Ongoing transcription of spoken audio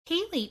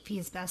Hey, Late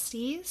Fees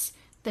besties!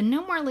 The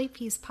No More Late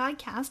Fees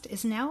podcast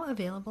is now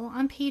available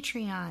on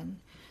Patreon.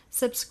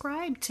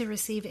 Subscribe to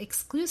receive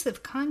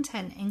exclusive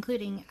content,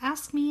 including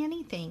Ask Me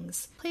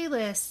Anythings,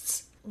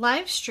 playlists,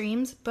 live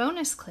streams,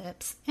 bonus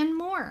clips, and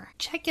more.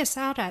 Check us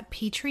out at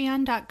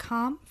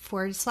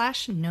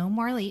patreon.com/no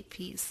more late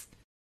fees.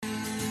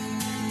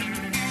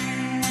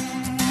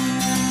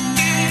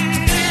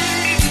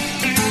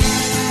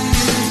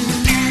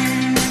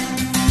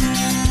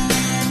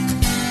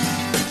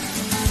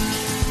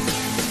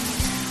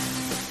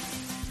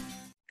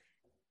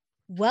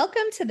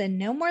 Welcome to the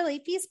No More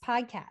Late Fees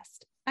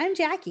podcast. I'm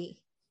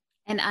Jackie.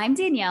 And I'm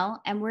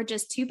Danielle, and we're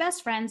just two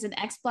best friends and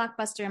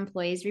ex-Blockbuster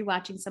employees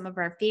rewatching some of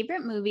our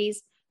favorite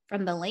movies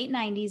from the late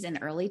 90s and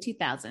early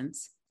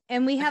 2000s.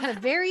 And we have a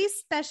very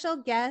special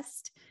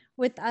guest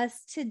with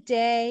us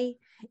today.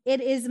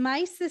 It is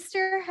my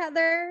sister,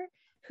 Heather,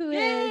 who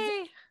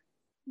has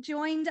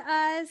joined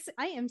us.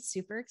 I am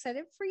super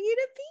excited for you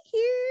to be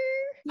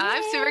here.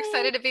 I'm super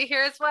excited to be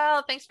here as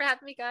well. Thanks for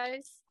having me,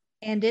 guys.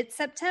 And it's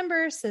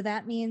September, so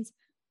that means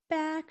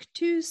back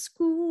to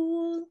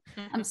school.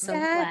 I'm so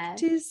back glad.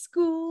 to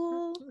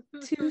school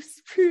to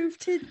prove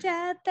to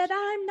Dad that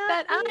I'm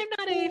not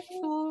a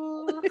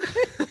fool.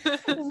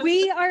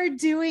 We are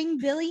doing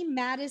Billy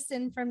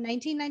Madison from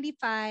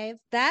 1995.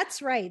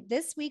 That's right.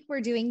 This week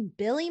we're doing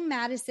Billy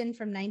Madison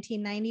from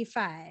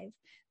 1995.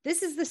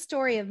 This is the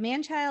story of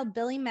man-child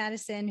Billy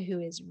Madison,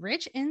 who is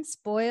rich and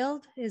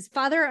spoiled. His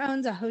father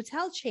owns a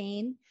hotel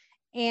chain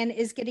and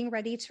is getting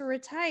ready to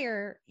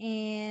retire.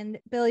 And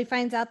Billy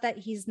finds out that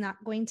he's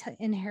not going to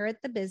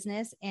inherit the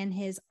business, and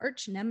his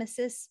arch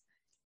nemesis,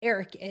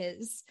 Eric,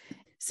 is.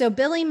 So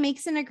Billy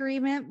makes an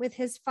agreement with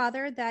his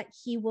father that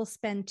he will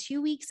spend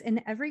 2 weeks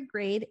in every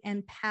grade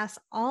and pass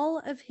all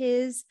of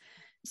his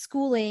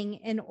schooling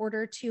in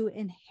order to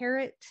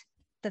inherit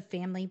the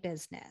family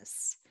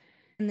business.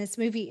 And this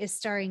movie is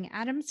starring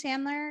Adam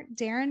Sandler,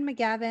 Darren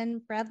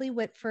McGavin, Bradley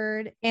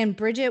Whitford, and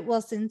Bridget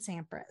Wilson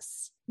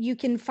Sampras. You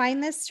can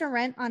find this to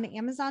rent on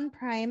Amazon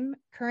Prime.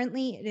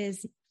 Currently, it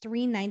is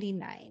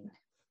 $3.99.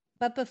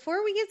 But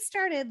before we get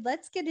started,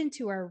 let's get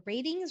into our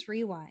ratings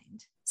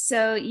rewind.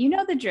 So you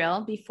know the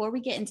drill. Before we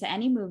get into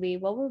any movie,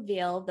 we'll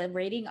reveal the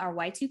rating our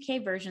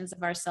Y2K versions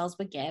of ourselves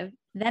would give.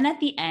 Then at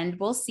the end,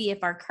 we'll see if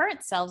our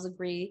current selves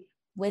agree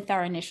with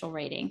our initial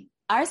rating.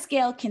 Our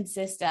scale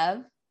consists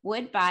of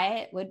would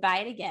buy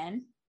it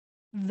again,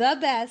 The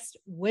best,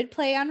 would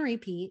play on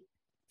repeat,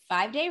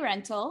 5-day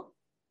rental,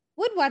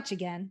 would watch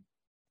again,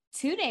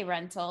 2-day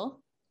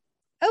rental,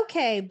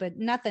 okay, but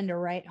nothing to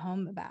write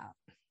home about,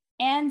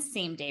 and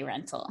same-day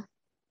rental.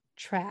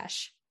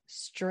 Trash.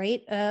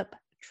 Straight up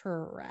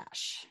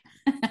trash.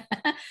 All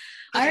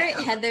right,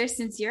 Heather,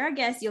 since you're our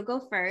guest, you'll go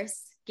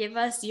first. Give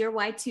us your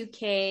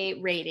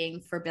Y2K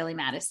rating for Billy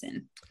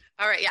Madison.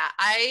 All right, yeah,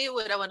 I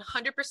would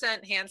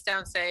 100% hands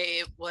down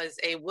say it was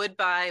a would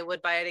buy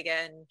it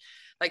again.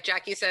 Like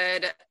Jackie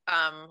said,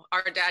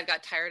 our dad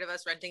got tired of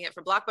us renting it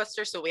for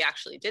Blockbuster, so we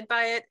actually did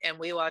buy it, and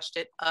we watched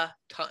it a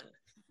ton.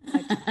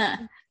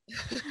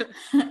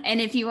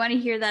 And if you want to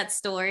hear that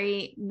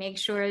story, make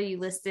sure you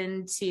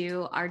listen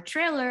to our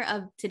trailer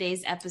of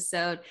today's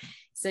episode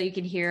so you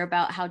can hear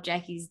about how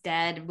Jackie's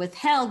dad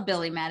withheld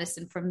Billy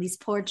Madison from these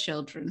poor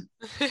children.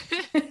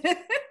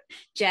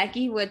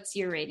 Jackie, what's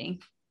your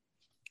rating?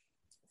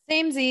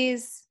 Same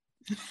Z's.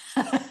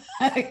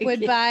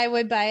 Would buy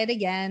it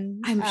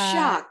again. I'm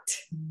shocked.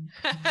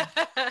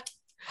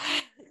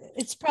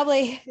 It's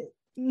probably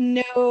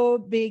no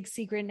big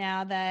secret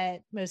now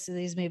that most of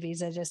these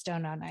movies I just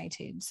own on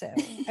iTunes. So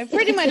I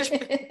pretty much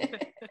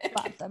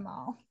bought them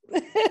all.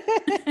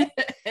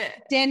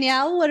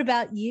 Danielle, what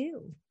about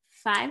you?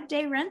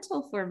 5-day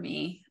rental for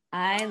me.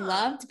 I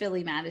loved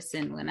Billy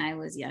Madison when I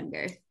was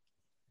younger.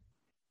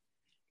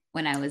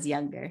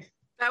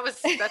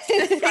 That's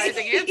a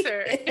surprising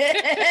answer.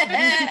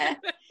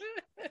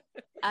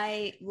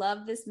 I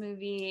love this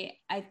movie.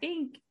 I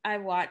think I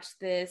watched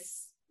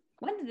this.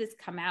 When did this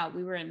come out?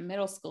 We were in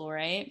middle school,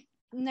 right?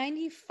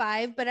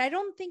 95, but I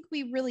don't think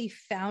we really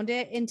found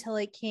it until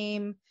it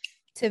came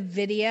to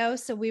video.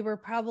 So we were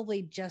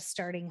probably just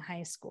starting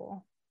high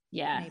school.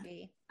 Yeah.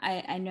 Maybe.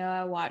 I know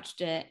I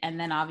watched it. And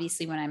then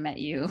obviously when I met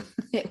you,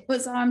 it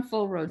was on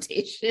full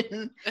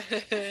rotation.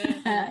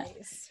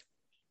 Nice.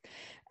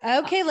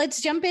 Okay,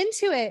 let's jump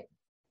into it.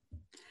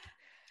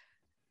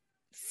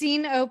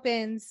 Scene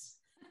opens.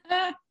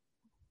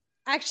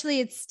 Actually,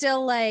 it's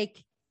still like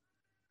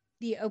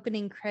the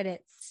opening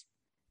credits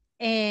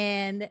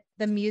and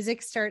the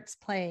music starts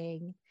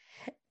playing.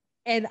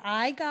 And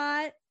I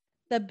got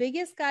the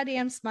biggest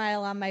goddamn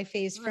smile on my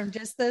face from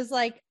just those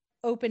like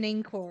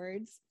opening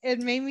chords. It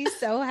made me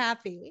so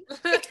happy.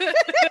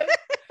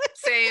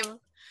 Same.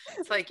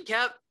 It's like,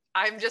 yep.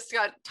 I'm just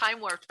got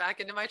time warped back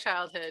into my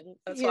childhood.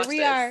 Here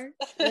we are.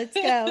 Let's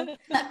go.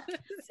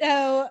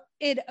 So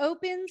it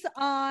opens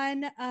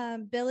on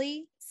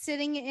Billy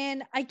sitting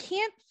in, I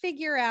can't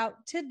figure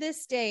out to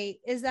this day,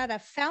 is that a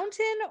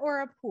fountain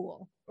or a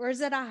pool? Or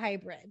is it a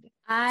hybrid?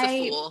 It's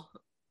a pool.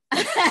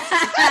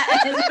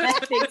 I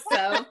think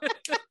so.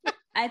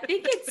 I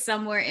think it's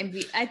somewhere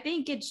I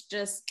think it's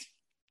just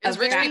It's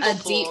rich people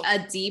pool. a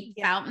deep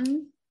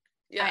fountain.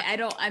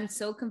 Yeah. I'm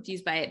so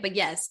confused by it. But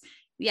yes,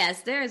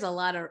 there is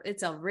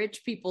it's a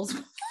rich people's.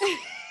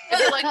 Is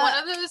it like one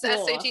of those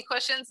SAT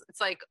questions?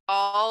 It's like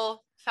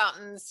all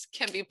fountains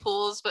can be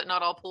pools, but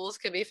not all pools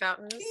can be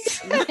fountains.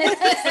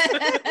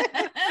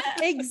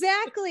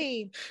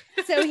 Exactly.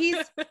 So he's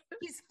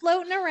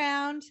floating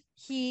around.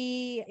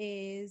 He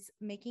is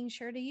making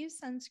sure to use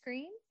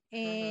sunscreen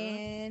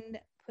and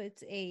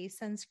puts a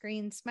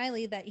sunscreen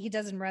smiley that he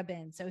doesn't rub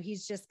in. So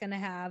he's just going to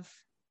have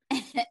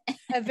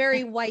a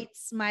very white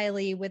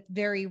smiley with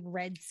very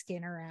red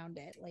skin around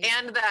it.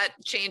 And that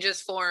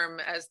changes form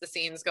as the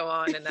scenes go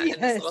on in this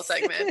little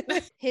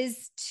segment.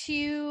 His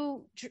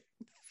two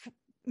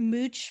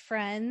mooch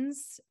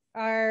friends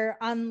are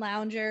on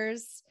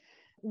loungers.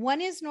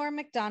 One is Norm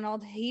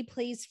Macdonald. He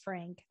plays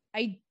Frank.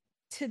 I,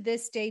 to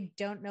this day,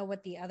 don't know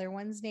what the other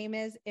one's name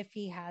is, if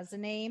he has a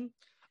name.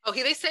 Oh,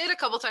 they say it a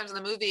couple times in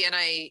the movie, and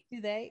I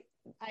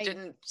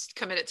didn't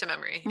commit it to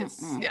memory.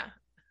 It's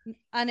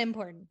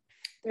unimportant.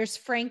 There's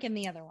Frank and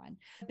the other one.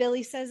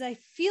 Billy says, I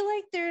feel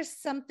like there's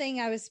something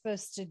I was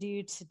supposed to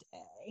do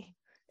today.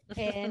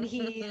 And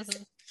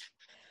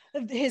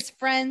his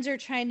friends are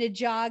trying to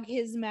jog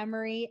his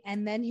memory.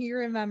 And then he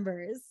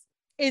remembers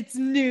it's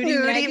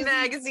Nudie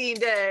Magazine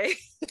Day.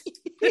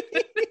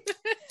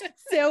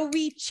 So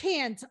we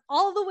chant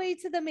all the way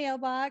to the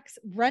mailbox,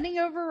 running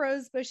over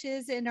rose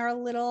bushes in our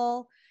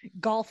little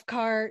golf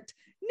cart.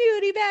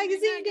 Nudie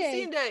Magazine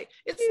Day.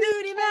 It's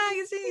Nudie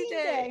Magazine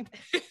Day.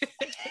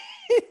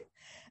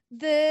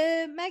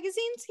 The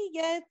magazines he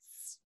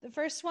gets, the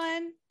first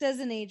one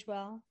doesn't age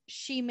well.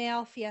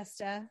 She-Male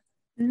Fiesta.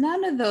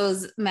 None of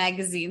those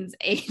magazines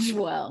age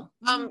well.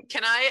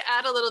 Can I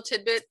add a little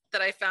tidbit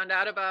that I found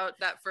out about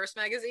that first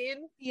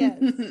magazine?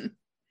 Yes.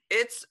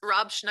 It's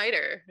Rob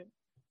Schneider.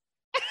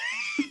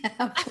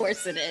 Of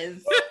course it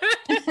is.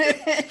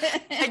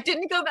 I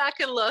didn't go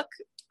back and look.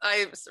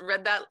 I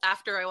read that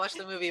after I watched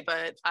the movie,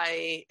 but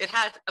it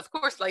had, of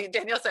course, like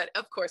Danielle said,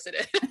 of course it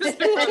is.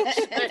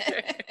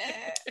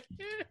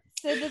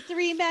 So the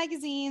three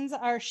magazines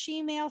are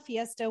She-Male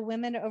Fiesta,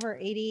 Women Over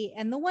 80,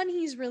 and the one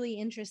he's really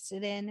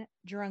interested in,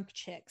 Drunk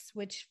Chicks,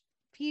 which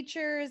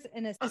features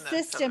an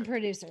assistant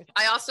producer.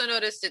 I also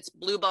noticed it's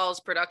Blue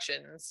Balls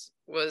Productions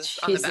was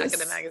on the back of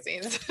the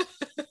magazines.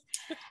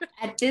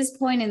 At this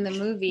point in the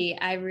movie,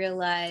 I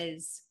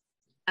realize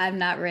I'm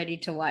not ready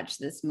to watch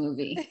this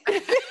movie.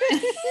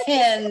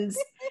 And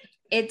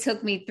it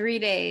took me 3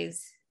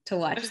 days to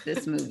watch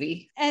this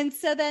movie. And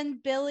so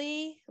then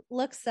Billy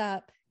looks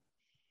up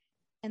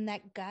and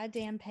that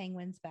goddamn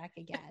penguin's back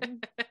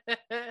again.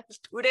 It's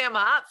too damn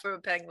hot for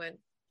a penguin.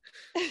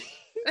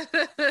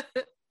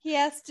 He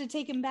has to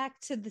take him back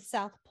to the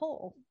South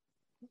Pole.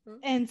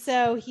 And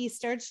so he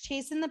starts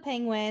chasing the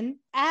penguin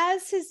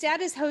as his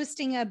dad is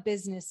hosting a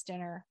business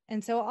dinner.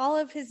 And so all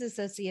of his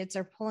associates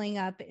are pulling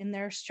up in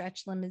their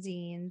stretch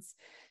limousines,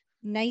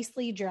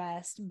 nicely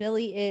dressed.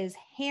 Billy is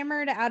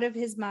hammered out of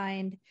his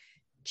mind,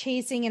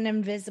 chasing an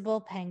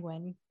invisible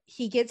penguin.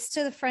 He gets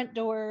to the front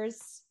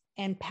doors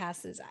and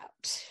passes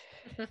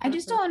out. I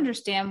just don't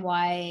understand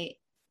why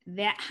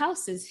that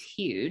house is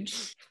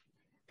huge.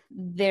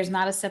 There's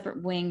not a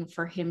separate wing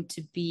for him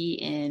to be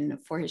in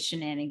for his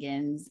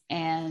shenanigans.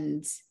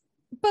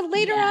 But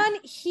later on,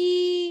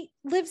 he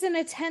lives in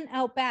a tent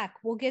out back.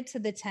 We'll get to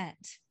the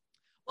tent.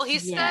 Well, he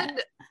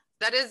said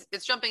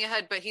it's jumping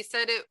ahead, but he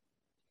said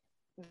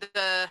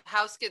the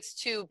house gets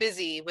too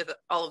busy with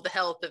all of the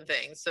health and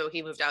things. So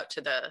he moved out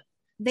to the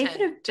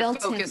tent to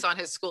focus on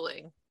his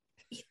schooling.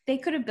 They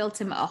could have built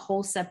him a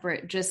whole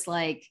separate, just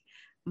like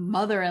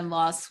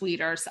mother-in-law suite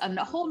or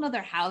a whole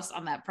nother house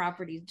on that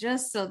property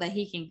just so that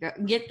he can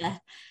get the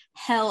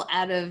hell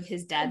out of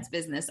his dad's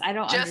business. I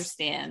don't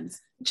understand.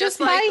 Just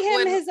buy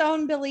him his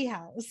own Billy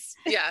house.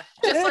 Yeah.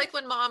 Just like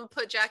when mom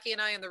put Jackie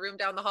and I in the room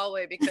down the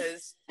hallway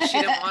because she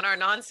didn't want our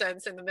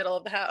nonsense in the middle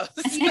of the house.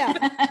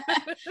 Yeah.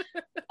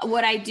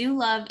 What I do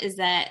love is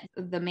that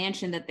the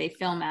mansion that they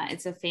film at,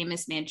 it's a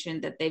famous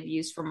mansion that they've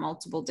used for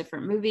multiple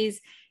different movies.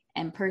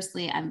 And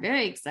personally, I'm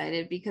very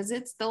excited because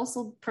it's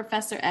also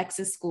Professor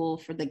X's school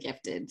for the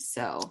gifted.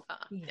 So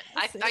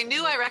I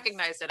knew I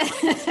recognized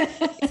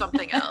it.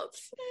 Something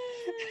else.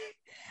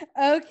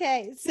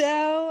 Okay.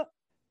 So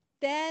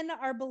then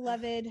our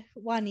beloved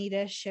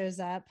Juanita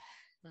shows up,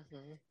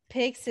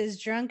 picks his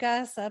drunk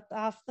ass up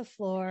off the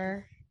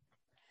floor,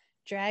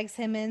 drags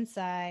him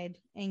inside,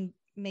 and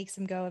makes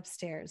him go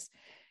upstairs.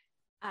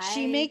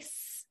 She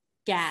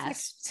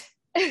gasped.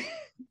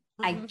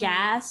 I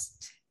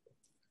gasped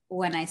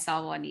when I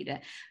saw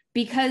Juanita,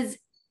 because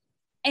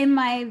in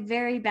my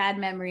very bad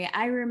memory,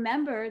 I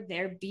remember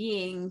there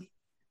being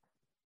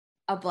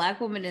a Black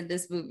woman in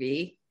this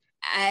movie.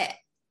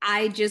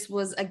 I just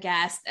was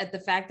aghast at the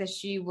fact that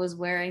she was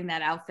wearing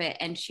that outfit,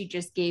 and she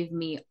just gave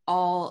me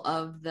all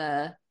of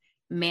the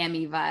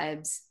Mammy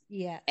vibes.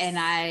 Yeah. And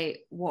I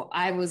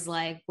was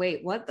like,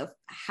 wait, what the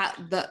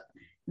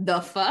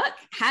fuck?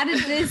 How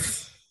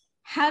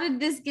did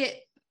this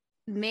get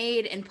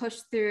made and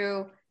pushed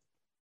through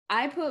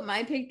I put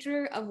my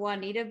picture of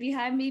Juanita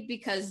behind me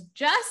because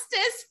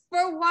justice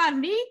for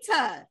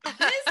Juanita.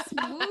 This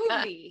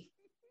movie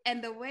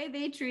and the way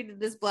they treated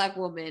this Black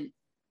woman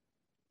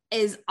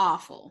is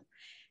awful.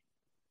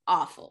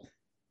 Awful.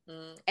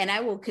 And I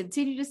will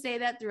continue to say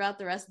that throughout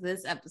the rest of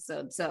this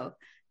episode. So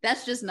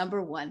that's just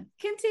number one.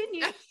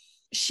 Continue.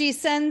 She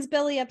sends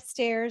Billy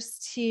upstairs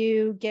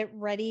to get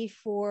ready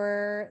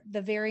for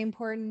the very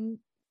important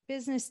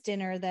business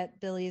dinner that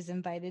Billy is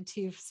invited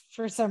to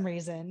for some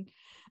reason.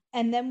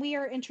 And then we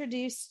are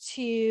introduced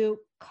to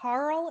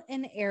Carl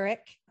and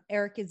Eric.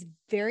 Eric is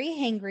very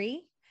hangry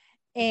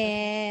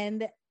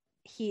and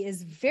he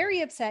is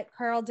very upset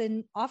Carl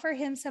didn't offer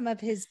him some of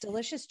his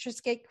delicious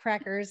Triscuit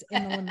crackers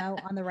in the limo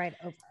on the ride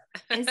over.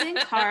 Isn't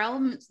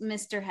Carl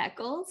Mr.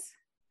 Heckles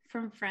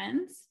from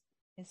Friends?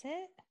 Is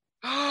it?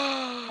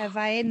 Have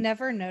I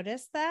never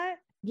noticed that?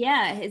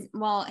 Yeah,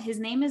 his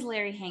name is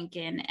Larry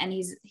Hankin, and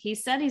he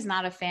said he's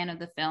not a fan of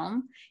the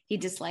film. He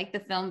disliked the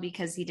film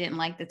because he didn't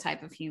like the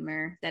type of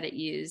humor that it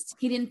used.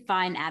 He didn't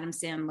find Adam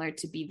Sandler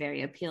to be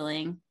very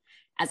appealing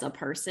as a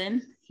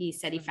person. He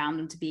said he found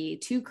him to be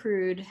too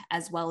crude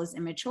as well as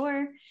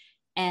immature,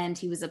 and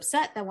he was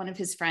upset that one of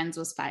his friends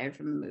was fired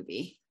from the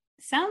movie.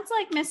 Sounds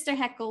like Mr.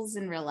 Heckles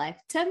in real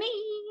life to me.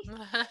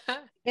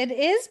 It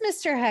is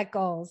Mr.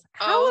 Heckles.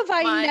 How have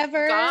I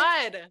never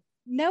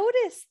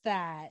noticed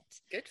that?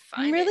 Good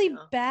finding. I'm really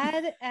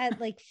bad at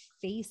like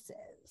faces.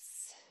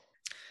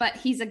 But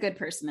he's a good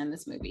person in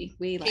this movie.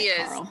 We like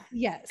Carl.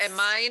 Yes. And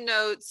my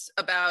notes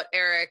about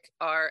Eric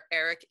are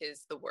Eric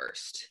is the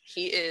worst.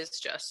 He is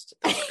just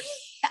the worst.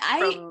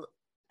 I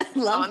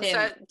love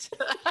him.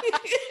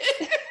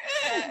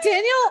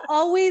 Danielle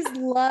always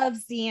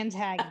loves the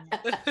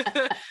antagonist.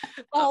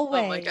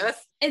 Always. Oh my gosh.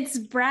 It's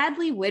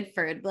Bradley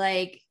Whitford.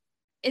 Like,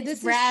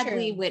 it's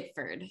Bradley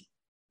Whitford.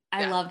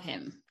 I love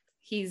him.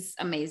 He's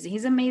amazing.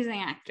 He's an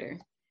amazing actor.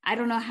 I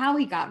don't know how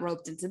he got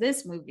roped into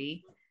this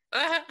movie,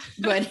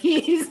 but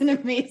he's an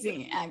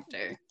amazing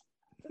actor.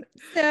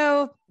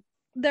 So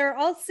they're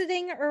all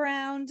sitting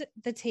around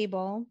the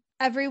table,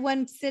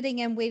 everyone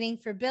sitting and waiting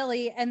for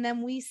Billy. And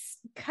then we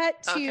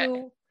cut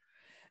to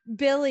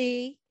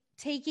Billy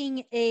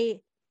taking a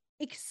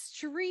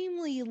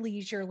extremely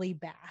leisurely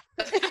bath.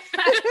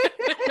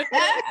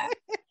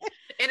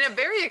 In a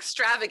very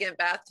extravagant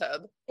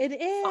bathtub. It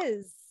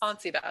is.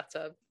 Fancy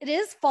bathtub. It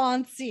is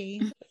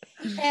fancy.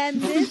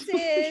 And this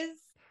is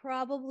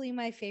probably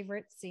my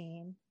favorite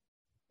scene.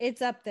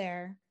 It's up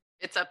there.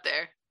 It's up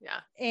there.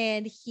 Yeah.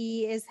 And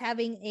he is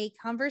having a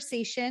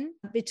conversation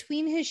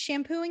between his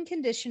shampoo and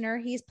conditioner.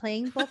 He's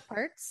playing both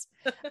parts,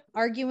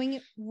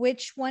 arguing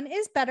which one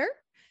is better.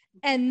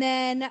 And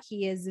then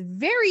he is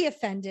very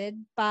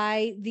offended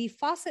by the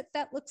faucet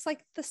that looks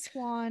like the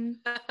swan.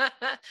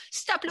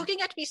 Stop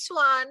looking at me,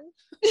 swan.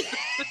 It's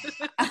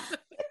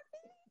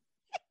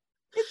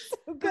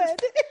so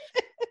good.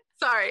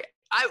 Sorry.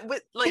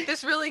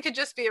 This really could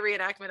just be a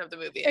reenactment of the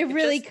movie. It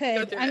really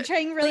could. I'm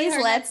trying really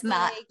hard. Let's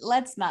not.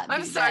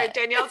 I'm sorry. That.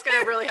 Danielle's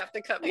going to really have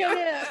to cut me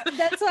off.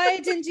 That's why I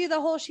didn't do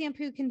the whole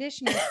shampoo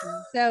conditioner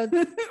thing.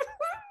 So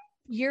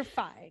you're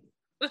fine.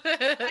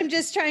 I'm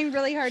just trying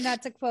really hard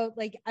not to quote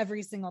like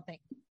every single thing.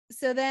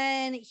 So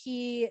then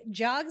he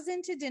jogs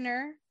into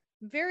dinner,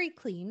 very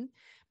clean,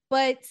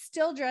 but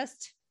still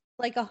dressed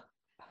like a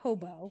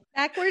hobo.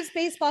 Backwards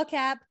baseball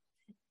cap,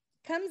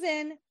 comes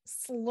in,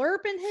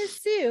 slurping his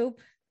soup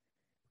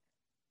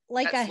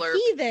like a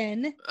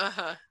heathen.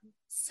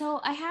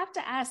 So I have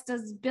to ask,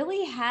 does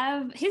Billy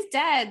have, his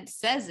dad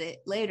says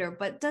it later,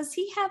 but does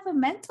he have a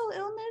mental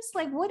illness?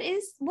 Like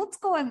what's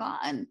going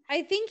on?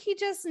 I think he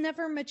just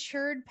never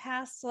matured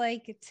past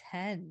like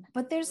 10.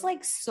 But there's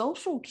like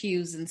social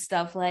cues and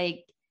stuff,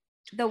 like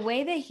the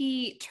way that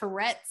he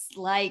Tourette's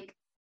like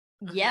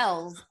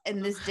yells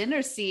in this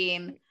dinner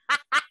scene.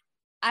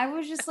 I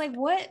was just like,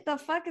 what the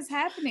fuck is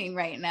happening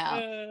right now?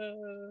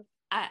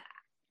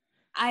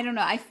 I don't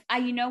know. I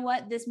you know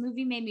what? This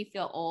movie made me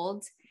feel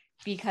old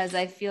because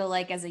I feel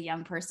like as a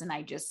young person,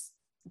 I just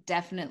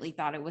definitely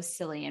thought it was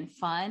silly and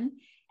fun.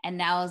 And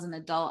now as an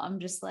adult, I'm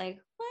just like,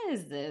 what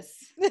is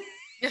this?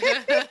 And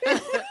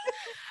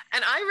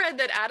I read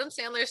that Adam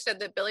Sandler said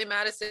that Billy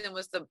Madison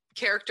was the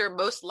character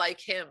most like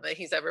him that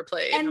he's ever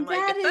played. And I'm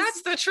like,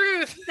 that's the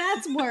truth.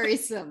 That's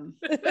worrisome.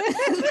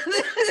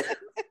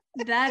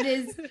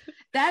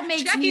 That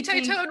makes Jackie me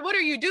Titone, what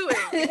are you doing?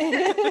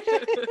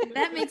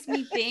 That makes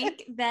me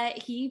think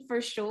that he for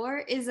sure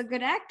is a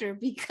good actor,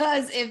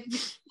 because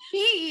if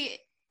he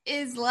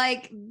is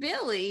like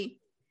Billy,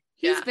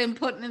 he's been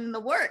putting in the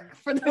work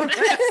for the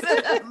rest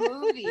of the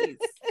movies.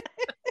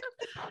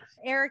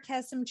 Eric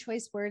has some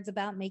choice words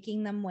about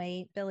making them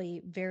wait.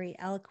 Billy very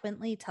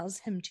eloquently tells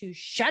him to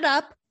shut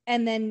up.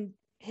 And then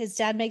his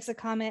dad makes a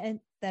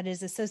comment that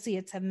his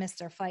associates have missed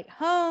their flight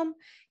home.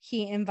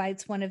 He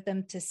invites one of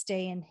them to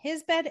stay in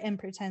his bed and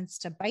pretends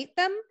to bite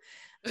them.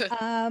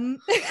 I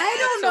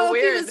don't know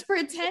if he was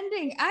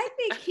pretending. I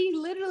think he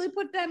literally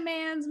put that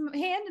man's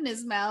hand in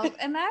his mouth,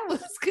 and I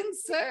was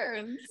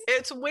concerned.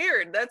 It's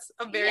weird. That's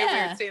a very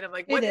weird scene. I'm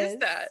like, what is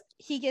that?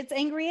 He gets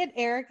angry at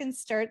Eric and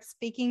starts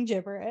speaking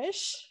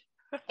gibberish.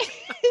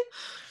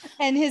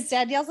 And his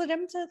dad yells at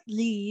him to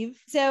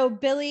leave. So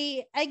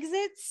Billy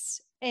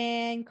exits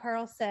and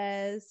Carl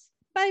says,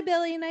 "Bye,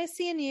 Billy. Nice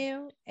seeing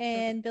you."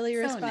 And Billy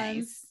So responds,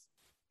 nice.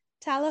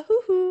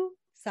 "Talahoo,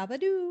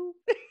 sabadoo."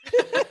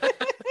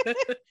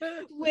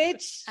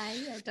 Which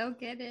I don't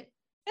get it.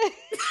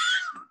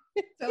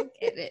 Don't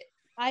get it.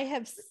 I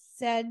have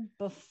said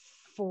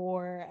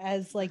before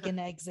as like an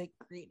exit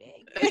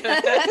greeting.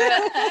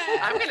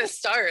 I'm going to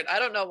start. I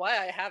don't know why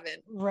I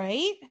haven't.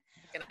 Right?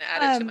 I'm going to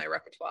add it to my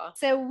repertoire.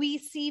 So we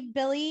see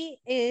Billy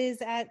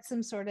is at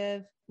some sort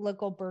of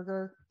local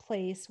burger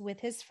place with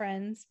his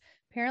friends.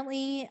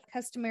 Apparently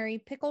customary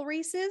pickle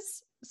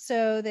races.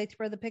 So they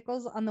throw the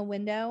pickles on the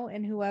window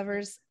and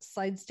whoever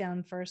slides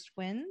down first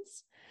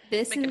wins.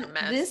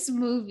 This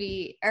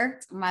movie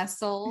irked my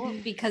soul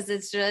because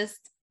it's just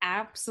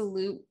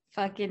absolute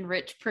fucking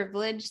rich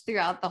privilege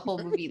throughout the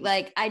whole movie.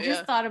 Like I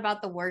just thought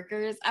about the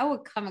workers. I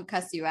would come and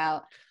cuss you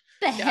out.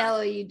 What the hell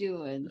are you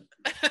doing?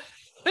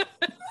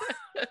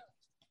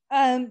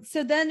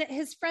 So then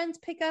his friends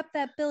pick up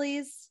that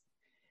Billy's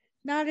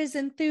not as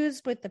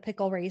enthused with the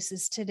pickle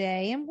races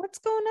today. And what's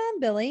going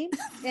on, Billy?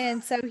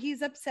 And so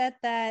he's upset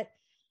that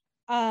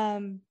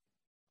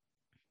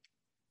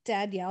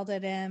dad yelled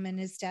at him and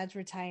his dad's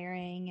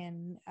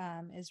retiring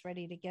and is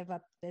ready to give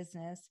up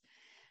business.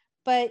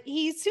 But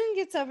he soon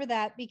gets over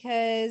that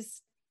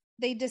because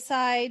they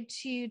decide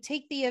to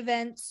take the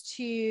events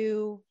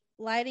to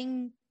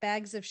lighting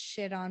bags of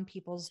shit on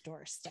people's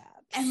doorsteps.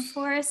 And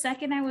for a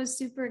second, I was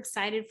super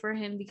excited for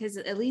him because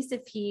at least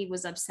if he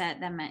was upset,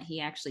 that meant he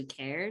actually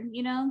cared,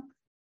 you know?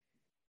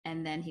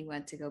 And then he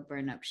went to go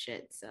burn up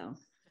shit. So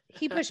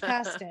he pushed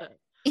past it.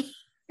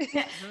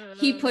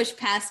 He pushed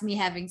past me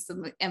having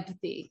some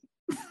empathy.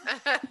 They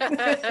put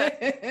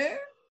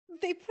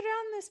it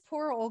on this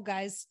poor old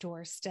guy's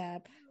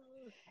doorstep.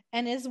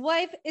 And his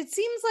wife, it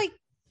seems like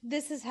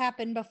this has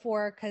happened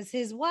before because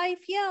his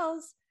wife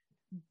yells,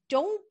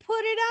 "Don't put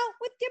it out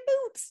with your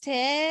boots,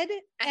 Ted."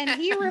 And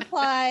he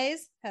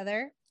replies,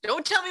 Heather,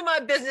 "Don't tell me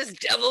my business,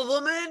 devil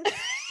woman."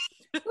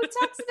 Who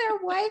talks to their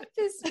wife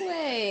this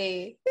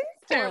way?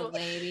 Poor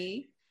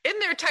lady. In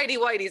their tidy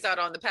whities out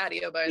on the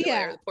patio by the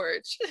way, or the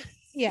porch.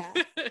 Yeah.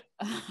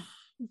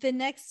 The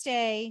next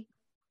day,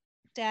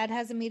 Dad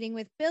has a meeting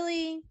with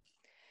Billy.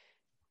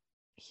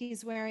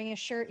 He's wearing a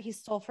shirt he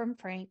stole from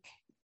Frank.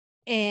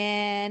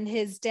 And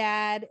his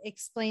dad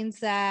explains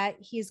that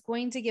he's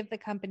going to give the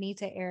company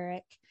to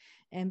Eric.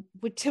 And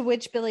to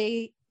which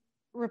Billy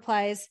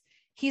replies,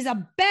 "He's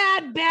a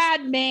bad,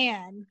 bad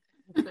man."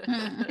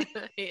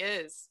 He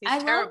is. I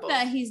terrible. Love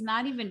that he's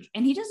not even,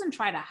 and he doesn't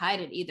try to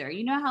hide it either.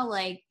 You know how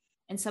like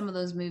in some of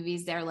those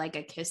movies, they're like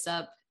a kiss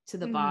up to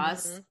the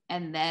boss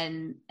and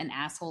then an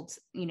asshole,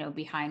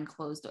 behind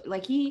closed doors.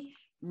 Like he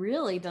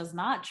really does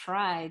not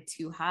try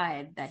to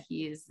hide that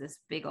he is this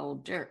big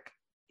old jerk.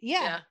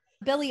 Yeah.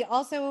 Billy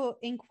also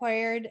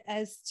inquired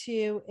as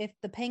to if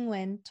the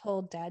Penguin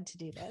told Dad to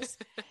do this.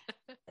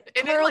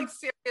 In a like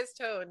serious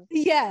tone.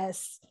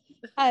 Yes.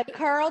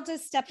 Carl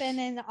does step in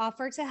and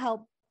offer to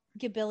help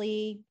get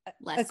Billy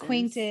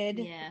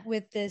acquainted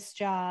with this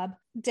job.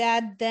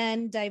 Dad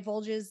then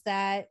divulges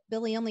that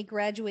Billy only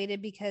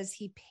graduated because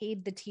he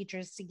paid the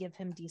teachers to give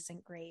him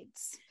decent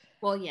grades.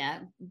 Well, yeah,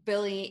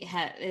 Billy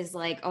is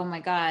like, "Oh my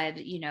God,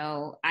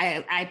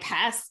 I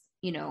passed,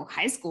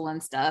 high school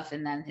and stuff."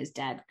 And then his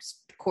dad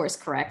course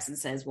corrects and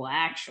says, "Well,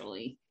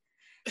 actually,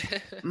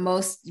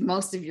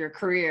 most of your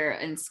career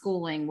in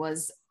schooling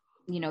was,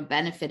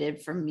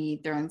 benefited from me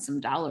throwing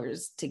some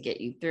dollars to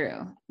get you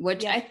through,"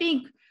 which I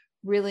think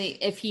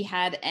really, if he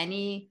had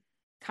any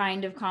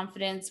kind of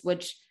confidence,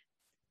 which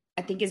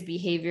I think his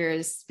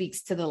behavior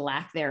speaks to the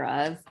lack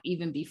thereof,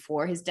 even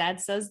before his dad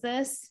says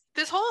this.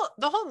 The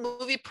whole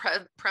movie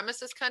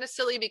premise is kind of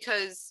silly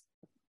because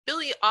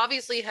Billy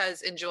obviously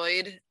has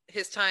enjoyed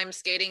his time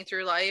skating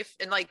through life.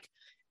 And like,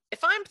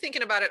 if I'm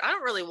thinking about it, I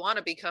don't really want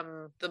to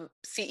become the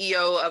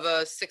CEO of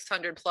a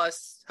 600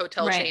 plus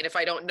hotel chain if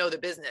I don't know the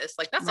business.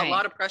 Like that's a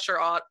lot of pressure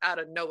out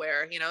of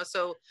nowhere,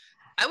 So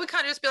I would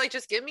kind of just be like,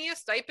 just give me a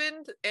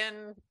stipend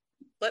and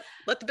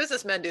let the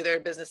businessmen do their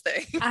business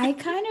thing. I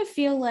kind of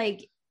feel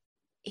like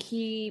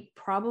he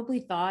probably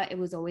thought it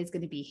was always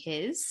going to be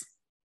his.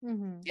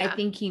 Mm-hmm. Yeah. I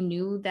think he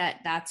knew that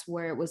that's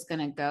where it was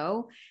going to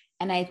go.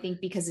 And I think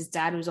because his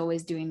dad was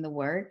always doing the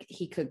work,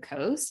 he could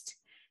coast.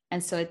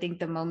 And so I think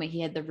the moment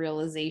he had the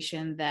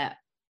realization that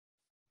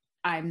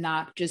I'm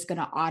not just going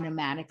to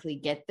automatically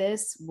get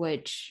this,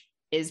 which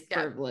is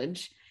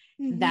privilege,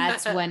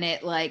 that's when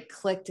it like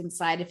clicked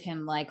inside of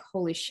him, like,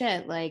 holy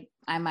shit, like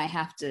I might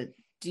have to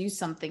do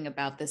something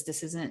about this.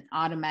 This isn't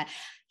automatic.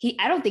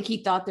 I don't think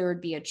he thought there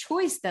would be a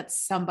choice that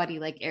somebody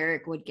like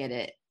Eric would get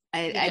it.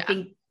 I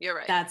think you're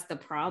right. That's the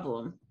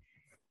problem.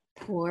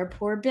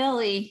 Poor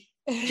Billy.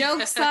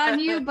 Joke's on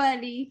you,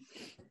 buddy.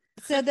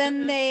 So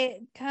then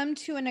they come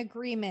to an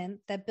agreement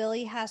that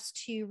Billy has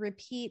to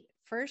repeat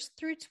 1st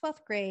through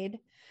 12th grade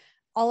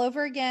all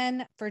over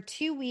again for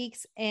 2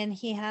 weeks, and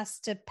he has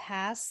to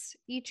pass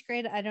each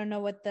grade. I don't know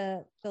what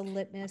the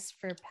litmus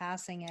for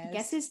passing is. I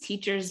guess his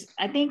teachers,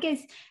 I think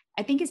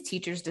I think his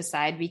teachers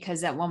decide,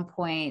 because at one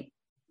point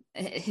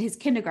his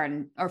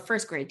kindergarten or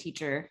first grade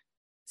teacher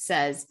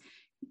says,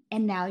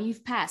 and now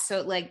you've passed.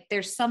 So like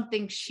there's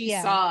something she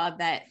saw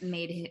that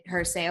made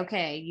her say,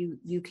 okay,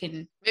 you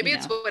can. Maybe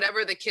it's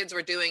whatever the kids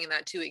were doing in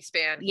that 2-week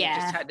span. Yeah.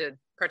 You just had to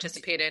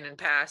participate in and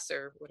pass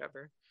or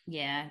whatever.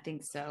 Yeah, I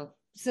think so.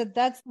 So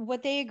that's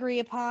what they agree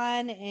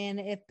upon. And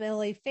if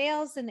Billy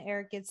fails, then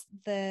Eric gets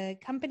the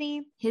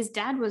company. His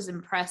dad was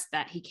impressed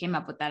that he came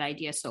up with that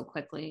idea so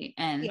quickly.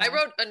 And I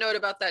wrote a note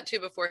about that too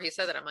before he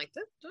said that. I'm like,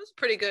 that was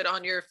pretty good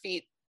on your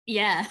feet.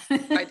 Yeah.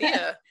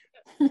 idea.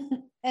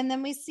 And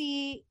then we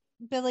see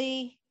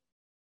Billy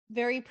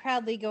very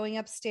proudly going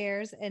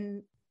upstairs,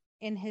 and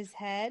in his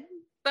head,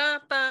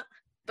 I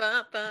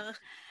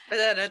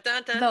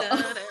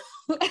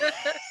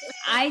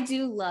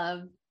do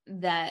love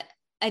that.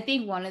 I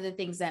think one of the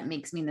things that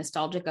makes me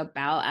nostalgic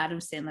about Adam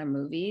Sandler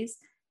movies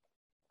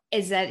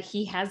is that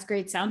he has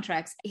great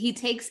soundtracks. He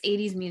takes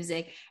 80s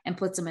music and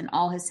puts them in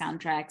all his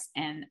soundtracks,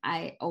 and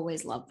I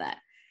always love that.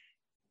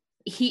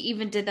 He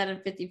even did that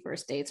in 50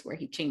 First Dates, where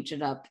he changed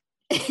it up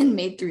and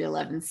made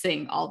 311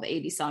 sing all the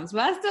 80 songs,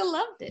 but I still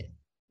loved it.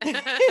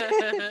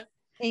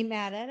 Ain't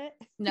mad at it.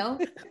 No.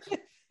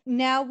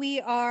 Now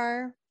we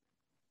are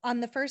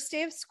on the first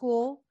day of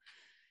school.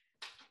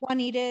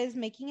 Juanita is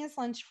making his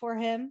lunch for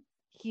him.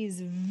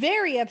 He's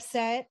very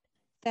upset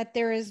that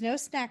there is no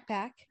snack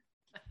pack.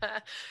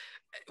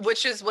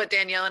 Which is what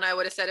Danielle and I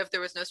would have said if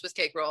there was no Swiss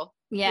cake roll.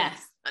 Yes.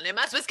 And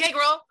my Swiss cake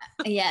roll.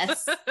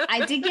 Yes.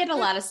 I did get a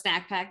lot of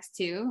snack packs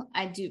too.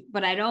 I do,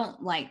 but I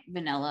don't like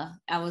vanilla.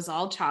 I was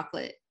all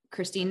chocolate.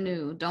 Christine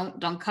knew,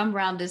 don't come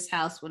around this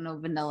house with no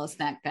vanilla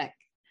snack pack.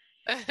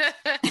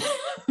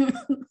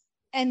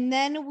 And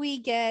then we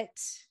get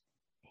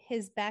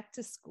his back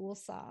to school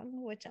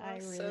song, which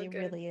I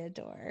really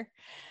adore.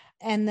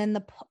 And then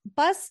the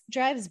bus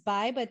drives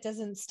by, but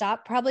doesn't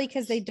stop, probably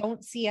because they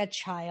don't see a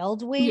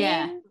child waiting.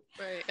 Yeah.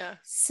 Right. Yeah.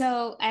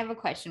 So I have a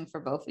question for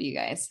both of you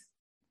guys.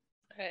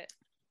 All right.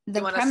 The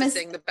you want premise, us to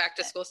sing the back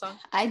to school song?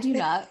 I do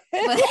not.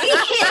 But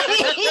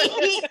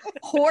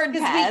Horde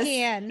pass. We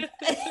can.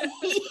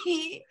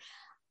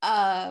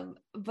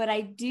 But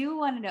I do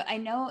want to know. I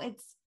know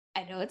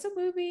it's a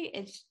movie.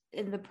 It's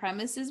and the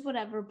premise is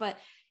whatever. But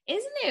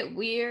isn't it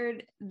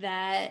weird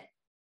that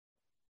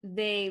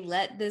they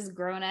let this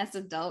grown-ass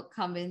adult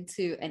come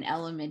into an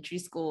elementary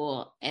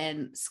school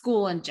and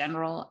school in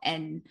general?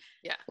 And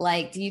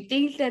like, do you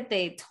think that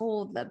they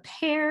told the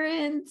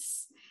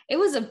parents? It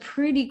was a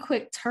pretty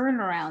quick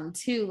turnaround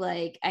too.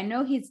 Like, I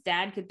know his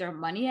dad could throw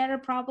money at a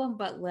problem,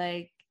 but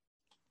like,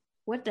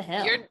 what the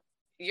hell?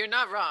 You're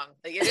not wrong.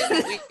 Like, it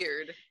is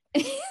weird.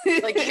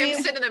 Like him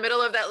sitting in the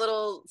middle of that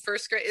little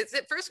first grade. Is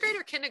it first grade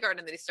or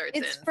kindergarten that he starts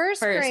in? It's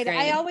first grade.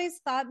 I always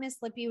thought Miss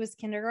Lippy was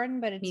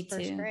kindergarten, but it's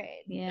first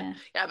grade. Yeah.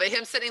 Yeah, but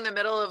him sitting in the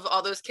middle of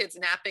all those kids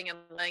napping and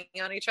laying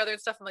on each other and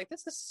stuff, I'm like,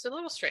 this is a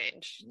little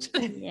strange.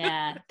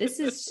 Yeah, this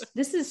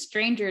is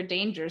stranger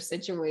danger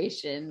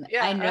situation.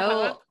 Yeah, I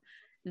know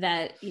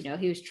that, he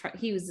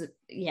was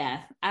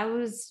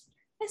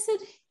I said,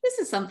 this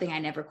is something I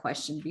never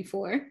questioned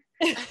before.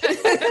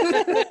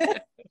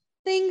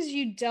 Things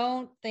you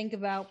don't think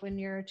about when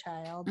you're a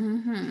child.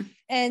 Mm-hmm.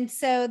 And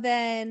so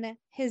then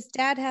his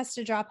dad has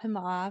to drop him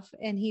off,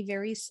 and he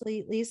very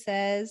sweetly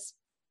says,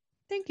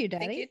 "Thank you,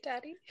 Daddy." Thank you,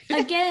 Daddy.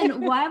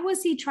 Again, why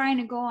was he trying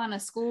to go on a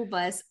school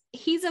bus?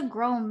 He's a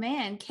grown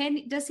man.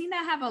 Does he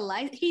not have a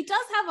license? He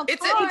does have a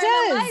car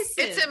and a license.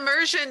 It's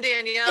immersion,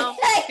 Danielle.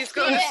 He's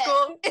going to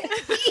school.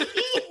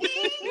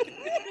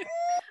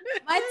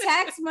 My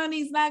tax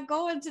money's not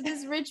going to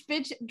this rich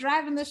bitch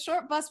driving the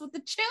short bus with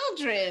the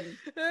children.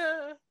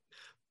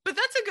 But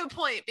that's a good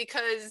point,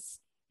 because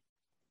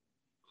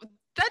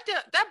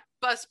that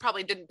bus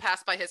probably didn't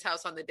pass by his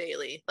house on the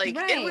daily. Like,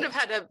 it would have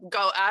had to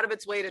go out of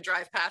its way to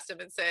drive past him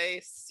and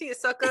say, "See you,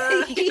 sucker.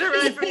 Get a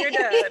ride from your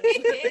dad."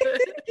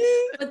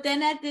 But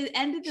then at the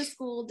end of the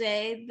school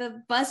day,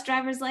 the bus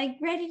driver's like,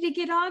 ready to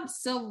get on.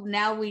 So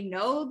now we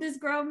know this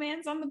grown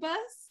man's on the bus.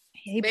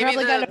 He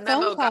probably got a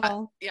phone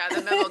call.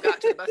 The memo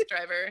got to the bus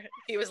driver.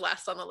 He was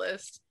last on the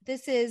list.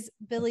 This is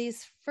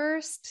Billy's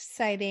first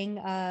sighting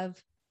of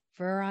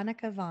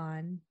Veronica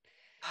Vaughn.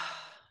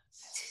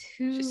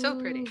 She's so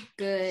pretty.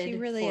 Good. She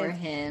really for is.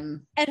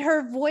 him. And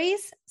her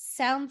voice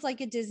sounds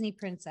like a Disney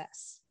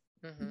princess.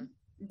 Mm-hmm.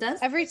 Does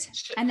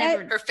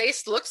her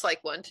face looks like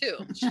one too.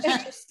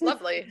 She's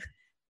lovely.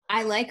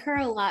 I like her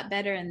a lot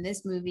better in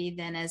this movie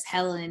than as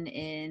Helen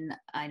in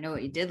I Know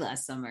What You Did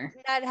Last Summer.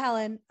 Not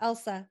Helen,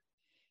 Elsa.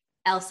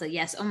 Elsa,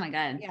 yes. Oh my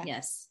God. Yeah.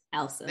 Yes.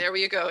 Elsa. There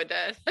you go,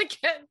 Dad.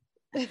 Again.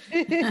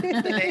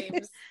 The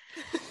names.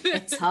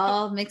 It's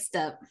all mixed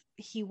up.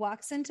 He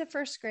walks into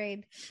first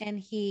grade and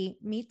he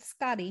meets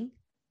Scotty,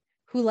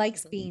 who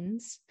likes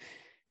beans.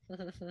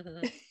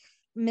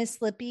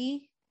 Miss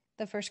Lippy,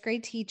 the first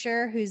grade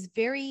teacher, who's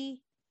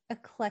very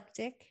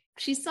eclectic.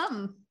 She's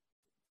something.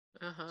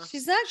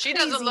 She's not She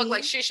crazy. doesn't look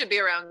like she should be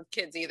around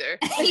kids either.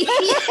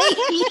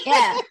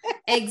 Yeah,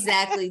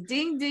 exactly.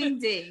 Ding, ding,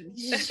 ding.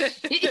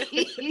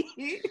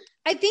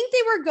 I think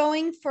they were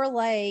going for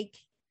like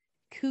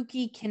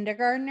kooky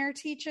kindergarten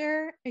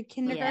teacher.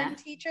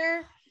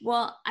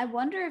 Well, I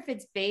wonder if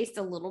it's based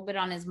a little bit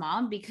on his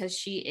mom, because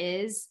she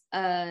is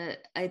a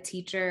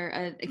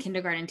teacher, a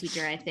kindergarten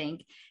teacher, I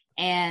think.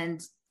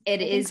 And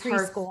it is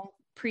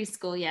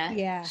preschool. Yeah.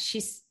 Yeah.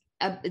 She's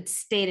it's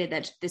stated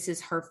that this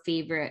is her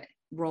favorite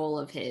role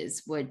of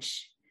his,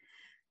 which,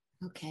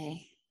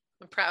 okay.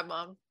 I'm proud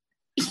mom.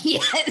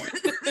 Yes.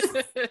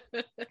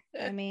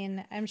 I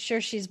mean, I'm sure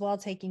she's well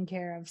taken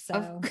care of. So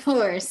of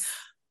course.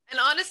 And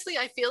honestly,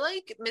 I feel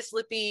like Miss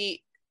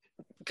Lippy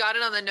got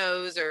it on the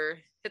nose or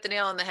hit the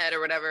nail on the head or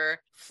whatever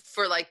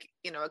for like,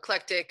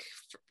 eclectic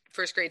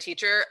first grade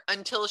teacher,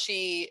 until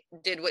she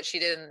did what she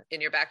did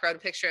in your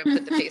background picture and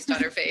put the paste on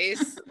her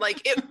face.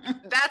 Like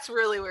that's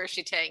really where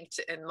she tanked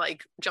and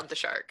like jumped the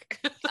shark.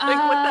 Like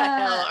what the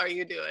hell are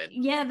you doing?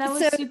 Yeah, that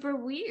was super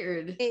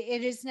weird.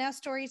 It is now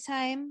story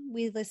time.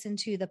 We listen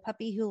to The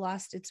Puppy Who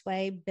Lost Its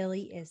Way.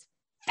 Billy is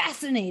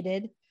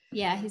fascinated.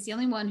 Yeah, he's the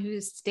only one who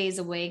stays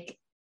awake.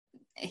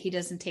 He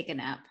doesn't take a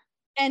nap.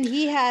 And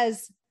he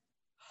has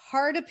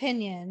hard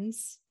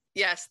opinions.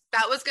 Yes,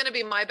 that was going to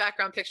be my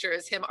background picture,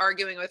 is him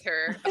arguing with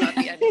her about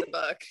the end of the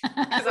book.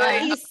 Because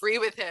I agree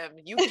with him.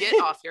 You get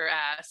off your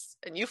ass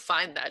and you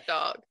find that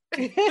dog.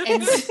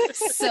 And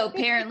so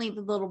apparently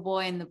the little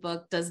boy in the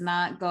book does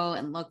not go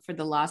and look for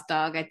the lost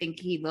dog. I think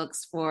he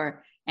looks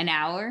for an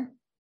hour.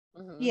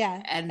 Mm-hmm.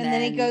 Yeah. And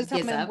then he goes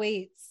home and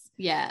waits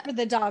for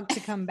the dog to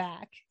come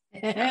back.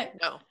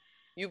 No,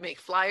 you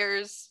make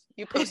flyers.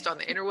 You post on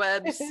the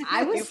interwebs.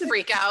 You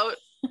freak out.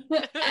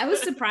 I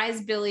was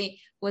surprised Billy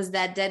was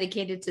that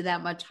dedicated to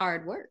that much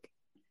hard work.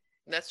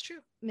 That's true.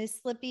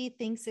 Miss Lippy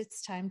thinks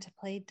it's time to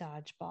play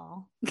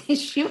dodgeball.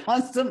 She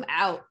wants them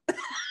out.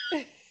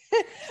 I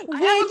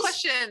have a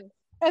question.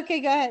 Okay,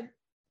 go ahead.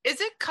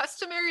 Is it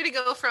customary to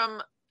go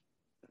from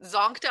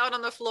zonked out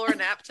on the floor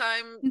nap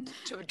time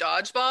to a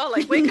dodgeball?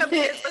 Like, wake up,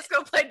 kids, let's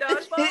go play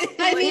dodgeball?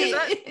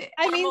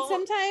 I mean,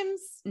 sometimes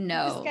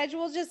the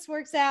schedule just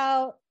works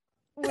out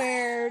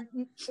where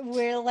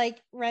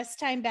like rest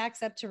time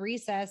backs up to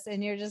recess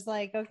and you're just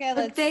like, okay,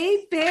 but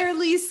they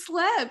barely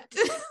slept.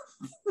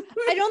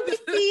 I don't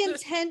think the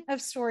intent of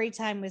story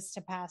time was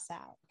to pass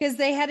out, because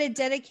they had a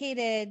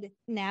dedicated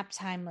nap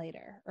time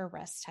later or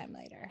rest time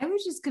later. I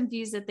was just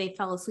confused that they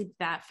fell asleep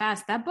that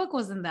fast. That book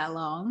wasn't that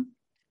long.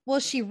 Well,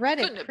 she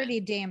read it pretty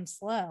damn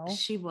slow.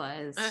 She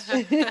was.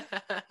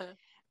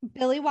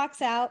 Billy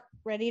walks out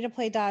ready to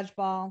play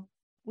dodgeball.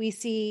 We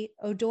see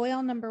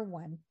O'Doyle number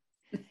 1.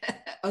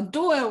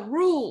 O'Doyle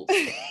rules.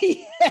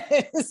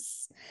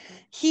 Yes.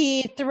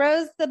 He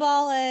throws the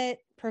ball at,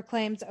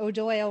 proclaims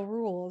O'Doyle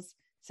rules.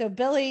 So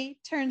Billy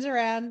turns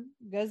around,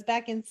 goes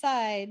back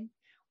inside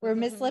where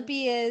Miss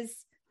Lippy is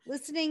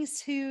listening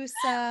to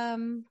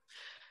some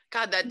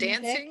that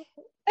dancing.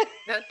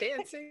 That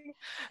dancing.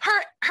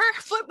 Her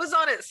foot was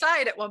on its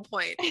side at one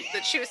point.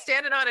 That she was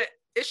standing on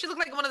it. She looked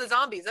like one of the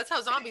zombies. That's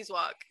how zombies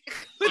walk.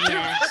 With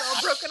their foot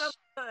all broken on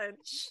the side.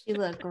 She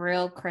looked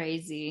real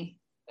crazy.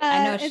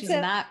 I know she's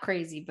not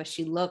crazy, but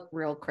she looked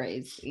real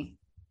crazy.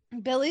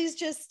 Billy's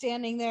just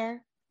standing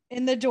there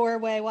in the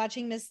doorway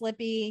watching Miss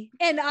Lippy.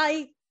 And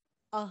I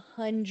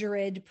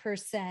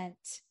 100%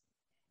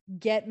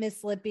 get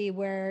Miss Lippy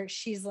where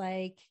she's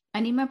like,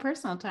 I need my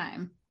personal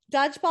time.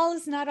 Dodgeball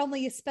is not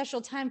only a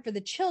special time for the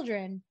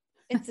children,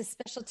 it's a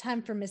special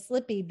time for Miss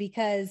Lippy,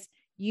 because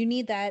you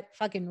need that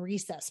fucking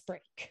recess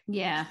break.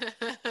 Yeah.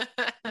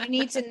 You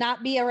need to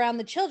not be around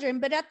the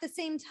children, but at the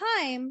same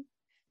time,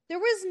 there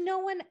was no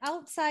one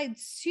outside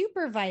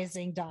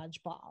supervising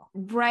dodgeball.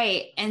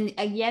 Right. And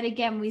yet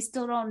again, we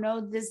still don't know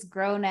this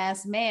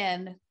grown-ass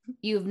man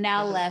you've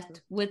now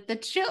left with the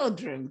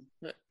children.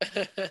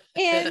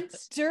 And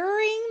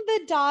during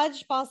the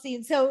dodgeball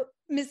scene, so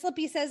Miss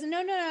Lippy says,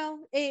 no,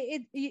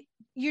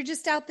 you're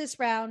just out this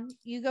round.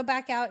 You go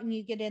back out and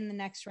you get in the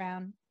next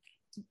round.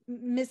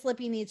 Miss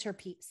Lippy needs her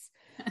piece.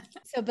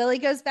 So Billy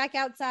goes back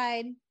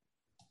outside.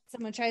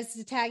 Someone tries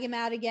to tag him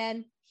out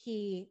again.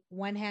 He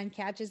one hand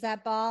catches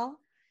that ball.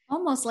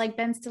 Almost like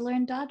Ben Stiller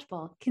in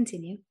Dodgeball.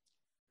 Continue.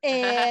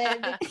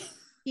 And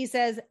he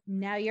says,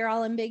 now you're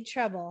all in big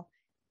trouble.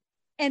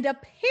 And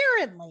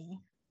apparently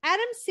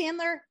Adam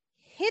Sandler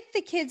hit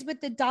the kids with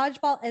the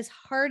dodgeball as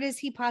hard as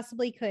he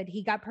possibly could.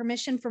 He got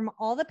permission from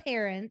all the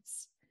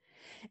parents,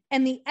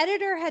 and the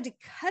editor had to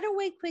cut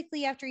away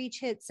quickly after each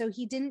hit so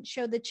he didn't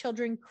show the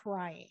children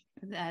crying.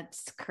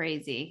 That's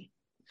crazy.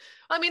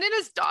 I mean, it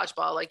is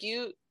dodgeball. Like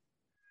you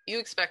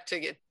expect to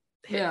get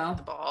hit with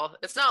the ball.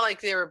 It's not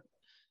like they were,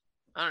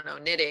 I don't know,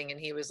 knitting and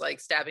he was like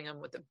stabbing them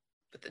with the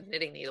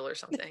knitting needle or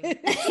something.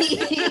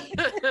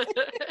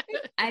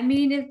 I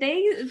mean,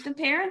 if the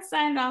parents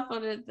signed off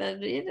on it,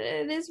 then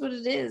it is what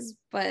it is,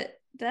 but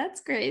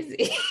that's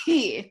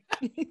crazy.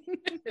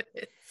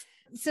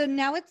 So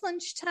now it's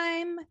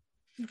lunchtime.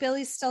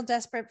 Billy's still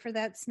desperate for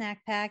that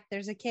snack pack.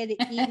 There's a kid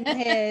eating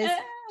his,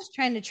 just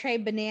trying to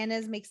trade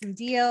bananas, make some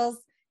deals.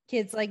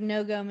 Kid's like,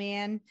 no go,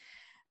 man.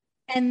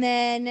 And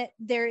then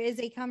there is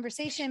a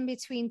conversation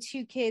between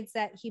two kids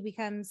that he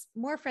becomes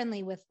more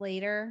friendly with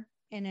later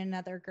in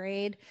another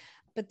grade,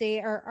 but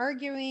they are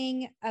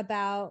arguing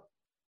about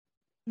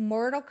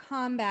Mortal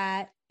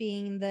Kombat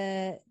being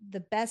the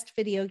best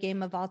video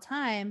game of all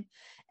time.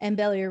 And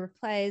Billy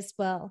replies,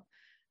 well,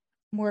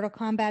 Mortal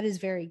Kombat is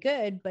very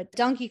good, but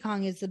Donkey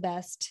Kong is the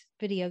best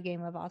video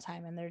game of all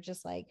time. And they're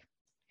just like,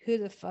 who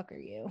the fuck are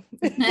you?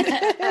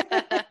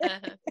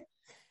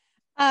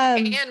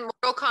 And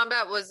Mortal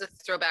Kombat was a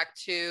throwback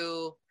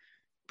to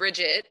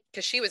Bridget,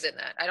 because she was in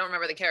that. I don't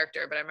remember the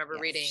character, but I remember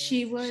reading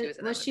she was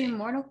she in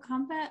Mortal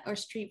Kombat or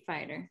Street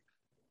Fighter?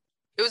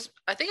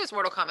 I think it was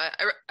Mortal Kombat.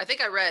 I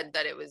think I read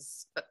that it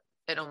was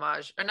an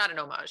homage, or not an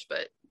homage,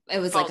 but it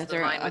was like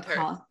a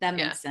call. That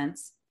makes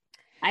sense.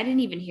 I didn't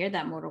even hear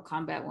that Mortal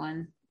Kombat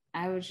one.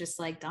 I was just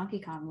like, Donkey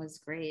Kong was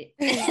great.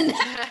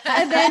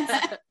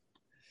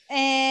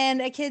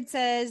 And a kid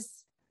says,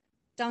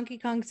 Donkey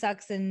Kong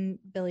sucks, and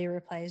Billy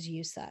replies,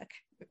 you suck.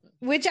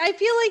 Which I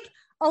feel like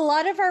a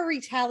lot of our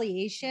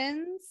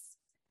retaliations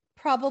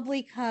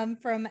probably come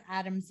from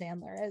Adam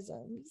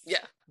Sandler-isms.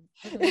 Yeah.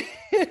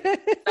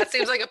 That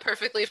seems like a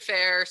perfectly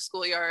fair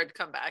schoolyard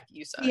comeback.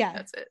 You suck. Yeah.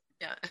 That's it.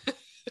 Yeah.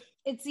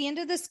 It's the end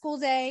of the school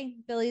day.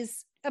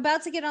 Billy's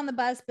about to get on the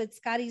bus, but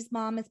Scotty's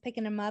mom is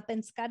picking him up,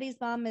 and Scotty's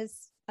mom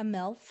is a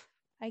MILF,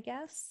 I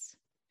guess.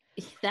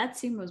 That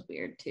scene was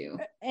weird too.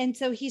 And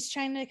so he's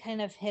trying to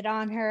kind of hit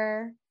on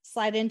her,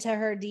 slide into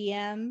her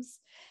DMs.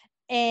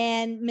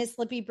 And Miss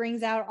Lippy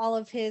brings out all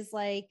of his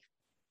like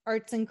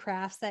arts and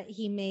crafts that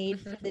he made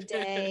for the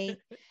day.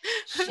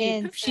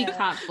 She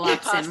caught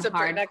blocks him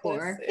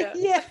hardcore. Yeah.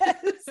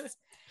 Yes.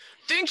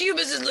 Thank you,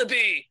 Mrs.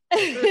 Lippy.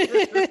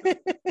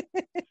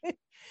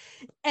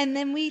 And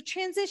then we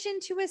transition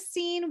to a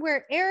scene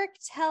where Eric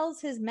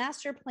tells his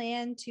master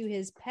plan to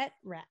his pet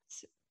rat.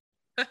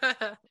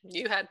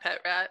 You had pet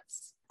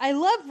rats. I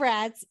love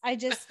rats. I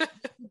just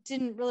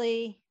didn't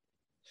really,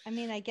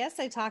 I guess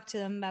I talked to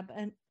them, but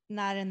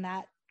not in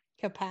that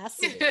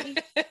capacity.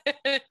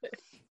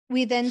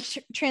 We then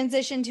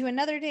transition to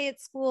another day at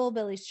school.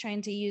 Billy's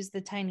trying to use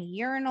the tiny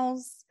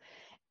urinals.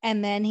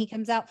 And then he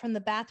comes out from the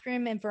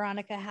bathroom and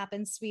Veronica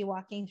happens to be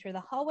walking through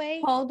the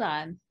hallway. Hold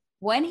on.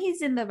 When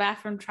he's in the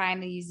bathroom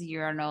trying to use the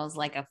urinals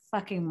like a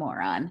fucking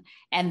moron,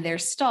 and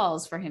there's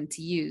stalls for him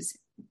to use,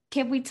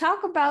 can we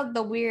talk about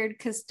the weird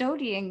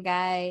custodian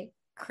guy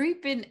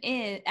creeping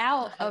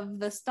out of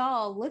the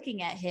stall,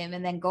 looking at him,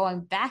 and then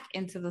going back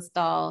into the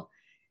stall?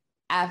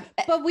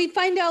 But we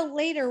find out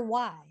later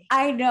why.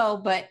 I know,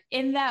 but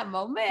in that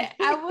moment,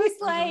 I was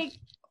like,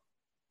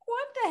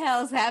 what the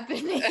hell's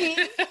happening?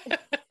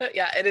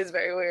 Yeah, it is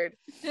very weird.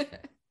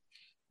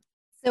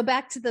 So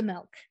back to the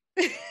milk.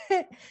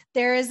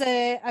 There is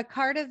a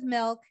cart of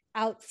milk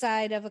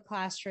outside of a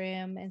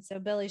classroom. And so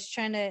Billy's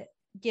trying to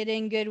get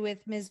in good with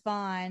Ms.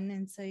 Vaughn.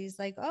 And so he's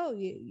like, oh,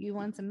 you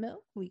want some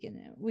milk? We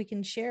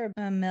can share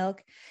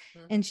milk.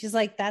 Mm-hmm. And she's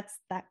like, that's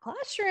that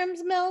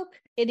classroom's milk,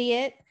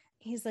 idiot.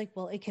 He's like,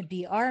 well, it could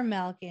be our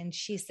milk. And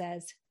she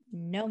says,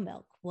 no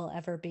milk will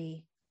ever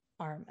be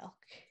our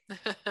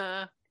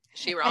milk.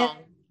 She wrong.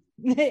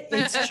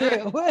 It's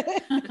true.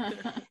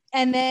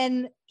 And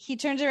then he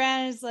turns around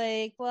and is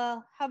like,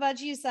 well, how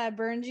about you,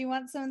 Sideburns? You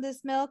want some of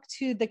this milk?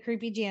 To the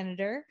creepy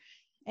janitor.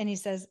 And he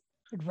says,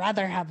 I'd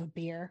rather have a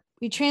beer.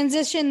 We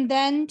transition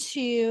then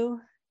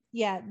to,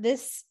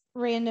 this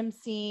random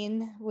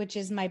scene, which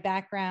is my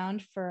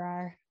background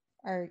for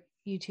our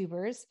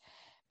YouTubers.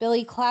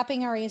 Billy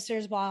clapping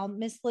erasers while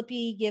Miss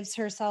Lippy gives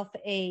herself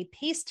a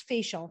paste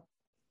facial.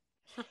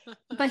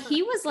 But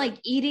he was like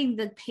eating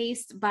the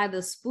paste by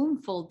the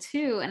spoonful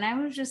too. And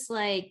I was just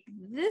like,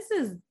 this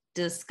is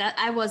disgusting.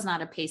 I was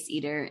not a paste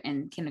eater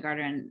in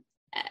kindergarten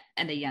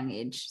at a young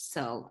age,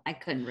 so I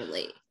couldn't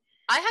relate.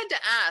 I had to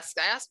ask.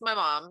 I asked my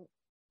mom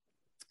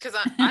because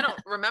I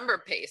don't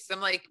remember paste. I'm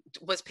like,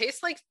 was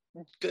paste like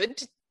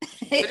good?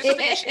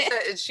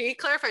 She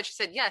clarified. She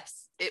said,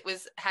 yes, it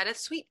had a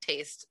sweet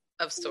taste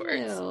of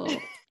sorts. Ew.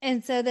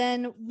 And so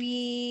then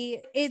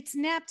it's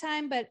nap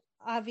time, but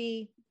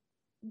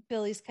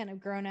Billy's kind of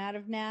grown out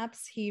of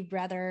naps. He'd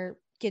rather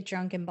get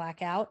drunk and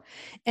black out.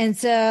 And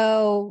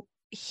so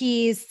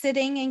he's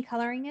sitting and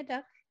coloring a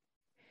duck.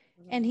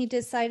 And he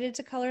decided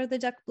to color the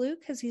duck blue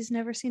because he's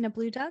never seen a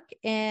blue duck.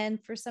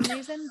 And for some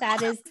reason,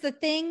 that is the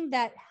thing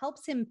that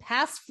helps him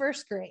pass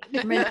first grade.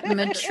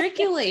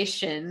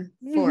 Matriculation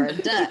for a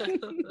duck.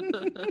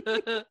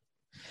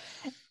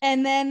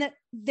 And then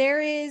there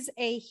is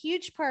a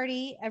huge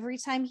party every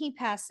time he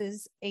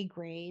passes a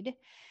grade.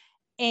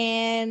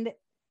 And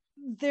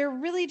they're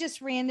really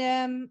just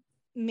random.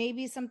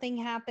 Maybe something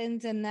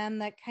happens and then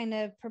that kind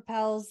of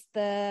propels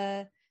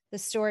the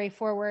story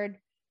forward.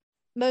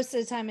 Most of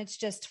the time it's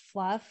just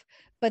fluff,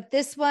 but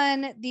this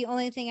one, the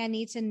only thing I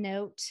need to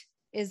note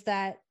is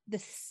that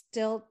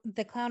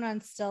the clown on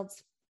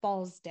stilts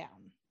falls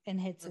down and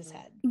hits his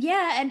head.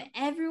 Yeah, and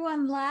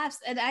everyone laughs,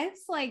 and I was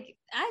like,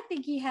 I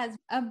think he has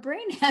a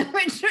brain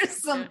hemorrhage or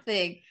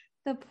something.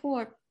 The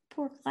poor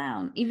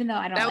clown, even though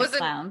I don't like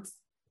clowns.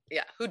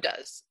 Yeah, who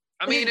does?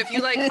 I mean, if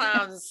you like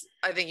clowns,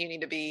 I think you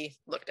need to be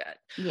looked at.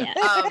 Yeah.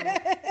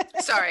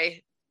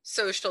 Sorry,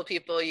 social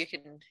people, you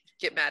can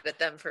get mad at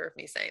them for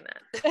me saying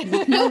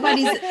that.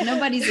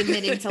 Nobody's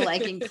admitting to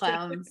liking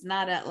clowns,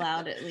 not out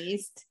loud at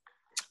least.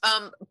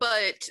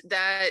 But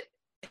that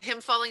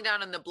him falling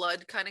down and the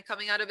blood kind of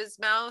coming out of his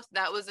mouth,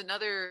 that was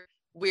another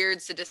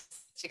weird sadistic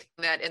thing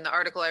that in the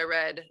article I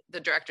read, the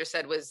director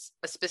said was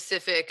a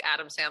specific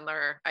Adam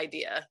Sandler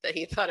idea, that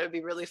he thought it would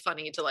be really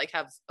funny to like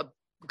have a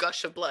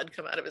gush of blood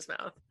come out of his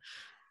mouth.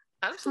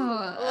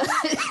 Absolutely.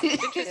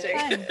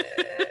 Interesting.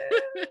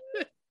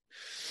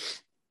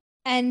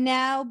 And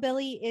now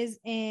Billy is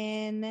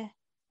in.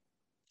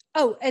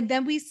 Oh, and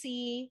then we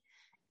see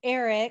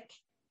Eric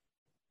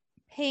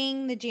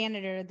paying the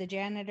janitor. The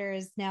janitor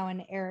is now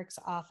in Eric's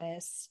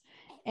office,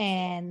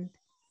 and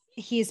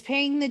he's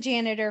paying the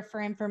janitor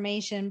for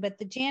information, but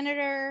the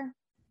janitor,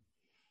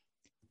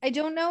 I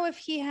don't know if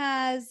he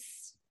has.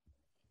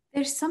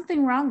 There's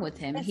something wrong with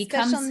him. He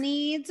special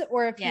needs,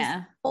 or if he's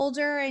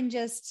older and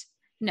just.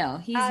 No,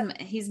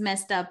 he's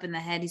messed up in the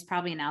head. He's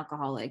probably an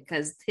alcoholic,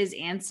 because his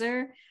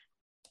answer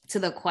to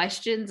the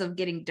questions of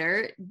getting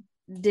dirt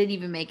didn't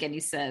even make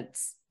any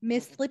sense.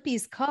 Miss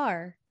Lippy's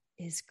car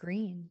is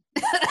green.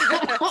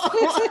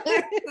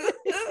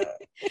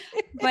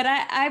 But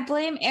I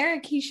blame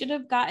Eric. He should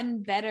have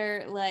gotten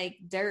better like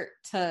dirt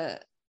to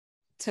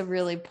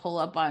really pull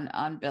up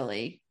on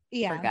Billy.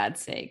 Yeah, for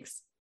God's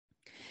sakes.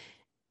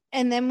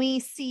 And then we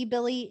see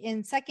Billy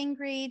in second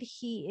grade.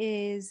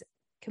 He is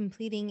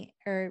competing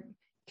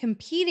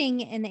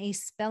in a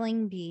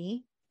spelling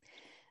bee.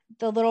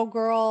 The little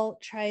girl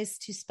tries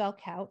to spell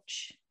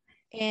couch,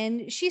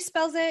 and she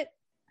spells it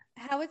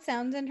how it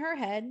sounds in her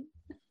head.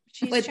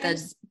 She's trying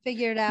to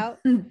figure it out.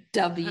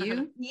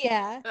 W.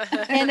 Yeah.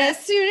 And as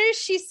soon as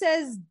she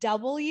says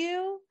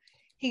W,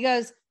 he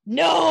goes,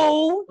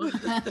 no.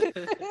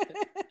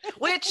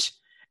 Which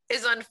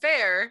is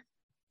unfair,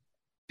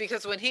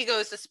 because when he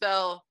goes to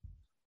spell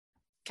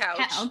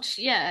couch,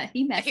 yeah,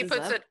 he messes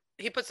up.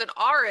 He puts an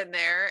R in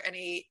there, and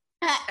he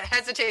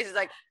hesitates. He's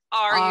like,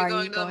 Are you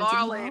going to the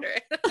mall later?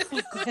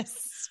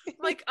 Yes.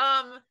 Like,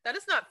 that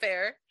is not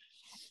fair.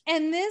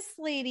 And this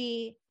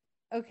lady,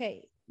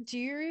 okay, do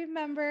you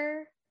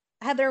remember?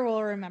 Heather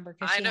will remember.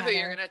 I know who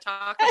you're going to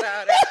talk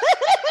about.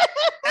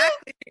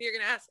 Exactly who you're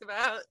going to ask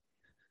about.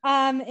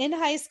 In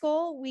high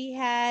school, we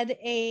had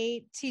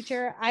a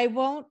teacher. I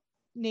won't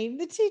name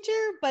the teacher,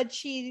 but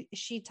she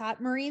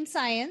taught marine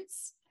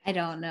science. I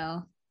don't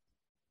know.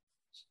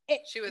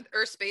 She was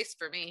Earth Space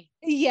for me.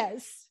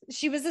 Yes,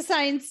 she was a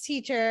science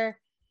teacher.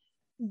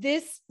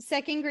 This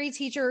second grade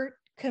teacher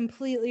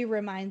completely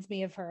reminds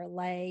me of her,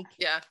 like,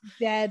 yeah,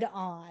 dead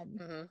on.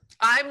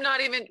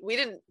 Mm-hmm. We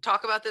didn't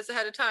talk about this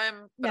ahead of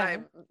time, but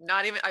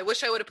I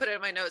wish I would have put it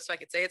in my notes so I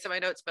could say it's in my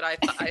notes, but I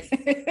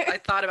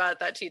thought about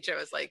that teacher. I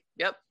was like,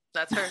 yep,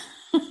 that's her.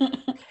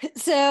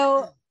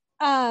 So,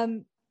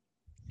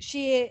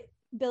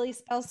 Billy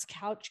spells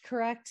couch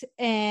correct,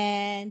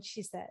 and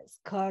she says,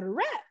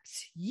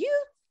 correct. You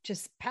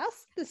just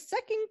passed the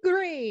second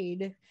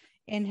grade,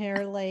 in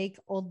her like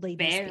old lady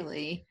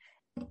barely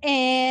speak.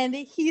 And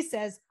he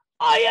says,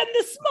 I am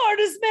the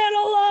smartest man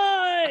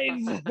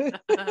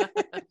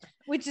alive.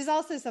 Which is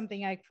also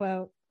something I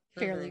quote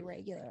fairly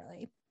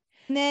regularly.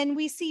 And then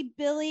we see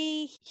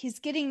Billy, he's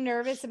getting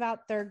nervous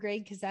about third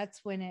grade because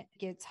that's when it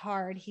gets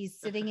hard. He's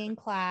sitting in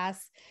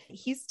class,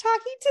 he's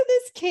talking to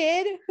this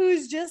kid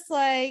who's just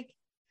like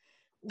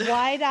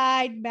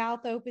wide-eyed,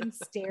 mouth open,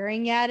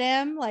 staring at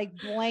him, like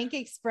blank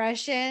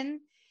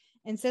expression.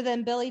 And so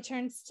then Billy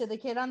turns to the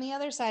kid on the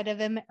other side of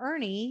him,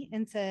 Ernie,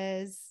 and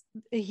says,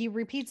 he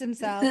repeats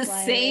himself. The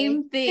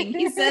same thing.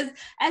 He says,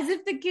 as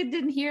if the kid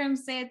didn't hear him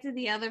say it to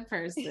the other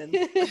person.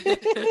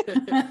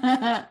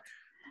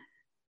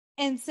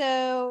 And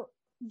so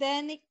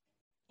then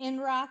in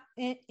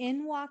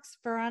walks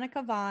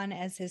Veronica Vaughn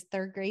as his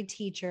third grade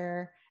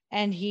teacher,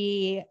 and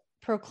he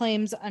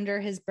proclaims under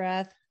his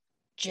breath,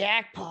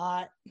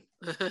 jackpot.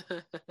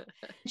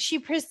 She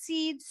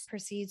proceeds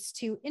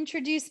to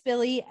introduce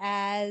Billy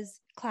as,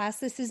 class,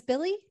 this is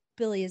Billy.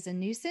 Billy is a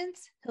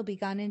nuisance. He'll be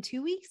gone in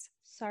 2 weeks.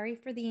 Sorry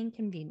for the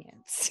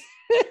inconvenience.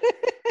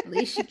 At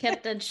least she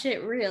kept that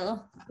shit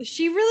real.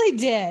 She really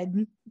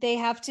did. They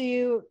have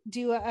to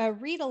do a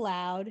read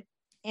aloud,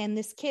 and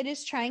this kid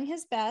is trying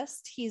his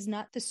best. He's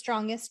not the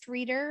strongest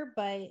reader,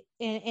 but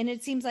and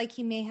it seems like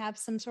he may have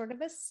some sort of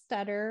a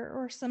stutter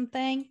or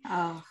something.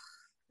 Oh.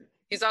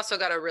 He's also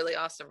got a really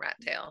awesome rat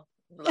tail.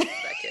 Love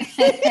that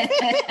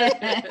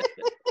kid.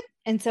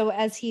 And so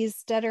as he's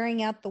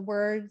stuttering out the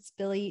words,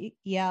 Billy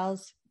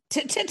yells,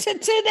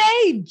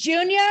 today,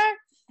 Junior.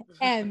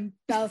 And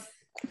the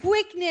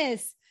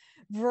quickness,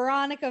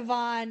 Veronica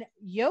Vaughn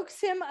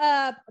yokes him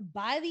up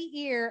by the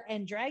ear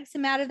and drags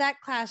him out of that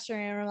classroom.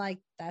 And I'm like,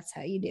 that's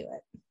how you do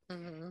it.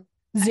 Mm-hmm.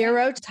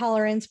 Zero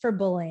tolerance for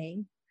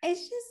bullying.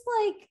 It's just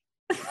like,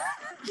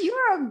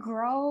 you're a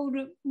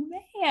grown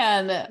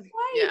man. Why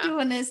are you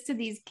doing this to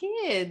these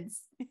kids?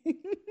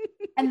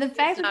 And the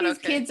fact that these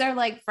kids are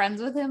like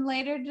friends with him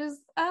later, just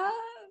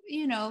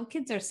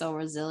kids are so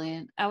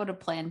resilient. I would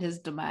have planned his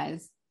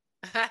demise.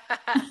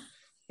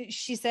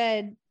 She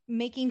said,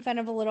 making fun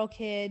of a little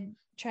kid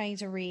trying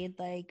to read,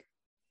 like,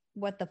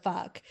 what the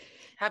fuck?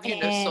 Have you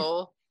no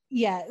soul?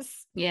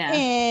 Yes. Yeah.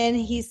 And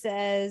he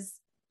says,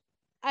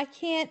 I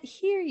can't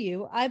hear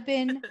you. I've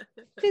been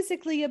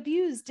physically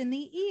abused in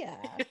the ear.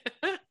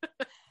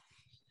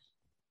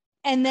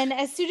 And then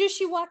as soon as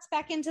she walks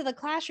back into the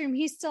classroom,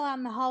 he's still out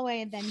in the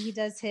hallway. And then he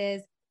does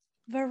his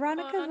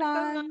Veronica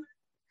Vaughn.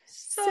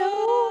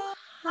 So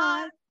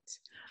hot.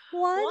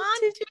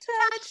 Want to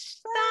touch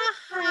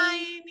the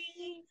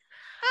hiney.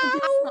 I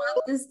just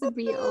want this to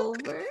be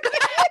over.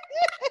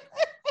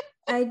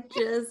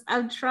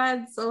 I'm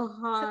trying so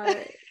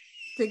hard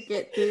to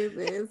get through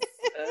this.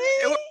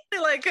 It was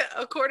only like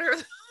a quarter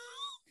of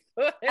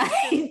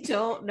I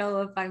don't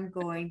know if I'm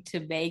going to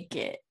make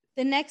it.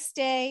 The next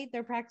day,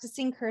 they're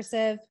practicing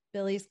cursive.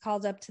 Billy's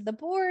called up to the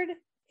board.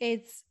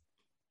 It's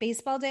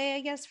baseball day,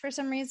 I guess, for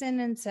some reason.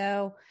 And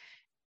so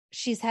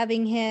she's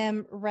having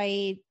him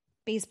write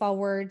baseball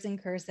words in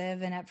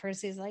cursive. And at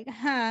first he's like,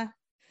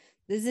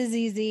 this is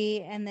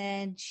easy. And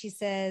then she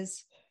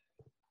says,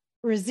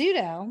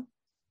 risotto.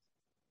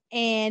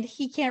 And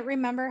he can't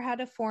remember how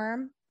to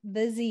form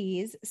the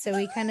Z's. So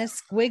he kind of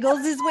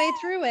squiggles his way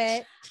through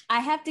it. I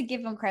have to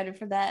give him credit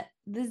for that.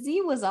 The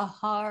Z was a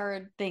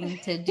hard thing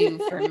to do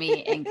for me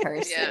in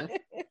cursive.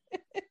 Yeah.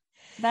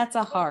 That's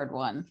a hard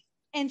one.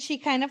 And she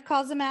kind of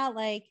calls him out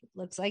like,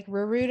 looks like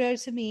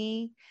Naruto to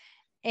me.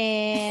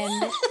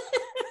 And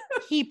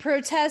he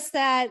protests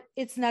that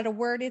it's not a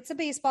word, it's a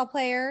baseball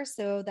player.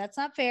 So that's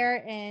not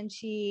fair. And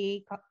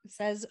she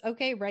says,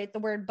 okay, write the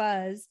word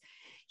buzz.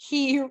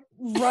 He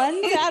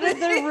runs out of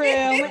the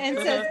room and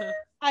says,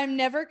 I'm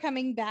never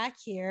coming back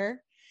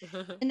here.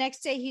 The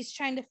next day, he's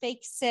trying to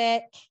fake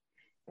sick.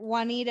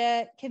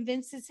 Juanita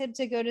convinces him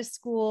to go to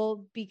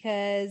school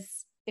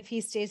because if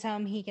he stays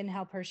home, he can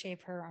help her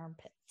shave her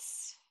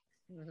armpits.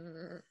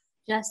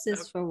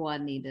 Justice for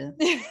Juanita.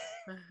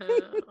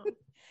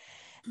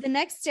 The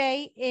next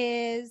day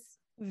is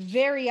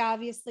very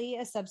obviously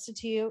a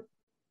substitute.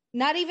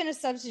 Not even a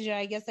substitute.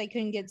 I guess I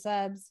couldn't get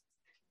subs.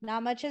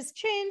 Not much has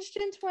changed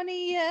in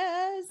 20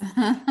 years.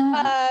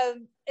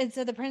 And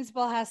so the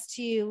principal has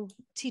to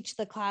teach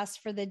the class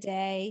for the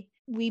day.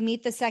 We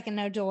meet the second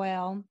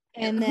O'Doyle.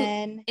 And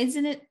then...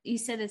 Isn't it, you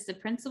said it's the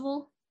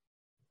principal?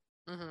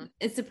 Mm-hmm.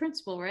 It's the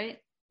principal, right?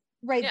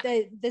 Right,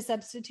 yeah. The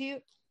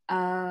substitute.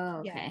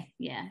 Oh, okay.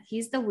 Yeah.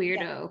 He's the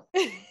weirdo.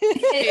 Yeah.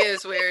 He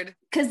is weird.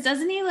 Because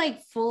doesn't he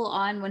like full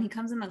on, when he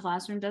comes in the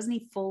classroom, doesn't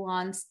he full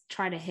on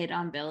try to hit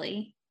on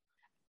Billy?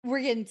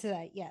 We're getting to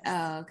that, yes.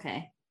 Oh,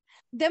 okay.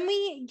 Then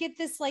we get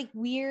this like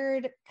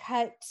weird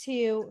cut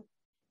to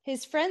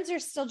his friends are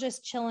still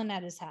just chilling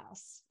at his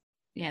house.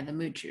 Yeah, the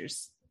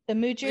moochers. The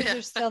moochers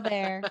are still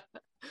there,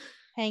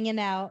 hanging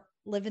out,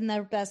 living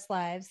their best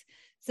lives.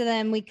 So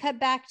then we cut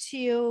back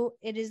to,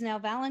 it is now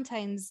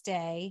Valentine's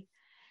Day.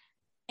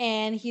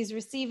 And he's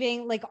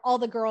receiving, like, all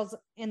the girls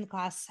in the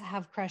class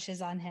have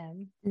crushes on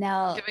him.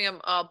 Now, giving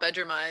him all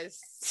bedroom eyes.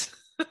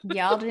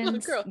 y'all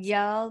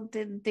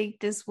didn't think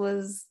this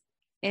was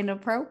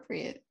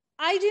inappropriate.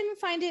 I didn't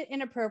find it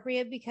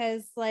inappropriate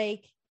because,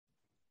 like,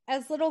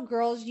 as little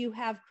girls, you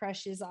have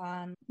crushes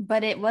on.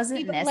 But it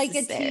wasn't people, necessary. Like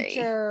a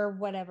teacher or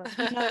whatever.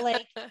 You know,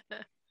 like...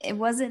 It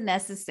wasn't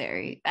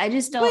necessary. I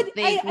just don't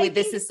think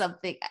this is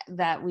something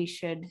that we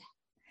should...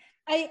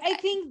 I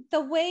think the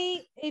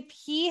way, if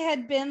he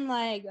had been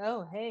like,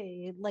 oh,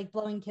 hey, like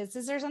blowing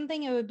kisses or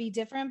something, it would be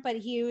different. But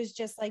he was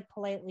just like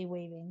politely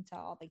waving to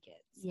all the kids.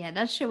 Yeah,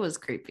 that shit was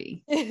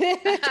creepy.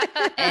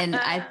 And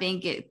I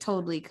think it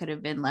totally could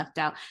have been left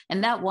out.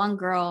 And that one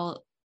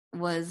girl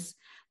was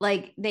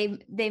like, they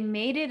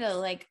made it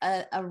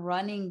a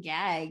running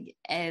gag.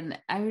 And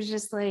I was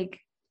just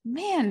like,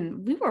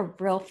 man, we were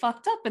real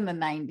fucked up in the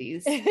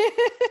 90s.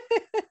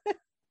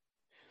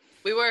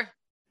 We were.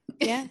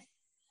 Yeah.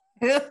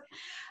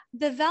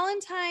 The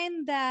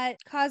Valentine that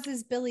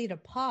causes Billy to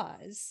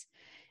pause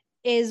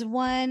is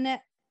one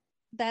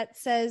that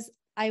says,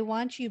 I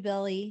want you,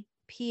 Billy.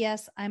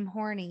 P.S. I'm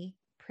horny.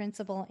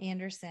 Principal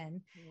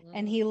Anderson. Mm-hmm.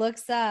 And he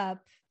looks up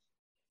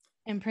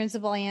and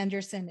Principal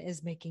Anderson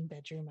is making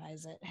bedroom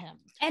eyes at him.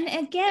 And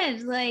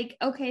again, like,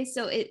 okay,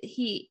 so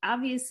he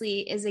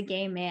obviously is a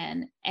gay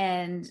man.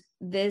 And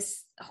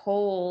this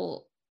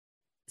whole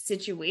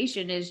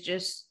situation is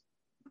just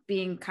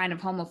being kind of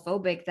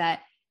homophobic,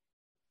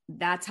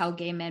 that's how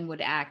gay men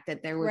would act,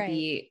 that there would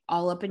be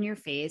all up in your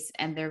face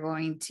and they're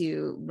going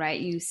to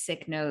write you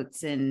sick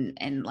notes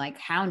and like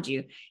hound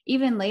you.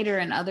 Even later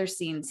in other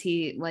scenes,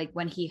 he, like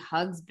when he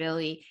hugs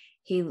Billy,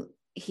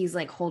 he's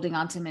like holding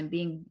on to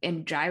him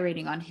and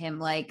gyrating on him.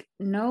 Like,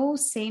 no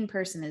sane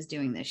person is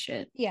doing this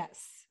shit.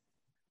 Yes.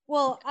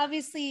 Well,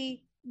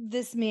 obviously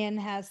this man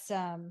has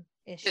some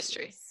issues.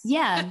 History.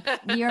 Yeah,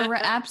 you're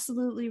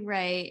absolutely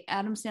right.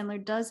 Adam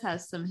Sandler does have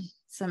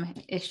some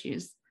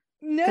issues.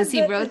 Because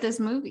he wrote this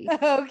movie.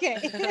 Okay.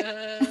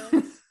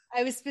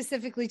 I was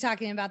specifically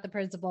talking about the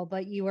principal,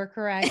 but you were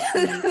correct.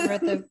 He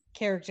wrote the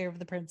character of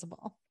the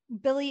principal.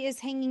 Billy is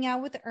hanging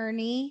out with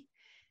Ernie.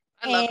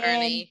 I love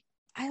Ernie.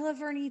 I love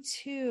Ernie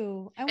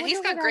too. And he's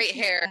got great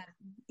hair.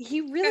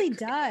 He really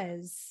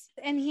does.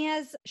 And he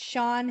has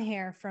Sean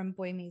hair from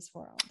Boy Meets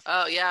World.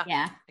 Oh, yeah.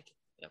 Yeah.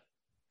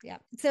 Yeah.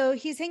 So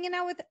he's hanging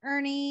out with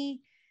Ernie.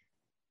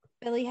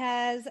 Billy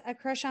has a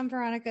crush on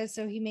Veronica,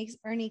 so he makes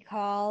Ernie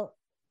call.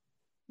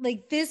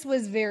 Like, this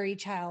was very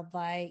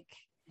childlike,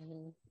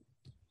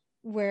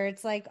 where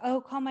it's like,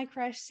 oh, call my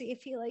crush, see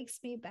if he likes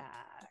me back.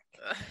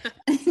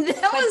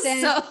 That was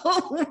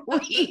so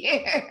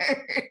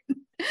weird.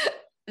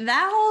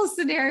 That whole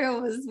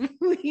scenario was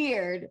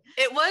weird.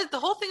 It was, the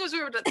whole thing was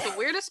weird. The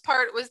weirdest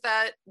part was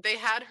that they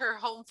had her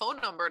home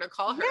phone number to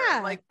call her. Yeah.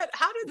 I'm like,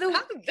 how did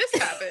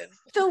this happen?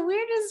 The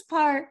weirdest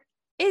part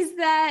is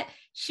that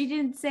she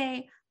didn't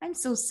say, I'm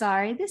so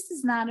sorry. This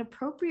is not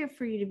appropriate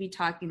for you to be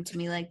talking to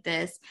me like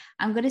this.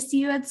 I'm going to see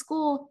you at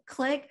school.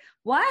 Click.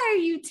 Why are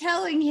you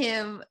telling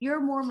him you're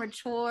more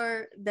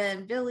mature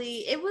than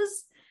Billy? It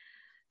was...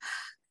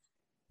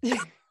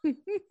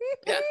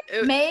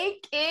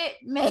 Make it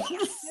make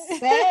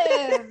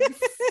sense.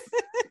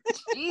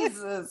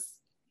 Jesus.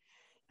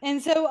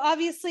 And so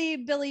obviously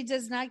Billy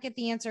does not get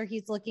the answer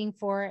he's looking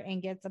for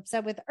and gets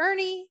upset with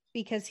Ernie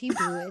because he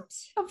blew it.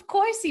 Of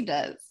course he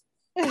does.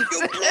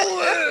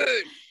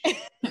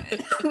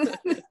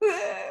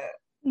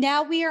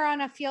 Now we are on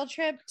a field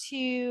trip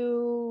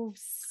to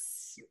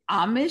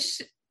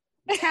Amish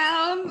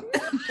town.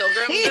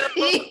 Pilgrim.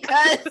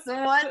 Because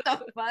what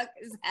the fuck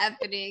is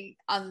happening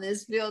on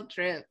this field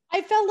trip?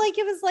 I felt like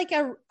it was like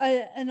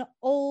an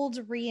old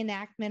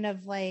reenactment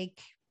of like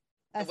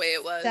The way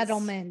it was.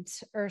 settlement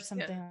or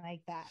something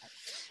like that.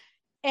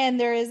 And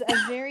there is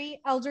a very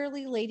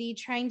elderly lady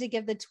trying to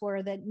give the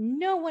tour that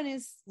no one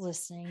is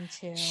listening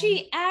to.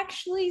 She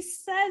actually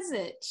says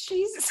it.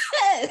 She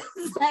says,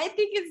 I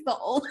think it's the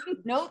only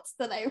notes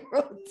that I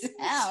wrote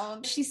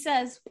down. She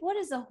says, what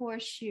is a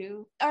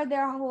horseshoe? Are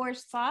there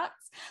horse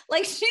socks?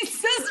 Like, she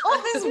says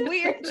all this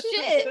weird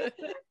shit.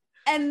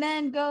 And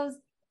then goes,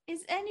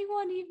 is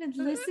anyone even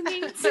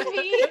listening to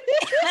me?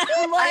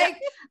 I'm like,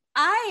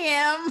 I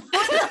am.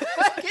 What the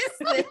fuck is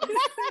this?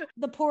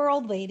 The poor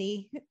old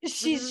lady.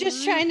 She's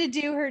just trying to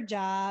do her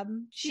job.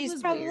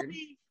 She's probably weird.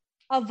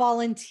 a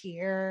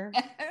volunteer.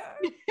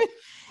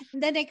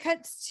 And then it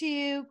cuts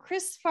to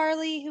Chris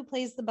Farley, who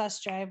plays the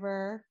bus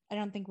driver. I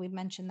don't think we've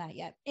mentioned that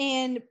yet.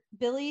 And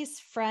Billy's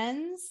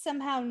friends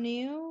somehow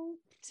knew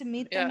to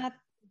meet them at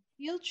the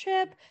field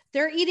trip.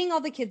 They're eating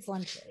all the kids'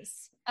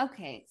 lunches.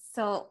 Okay,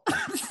 so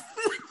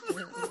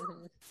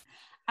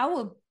I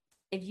would,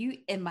 if you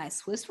in my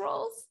Swiss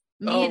rolls,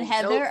 me and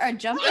Heather are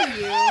jumping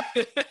you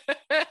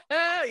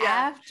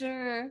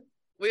after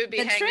we would be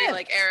the hangry trip.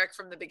 like Eric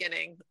from the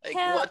beginning. Like,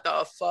 Hell. what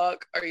the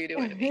fuck are you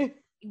doing to me?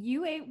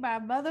 You ate my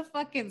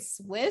motherfucking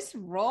Swiss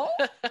roll.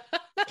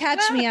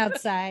 Catch me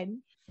outside.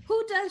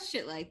 Who does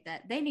shit like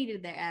that? They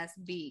needed their ass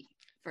beat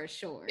for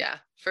sure. Yeah,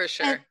 for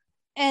sure.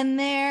 And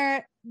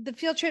the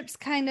field trip's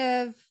kind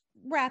of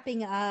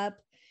wrapping up,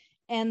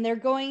 and they're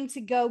going to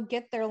go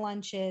get their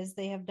lunches.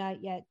 They have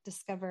not yet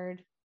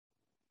discovered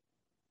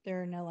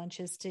there are no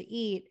lunches to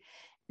eat.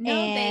 No,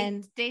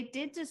 and they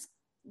did just.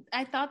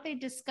 I thought they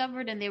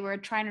discovered and they were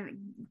trying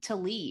to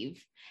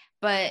leave,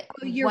 but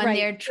when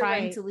they're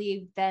trying to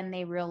leave, then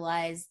they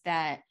realize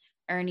that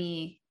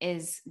Ernie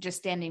is just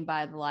standing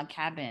by the log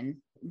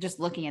cabin, just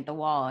looking at the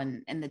wall,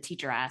 and the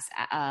teacher asks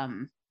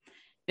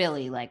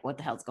Billy, like, what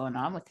the hell's going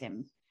on with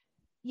him?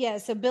 Yeah,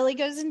 so Billy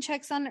goes and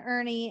checks on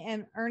Ernie,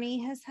 and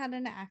Ernie has had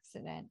an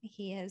accident.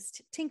 He has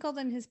tinkled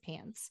in his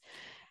pants.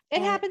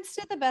 It happens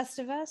to the best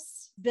of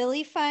us.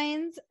 Billy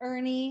finds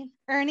Ernie.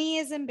 Ernie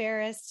is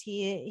embarrassed.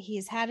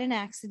 He's had an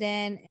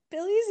accident.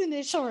 Billy's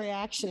initial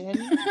reaction.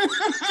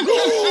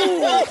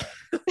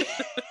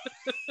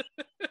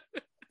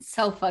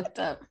 So fucked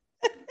up.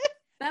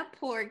 That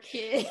poor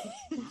kid.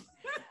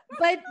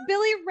 But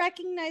Billy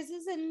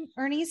recognizes and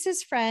Ernie's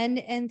his friend,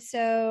 and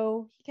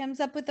so he comes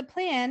up with a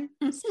plan,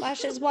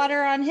 splashes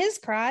water on his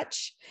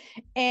crotch,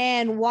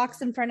 and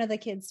walks in front of the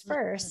kids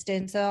first.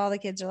 And so all the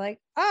kids are like,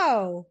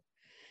 oh,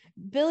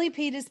 Billy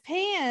peed his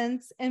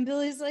pants. And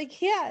Billy's like,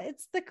 yeah,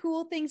 it's the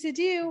cool thing to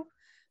do.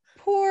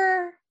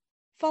 Poor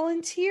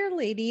volunteer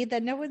lady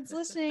that no one's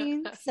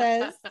listening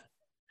says,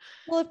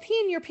 well, if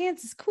peeing your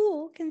pants is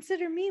cool,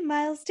 consider me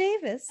Miles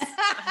Davis.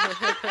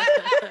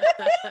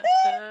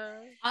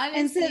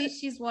 Honestly,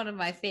 she's one of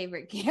my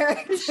favorite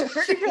characters.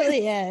 She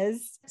really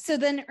is. So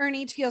then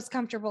Ernie feels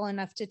comfortable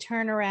enough to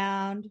turn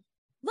around.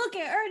 Look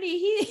at Ernie.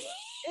 He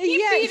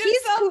he's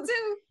cool cool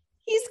too.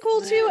 He's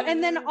cool too.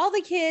 And then all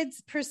the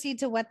kids proceed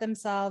to wet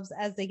themselves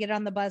as they get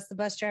on the bus. The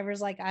bus driver's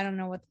like, I don't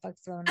know what the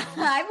fuck's going on.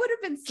 I would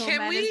have been so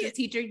mad as the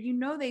teacher. You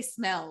know they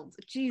smelled.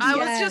 Jesus. I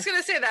was just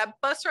gonna say that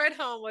bus ride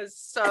home was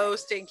so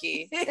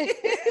stinky.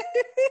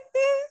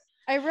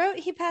 I wrote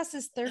he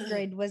passes third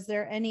grade. Was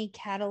there any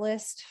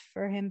catalyst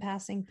for him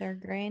passing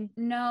third grade?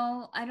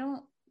 No, I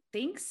don't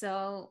think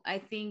so. I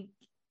think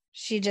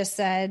she just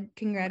said,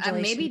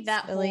 congratulations. Maybe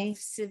that Billy.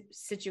 whole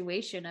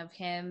situation of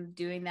him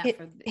doing that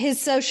for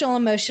his social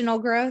emotional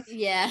growth.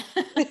 Yeah.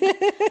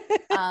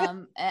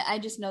 I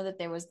just know that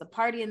there was the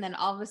party, and then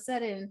all of a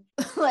sudden,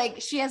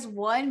 like, she has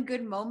one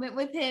good moment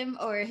with him,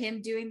 or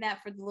him doing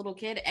that for the little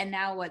kid, and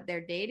now what,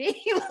 they're dating?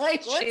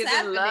 Like, what's She's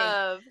happening? in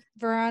love.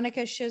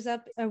 Veronica shows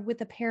up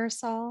with a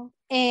parasol,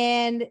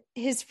 and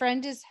his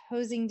friend is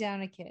hosing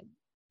down a kid.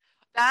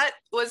 That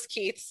was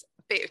Keith's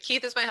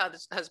Keith is my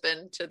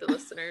husband to the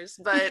listeners,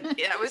 but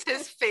it was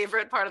his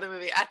favorite part of the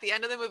movie. At the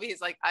end of the movie,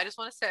 he's like, I just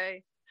want to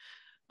say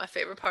my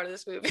favorite part of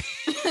this movie.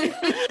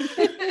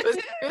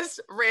 it was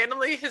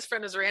randomly, his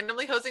friend was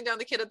randomly hosing down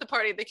the kid at the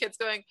party. The kid's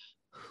going,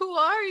 who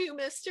are you,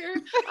 mister?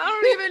 I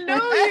don't even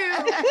know you.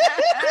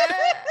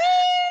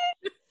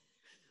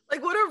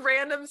 Like, what a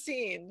random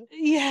scene.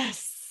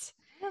 Yes.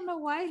 I don't know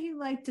why he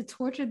liked to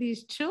torture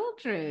these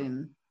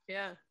children.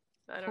 Yeah.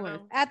 I don't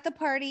know. At the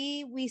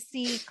party, we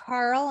see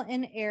Carl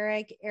and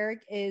Eric.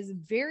 Eric is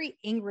very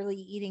angrily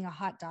eating a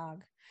hot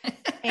dog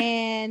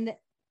and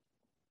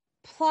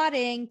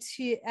plotting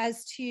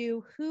as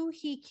to who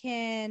he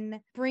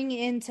can bring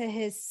into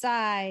his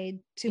side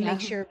to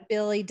make sure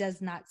Billy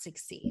does not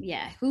succeed.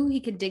 Yeah, who he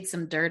could dig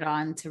some dirt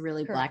on to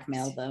really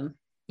blackmail them.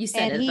 You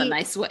said it a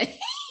nice way.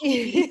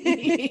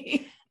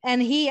 And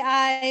he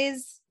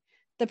eyes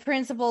the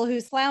principal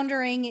who's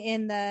floundering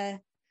in the,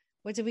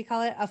 what did we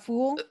call it? A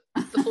fool?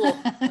 The fool.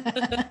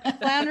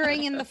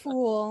 Floundering in the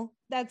fool.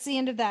 That's the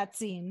end of that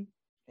scene.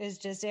 Is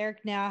just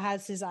Eric now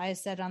has his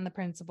eyes set on the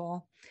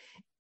principal.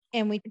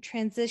 And we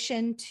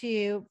transition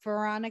to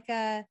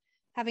Veronica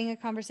having a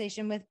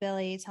conversation with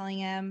Billy, telling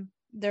him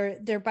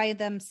they're by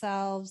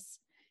themselves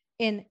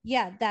in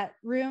that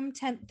room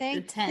tent thing.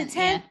 The tent.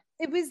 Yeah.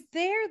 It was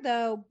there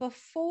though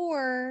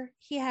before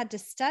he had to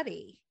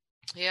study.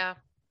 Yeah.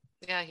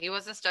 Yeah, he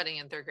wasn't studying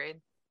in 3rd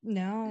grade.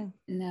 No.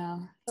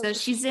 So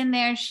she's in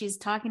there. She's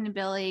talking to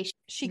Billy.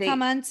 She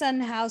comments on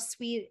how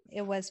sweet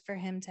it was for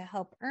him to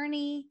help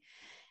Ernie.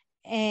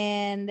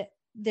 And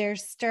they're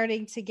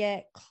starting to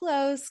get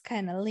close,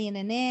 kind of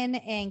leaning in.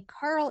 And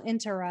Carl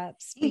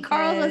interrupts.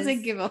 Carl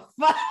doesn't give a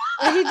fuck.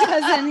 He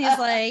doesn't. He's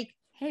like,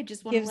 hey,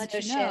 just want to let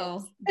you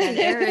know that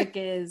Eric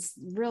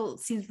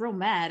seems real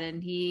mad.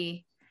 And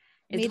he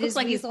made his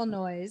weasel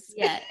noise.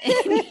 Yeah.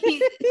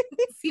 He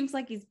seems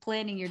like he's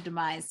planning your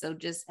demise. So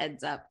just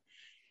heads up.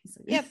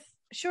 Yep.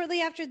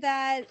 Shortly after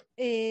that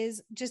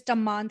is just a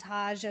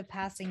montage of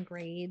passing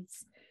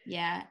grades.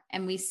 Yeah.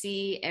 And we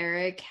see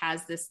Eric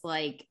has this,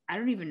 like, I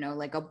don't even know,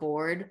 like a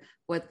board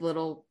with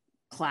little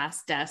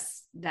class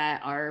desks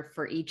that are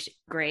for each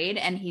grade.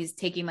 And he's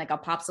taking like a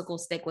popsicle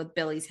stick with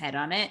Billy's head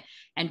on it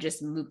and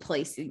just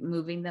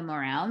moving them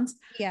around.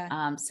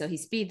 Yeah. So he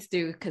speeds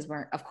through because we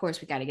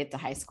got to get to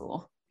high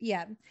school.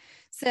 Yeah.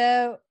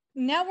 So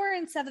now we're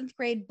in 7th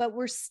grade, but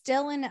we're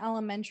still in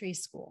elementary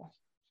school.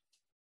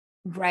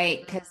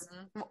 Right. Because,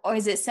 or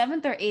is it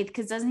 7th or 8th?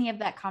 Because doesn't he have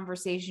that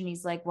conversation?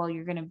 He's like, well,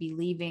 you're going to be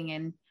leaving.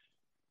 And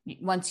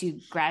once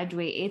you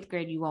graduate 8th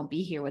grade, you won't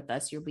be here with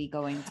us. You'll be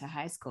going to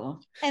high school.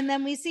 And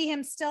then we see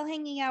him still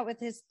hanging out with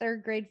his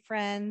 3rd grade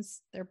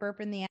friends. They're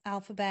burping the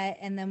alphabet.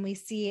 And then we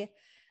see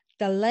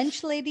the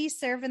lunch lady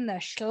serving the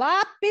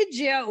sloppy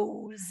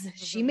joes.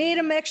 She made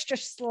them extra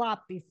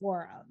sloppy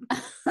for him.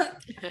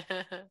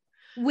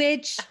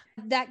 Which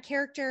that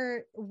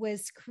character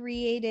was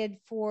created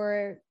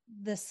for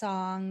the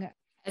song.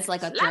 It's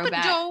like a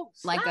throwback,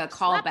 like a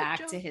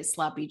callback to his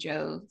Sloppy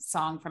Joe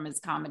song from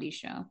his comedy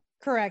show.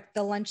 Correct.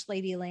 The Lunch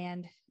Lady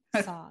Land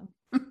song.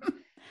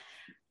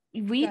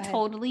 We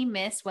totally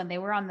missed when they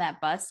were on that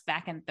bus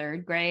back in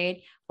 3rd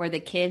grade where the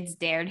kids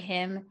dared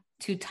him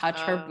to touch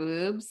her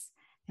boobs.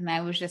 And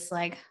I was just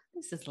like,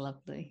 this is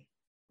lovely.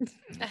 And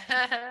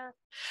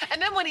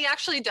then when he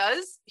actually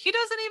does, he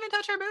doesn't even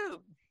touch her boob.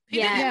 He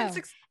didn't even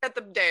succeed at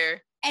the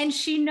dare. And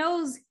she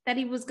knows that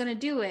he was going to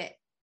do it.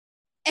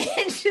 And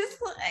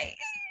just like, I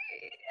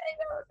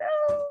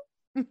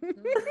don't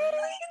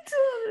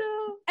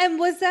know. And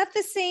was that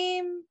the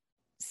same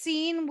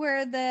scene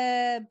where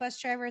the bus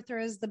driver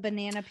throws the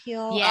banana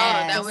peel?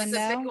 Yeah, that was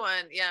a big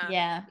one.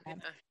 Yeah.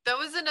 That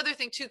was another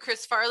thing too.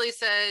 Chris Farley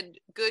said,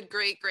 good,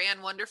 great,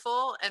 grand,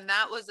 wonderful. And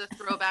that was a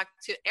throwback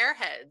to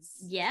Airheads.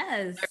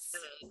 Yes.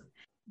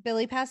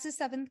 Billy passes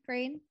 7th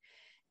grade.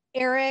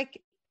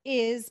 Eric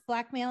is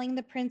blackmailing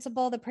the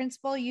principal. The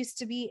principal used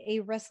to be a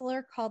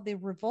wrestler called the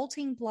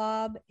Revolting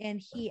Blob, and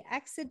he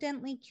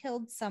accidentally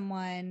killed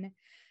someone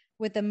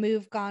with a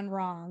move gone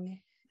wrong.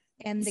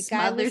 And the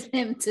guy smothered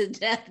him to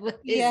death with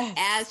his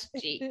ass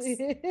cheeks.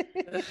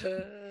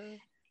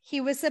 He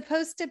was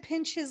supposed to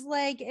pinch his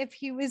leg if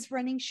he was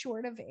running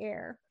short of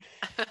air.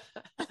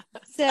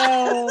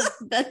 So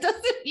that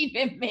doesn't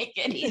even make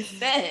any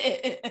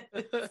sense.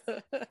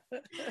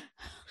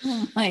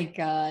 Oh my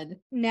God.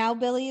 Now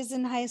Billy is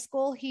in high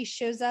school. He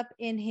shows up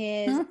in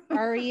his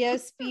REO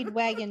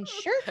Speedwagon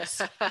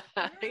shirt,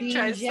 he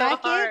tries so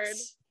hard,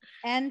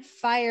 and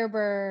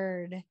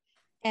Firebird.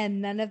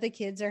 And none of the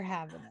kids are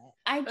having it.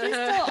 I just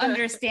don't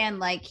understand.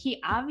 Like, he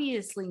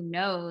obviously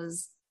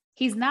knows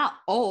he's not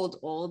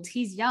old.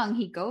 He's young.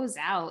 He goes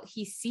out.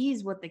 He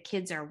sees what the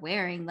kids are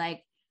wearing.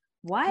 Like,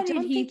 why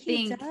did he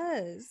think he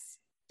does?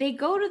 They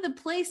go to the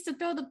place to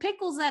throw the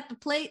pickles at the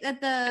plate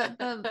at the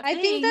I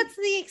think that's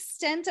the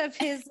extent of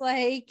his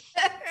like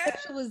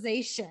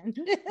socialization.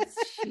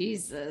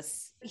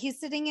 Jesus. He's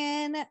sitting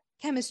in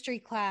chemistry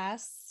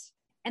class.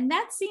 And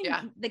that scene,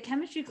 the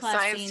chemistry class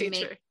Science scene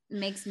teacher.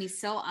 makes me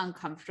so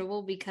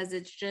uncomfortable because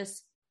it's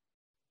just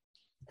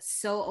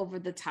so over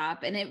the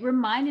top. And it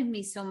reminded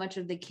me so much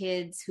of the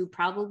kids who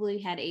probably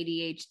had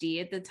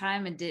ADHD at the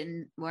time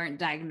and weren't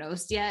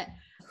diagnosed yet,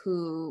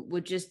 who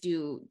would just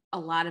do a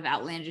lot of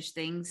outlandish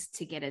things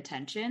to get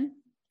attention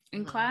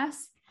in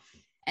class.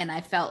 And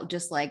I felt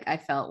just like I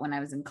felt when I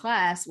was in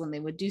class, when they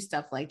would do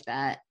stuff like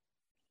that,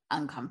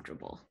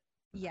 uncomfortable.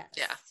 Yes.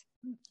 Yeah.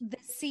 The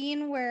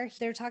scene where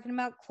they're talking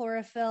about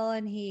chlorophyll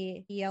and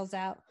he yells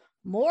out,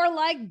 "More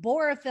like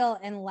borophyll,"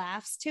 and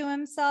laughs to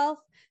himself.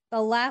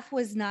 The laugh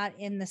was not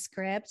in the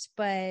script,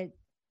 but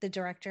the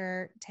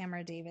director,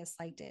 Tamara Davis,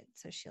 liked it,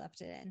 so she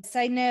left it in.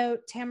 Side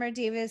note, Tamara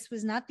Davis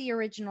was not the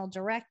original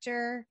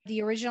director.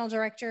 The original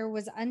director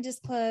was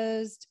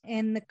undisclosed.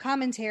 In the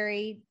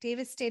commentary,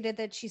 Davis stated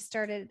that she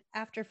started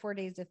after 4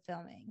 days of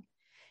filming,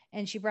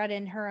 and she brought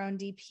in her own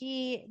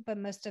DP, but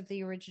most of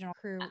the original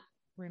crew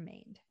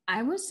remained.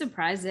 I was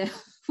surprised it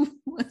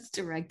was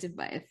directed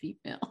by a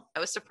female. I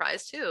was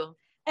surprised too.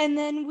 And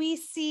then we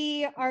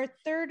see our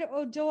third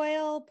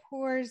O'Doyle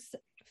pours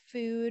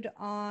food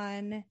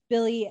on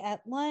Billy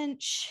at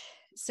lunch.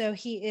 So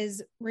he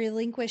is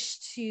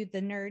relinquished to the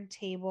nerd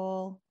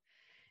table,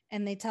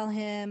 and they tell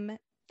him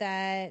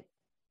that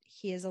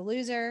he is a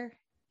loser.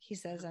 He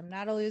says, "I'm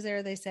not a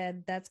loser." They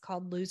said that's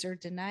called loser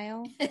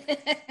denial.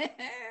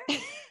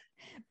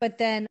 But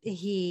then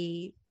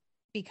he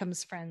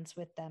becomes friends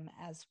with them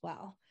as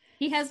well.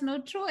 He has no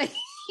choice.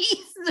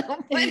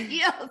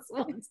 Nobody else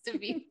wants to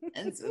be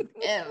friends with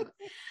him.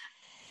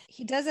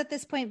 He does at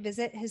this point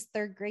visit his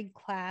third grade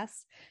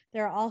class.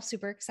 They're all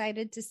super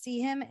excited to see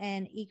him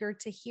and eager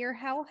to hear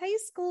how high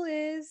school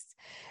is.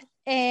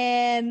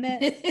 And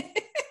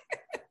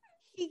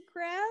he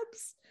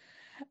grabs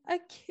a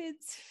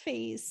kid's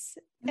face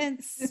and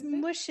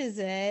smushes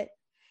it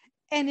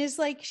and is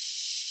like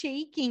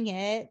shaking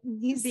it.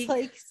 He's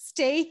like,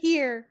 "Stay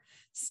here.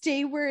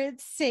 Stay where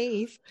it's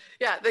safe."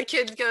 Yeah, the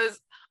kid goes,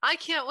 "I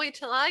can't wait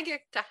till I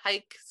get to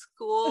hike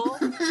school."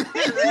 And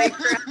then he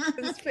grabs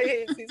his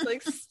face. He's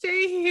like,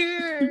 "Stay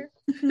here."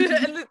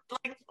 And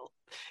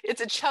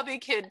it's a chubby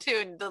kid too,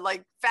 and the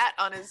like fat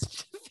on his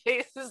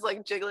face is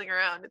like jiggling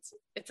around.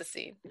 It's a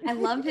scene. I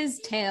love his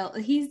tail.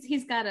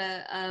 He's got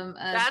a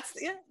that's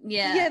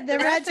the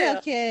rat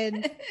tail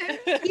kid.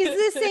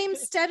 He's the same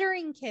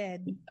stuttering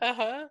kid.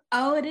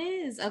 Oh, it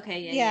is.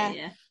 Okay,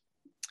 yeah.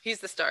 He's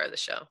the star of the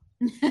show.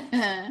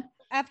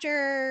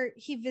 After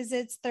he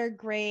visits third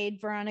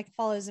grade, Veronica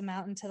follows him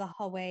out into the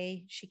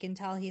hallway. She can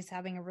tell he's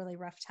having a really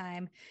rough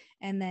time.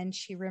 And then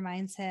she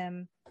reminds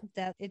him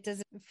that it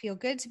doesn't feel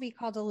good to be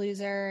called a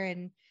loser,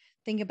 and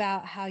think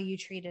about how you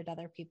treated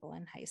other people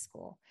in high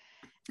school.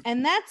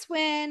 And that's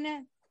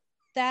when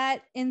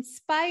that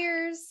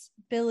inspires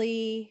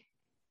Billy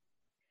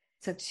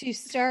to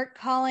start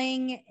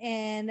calling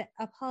and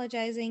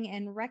apologizing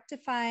and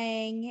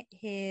rectifying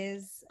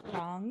his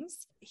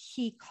wrongs.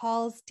 He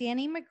calls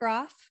Danny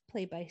McGrath,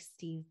 played by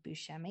Steve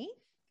Buscemi,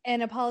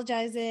 and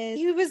apologizes.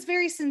 He was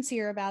very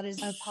sincere about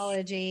his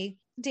apology.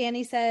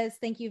 Danny says,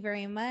 "Thank you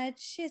very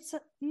much. It's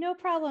no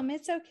problem.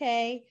 It's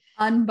okay."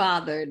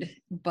 Unbothered.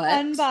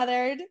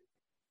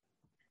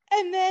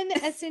 And then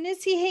as soon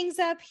as he hangs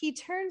up, he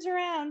turns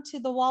around to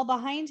the wall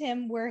behind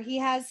him where he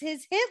has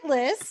his hit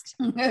list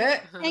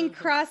and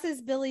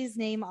crosses Billy's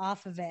name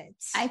off of it.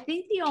 I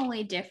think the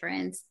only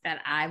difference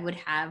that I would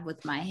have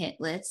with my hit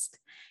list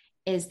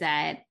is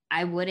that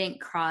I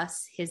wouldn't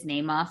cross his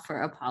name off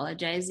for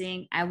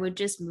apologizing. I would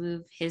just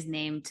move his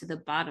name to the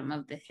bottom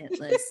of the hit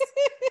list.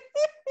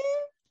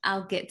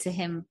 I'll get to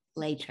him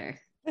later.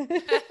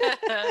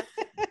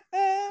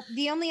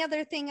 The only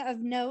other thing of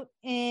note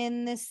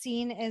in this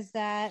scene is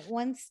that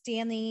once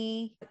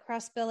Danny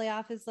crossed Billy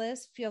off his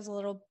list, feels a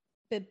little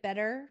bit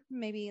better,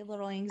 maybe a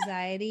little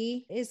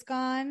anxiety is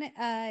gone.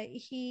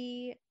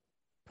 He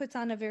puts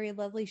on a very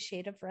lovely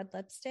shade of red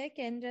lipstick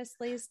and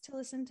just lays to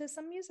listen to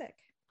some music.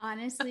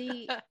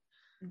 Honestly,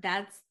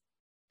 that's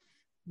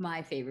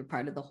my favorite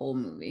part of the whole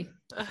movie.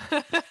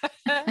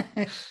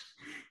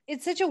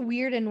 It's such a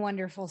weird and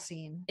wonderful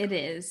scene. It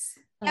is.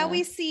 Now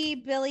we see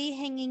Billy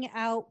hanging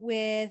out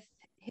with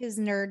his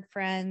nerd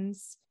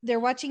friends. They're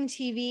watching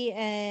TV,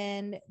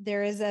 and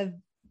there is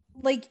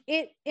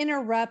it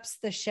interrupts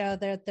the show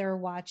that they're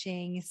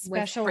watching.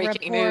 Special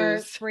breaking report,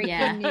 news.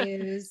 breaking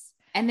news.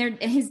 And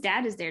his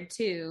dad is there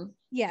too.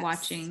 Yes.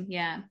 Watching.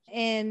 Yeah.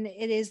 And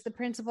it is the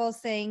principal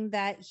saying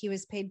that he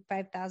was paid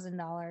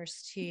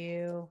 $5,000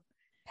 to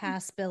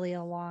pass Billy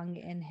along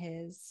in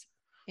his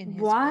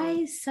Why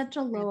grade. such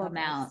a low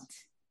amount?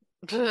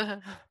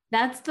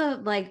 That's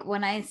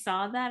when I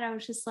saw that, I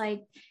was just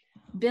like,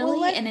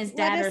 Billy and his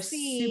dad are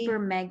super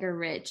mega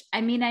rich. I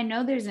mean, I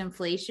know there's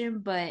inflation,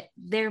 but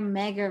they're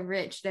mega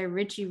rich. They're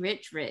rich.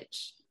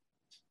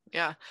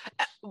 Yeah.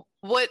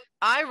 What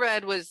I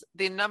read was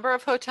the number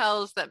of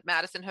hotels that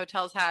Madison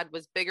Hotels had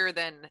was bigger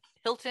than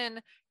Hilton,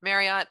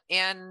 Marriott,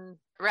 and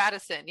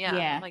Radisson. Yeah.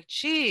 I'm like,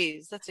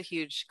 geez, that's a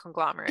huge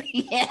conglomerate.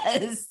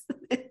 Yes.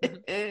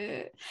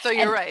 So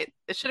you're right.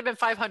 It should have been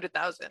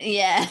 500,000.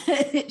 Yeah.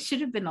 It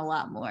should have been a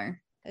lot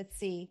more. Let's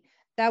see.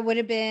 That would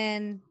have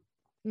been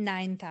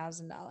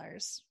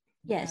 $9,000.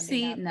 Yeah,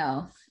 see,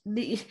 no.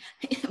 The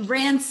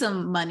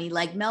ransom money,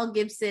 like Mel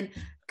Gibson,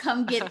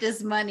 come get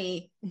this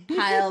money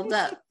piled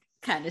up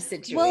kind of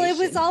situation. Well, it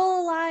was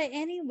all a lie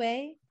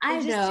anyway. I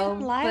just know,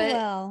 didn't lie but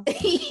well.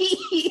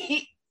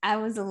 I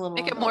was a little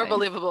Make it annoyed. more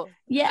believable.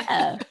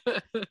 Yeah.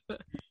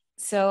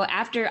 So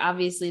after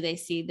obviously they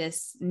see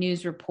this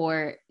news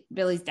report,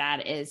 Billy's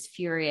dad is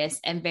furious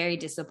and very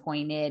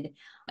disappointed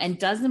and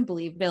doesn't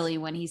believe Billy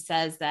when he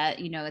says that,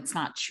 you know, it's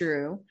not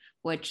true,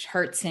 which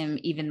hurts him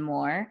even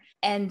more.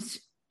 And,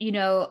 you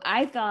know,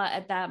 I thought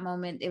at that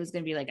moment it was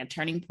going to be like a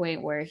turning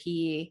point where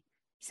he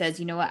says,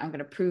 you know what, I'm going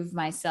to prove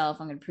myself.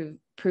 I'm going to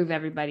prove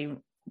everybody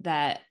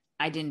that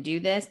I didn't do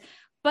this.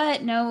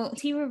 But no,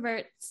 he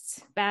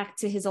reverts back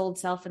to his old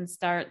self and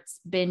starts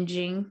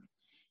binging,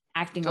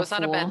 acting Goes a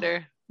fool. on a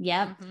bender.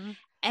 Yep. Mm-hmm.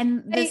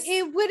 And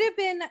it would have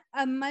been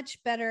a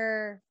much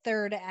better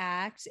third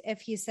act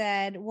if he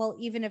said, well,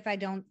 even if I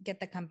don't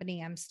get the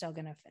company, I'm still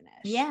going to finish.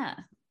 Yeah,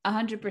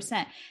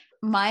 100%.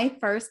 My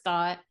first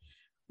thought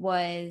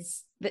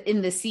was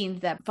in the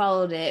scenes that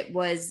followed it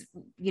was,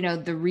 you know,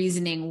 the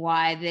reasoning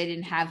why they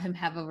didn't have him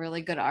have a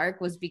really good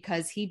arc was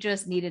because he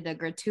just needed a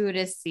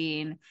gratuitous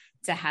scene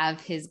to have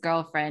his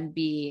girlfriend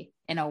be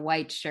in a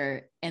white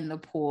shirt in the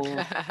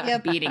pool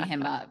beating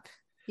him up.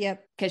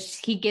 Yep. Because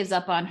he gives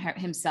up on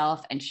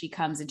himself and she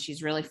comes and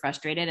she's really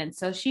frustrated. And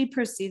so she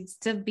proceeds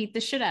to beat the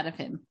shit out of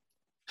him.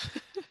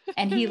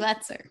 And he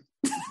lets her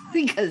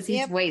because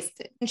he's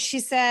wasted. And she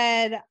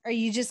said, are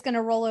you just going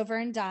to roll over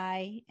and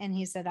die? And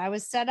he said, I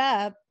was set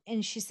up.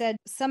 And she said,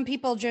 some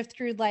people drift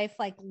through life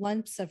like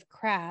lumps of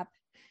crap.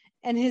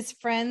 And his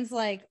friends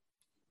like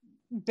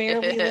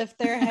barely lift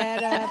their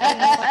head up.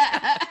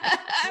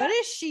 What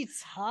is she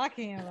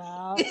talking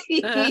about?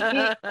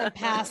 And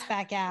pass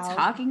back out.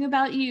 Talking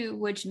about you,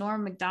 which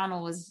Norm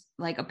Macdonald was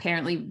like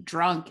apparently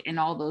drunk in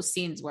all those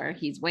scenes where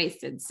he's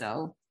wasted.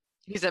 So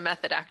he's a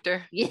method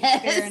actor.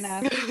 Yes. Fair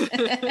enough.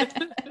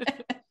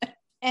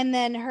 And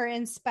then her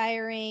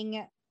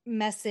inspiring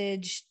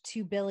message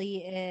to Billy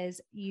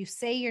is, you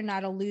say you're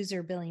not a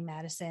loser, Billy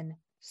Madison,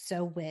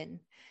 so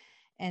win.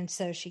 And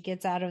so she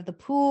gets out of the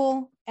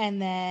pool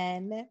and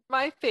then...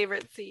 My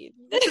favorite scene.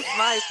 This is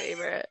my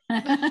favorite.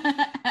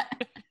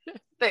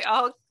 They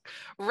all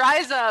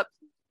rise up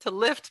to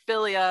lift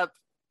Billy up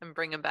and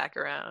bring him back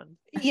around.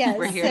 Yes.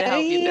 We're here to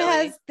help you, He Billy.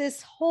 has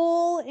this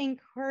whole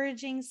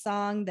encouraging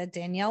song that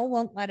Danielle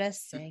won't let us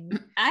sing.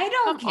 I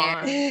don't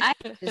care.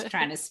 I'm just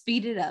trying to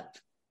speed it up.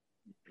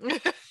 We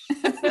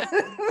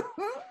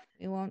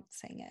won't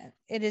sing it.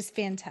 It is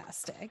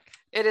fantastic.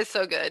 It is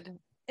so good.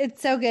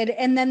 It's so good.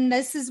 And then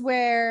this is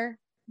where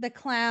the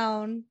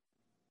clown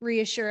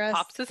reassure us.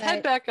 Pops his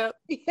head back up.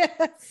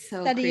 Yes,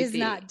 So that creepy. he is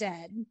not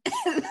dead.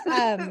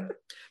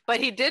 But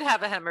he did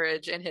have a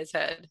hemorrhage in his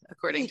head,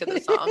 according to the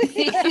song.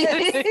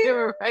 You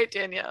were right,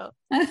 Danielle.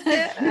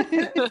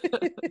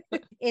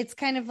 It's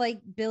kind of like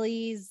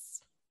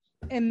Billy's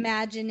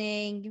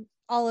imagining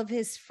all of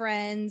his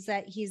friends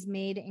that he's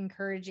made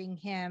encouraging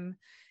him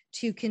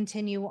to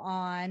continue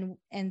on.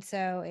 And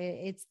so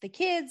it's the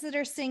kids that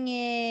are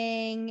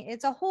singing.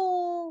 It's a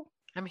whole...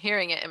 I'm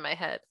hearing it in my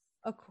head.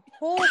 A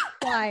whole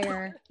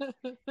choir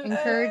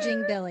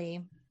encouraging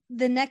Billy.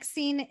 The next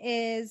scene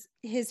is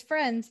his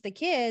friends, the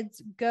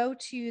kids, go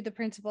to the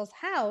principal's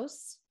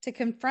house to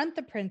confront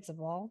the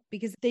principal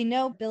because they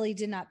know Billy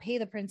did not pay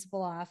the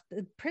principal off.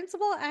 The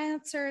principal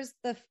answers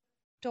the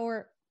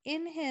door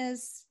in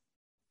his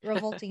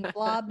revolting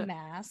blob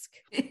mask.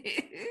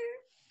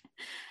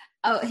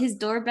 Oh, his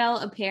doorbell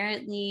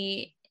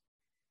apparently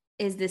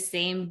is the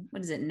same,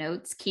 what is it,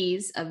 notes,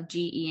 keys of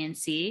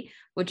GE&C,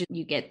 which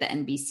you get the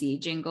NBC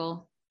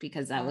jingle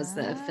because that was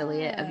the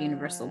affiliate of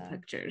Universal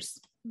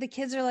Pictures. The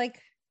kids are like,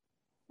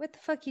 what the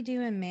fuck you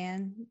doing,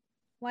 man?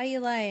 Why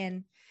you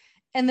lying?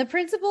 And the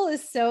principal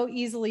is so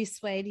easily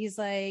swayed. He's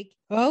like,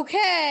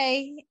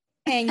 okay.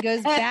 And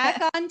goes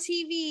back on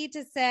TV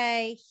to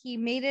say he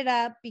made it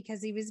up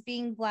because he was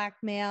being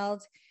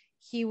blackmailed.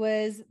 He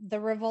was the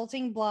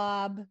revolting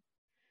blob.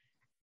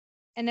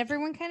 And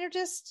everyone kind of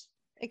just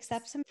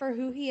accepts him for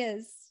who he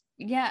is.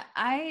 Yeah,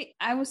 I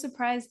was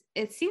surprised.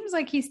 It seems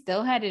like he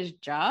still had his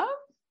job.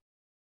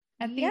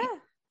 Okay.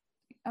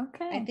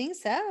 I think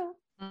so.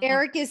 Mm-hmm.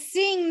 Eric is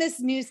seeing this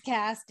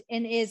newscast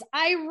and is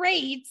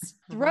irate,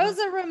 throws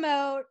a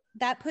remote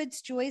that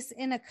puts Joyce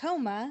in a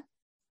coma.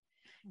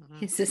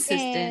 His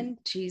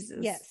assistant, Jesus.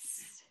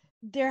 Yes.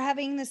 They're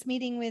having this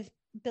meeting with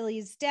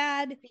Billy's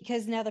dad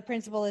because now the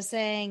principal is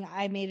saying,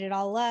 I made it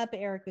all up.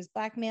 Eric was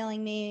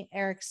blackmailing me.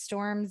 Eric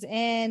storms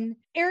in.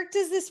 Eric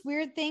does this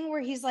weird thing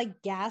where he's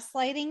like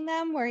gaslighting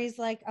them, where he's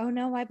like, oh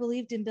no, I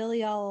believed in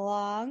Billy all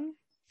along.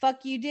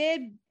 Fuck you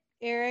did,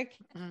 Eric.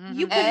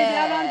 You put it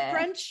out on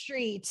Front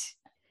Street.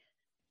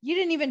 You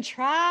didn't even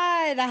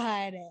try to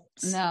hide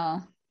it.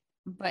 No,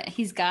 but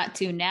he's got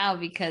to now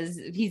because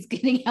he's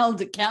getting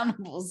held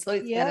accountable. So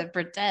he's got to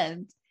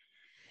pretend.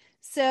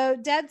 So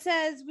dad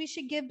says we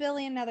should give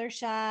Billy another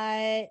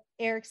shot.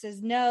 Eric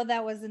says, no,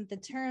 that wasn't the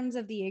terms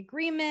of the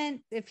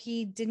agreement. If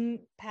he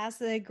didn't pass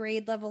the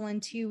grade level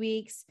in 2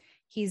 weeks,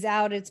 he's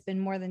out. It's been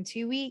more than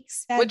 2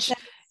 weeks. Which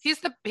he's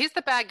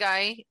the bad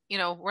guy. You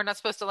know, we're not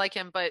supposed to like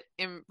him, but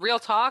in real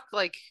talk,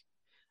 like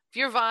if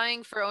you're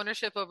vying for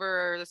ownership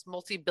over this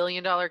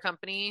multi-billion-dollar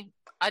company,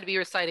 I'd be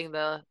reciting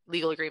the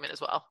legal agreement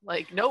as well.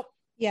 Like, nope.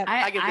 Yep.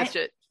 I get this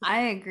shit. I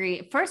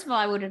agree. First of all,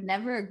 I would have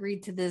never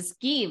agreed to this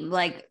scheme.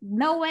 Like,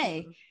 no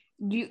way.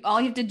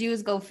 All you have to do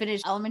is go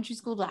finish elementary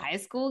school to high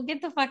school.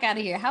 Get the fuck out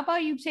of here. How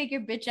about you take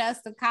your bitch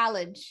ass to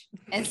college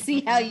and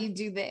see how you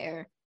do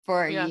there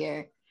for a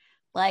year?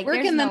 Like,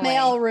 work in the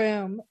mail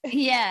room.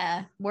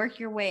 Yeah, work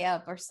your way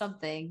up or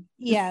something.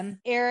 Yeah,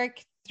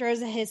 Eric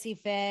throws a hissy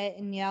fit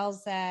and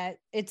yells that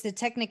it's a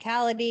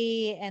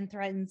technicality and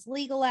threatens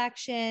legal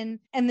action.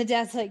 And the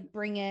dad's like,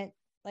 bring it.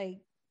 Like,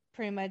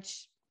 pretty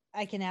much,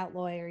 I can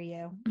outlawyer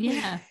you.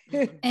 Yeah.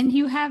 And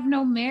you have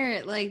no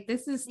merit. Like,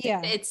 this is,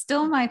 it's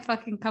still my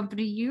fucking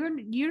company.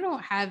 You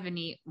don't have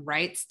any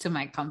rights to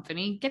my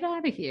company. Get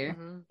out of here.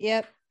 Mm-hmm.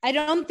 Yep. I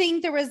don't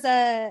think there was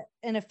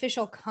an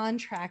official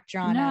contract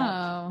drawn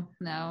up.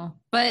 No.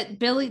 But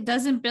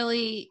doesn't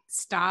Billy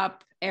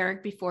stop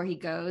Eric before he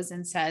goes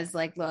and says,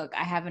 like, look,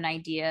 I have an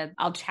idea.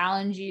 I'll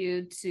challenge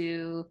you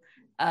to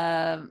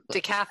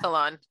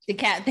decathlon.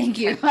 Thank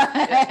you.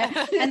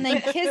 And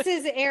then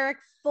kisses Eric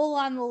full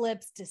on the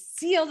lips to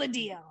seal the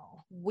deal.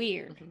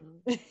 Weird.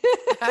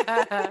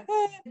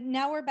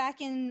 Now we're back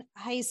in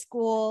high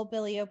school.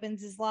 Billy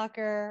opens his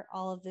locker.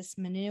 All of this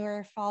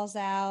manure falls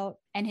out.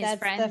 And his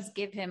friends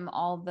give him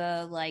all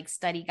the like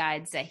study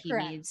guides that he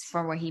needs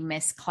for where he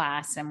missed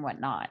class and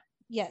whatnot.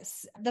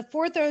 Yes. The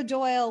fourth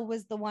O'Doyle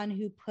was the one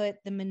who put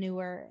the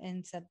manure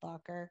in said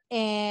locker.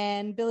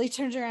 And Billy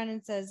turns around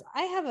and says,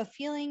 I have a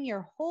feeling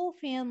your whole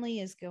family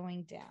is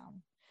going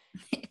down.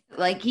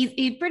 Like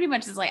he pretty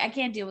much is like, I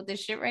can't deal with this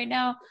shit right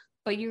now,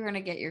 but you're going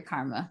to get your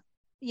karma.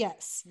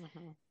 Yes.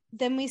 Mm-hmm.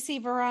 Then we see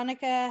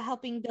Veronica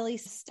helping Billy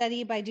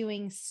study by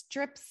doing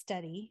strip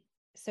study.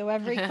 So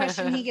every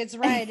question he gets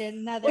right,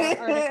 another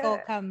article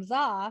comes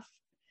off.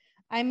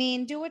 I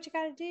mean, do what you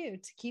got to do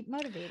to keep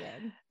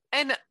motivated.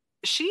 And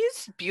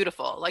she's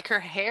beautiful. Like her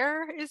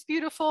hair is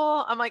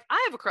beautiful. I'm like,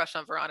 I have a crush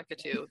on Veronica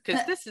too,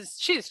 because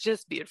she's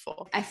just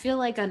beautiful. I feel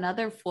like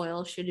another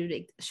foil should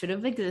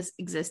have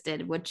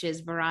existed, which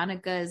is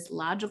Veronica's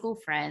logical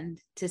friend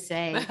to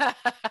say,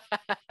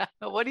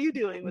 what are you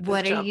doing with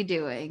what this are jump? you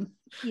doing?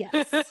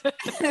 Yes.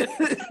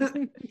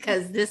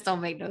 Because this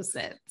don't make no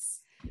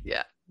sense.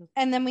 Yeah.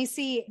 And then we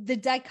see the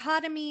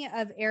dichotomy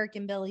of Eric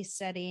and Billy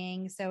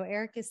studying. So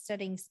Eric is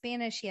studying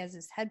Spanish. He has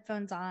his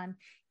headphones on.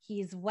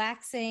 He's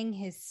waxing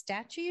his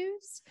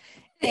statues.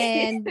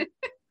 And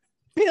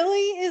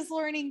Billy is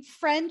learning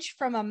French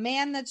from a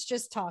man that's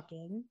just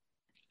talking.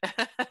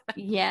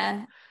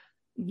 Yeah.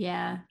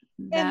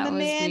 That was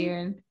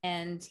weird.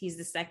 And he's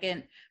the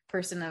second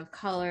person of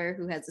color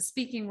who has a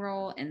speaking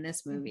role in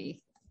this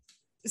movie.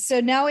 So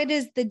now it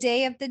is the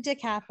day of the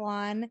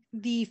decathlon.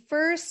 The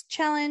first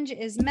challenge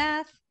is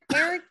math.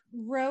 Eric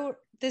wrote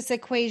this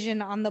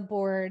equation on the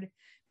board.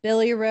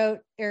 Billy wrote,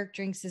 Eric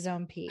drinks his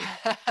own pee.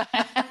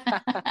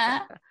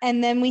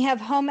 And then we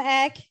have home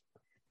ec.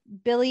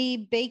 Billy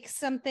bakes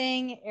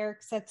something.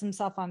 Eric sets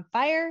himself on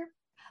fire.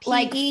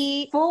 Like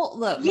full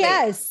look.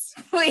 Yes.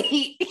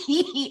 Wait,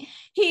 he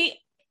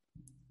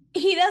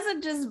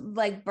doesn't just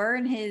like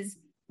burn his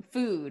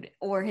food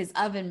or his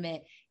oven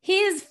mitt. He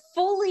is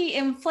fully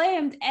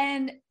inflamed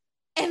and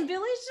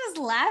Billy's just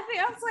laughing.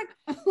 I was like,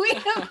 wait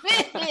a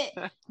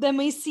minute. Then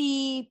we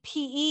see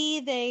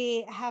PE.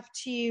 They have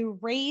to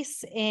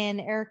race and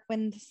Eric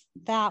wins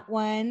that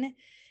one.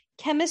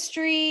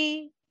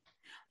 Chemistry.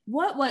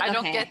 What? I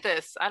don't get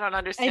this. I don't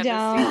understand this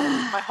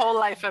scene. My whole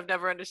life I've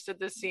never understood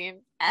this scene.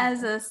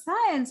 As a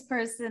science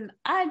person,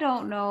 I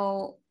don't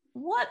know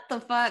what the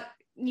fuck.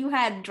 You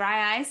had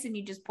dry ice and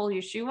you just pull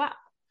your shoe up.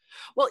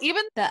 Well,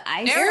 even the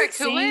ice Eric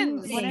who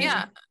wins. Whatever.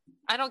 Yeah.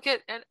 I don't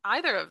get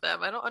either of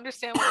them. I don't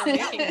understand what we're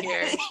making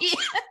here. Yes.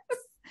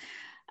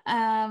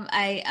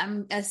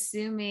 I'm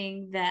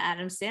assuming that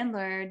Adam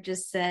Sandler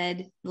just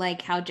said,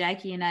 like how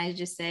Jackie and I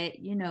just said,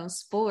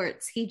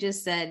 sports. He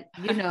just said,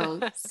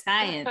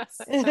 science.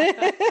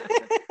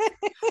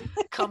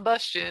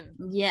 Combustion.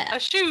 Yeah. A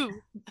shoe.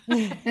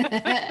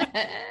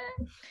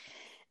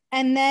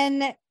 And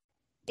then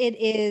it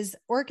is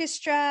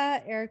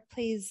orchestra. Eric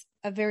plays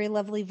a very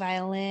lovely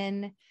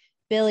violin.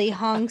 Billy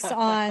honks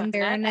on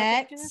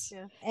baronet,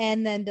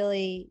 and then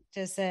Billy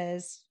just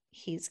says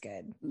he's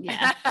good.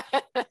 Yeah.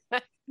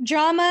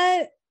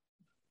 Drama.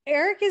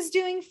 Eric is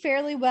doing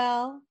fairly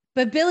well,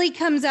 but Billy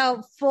comes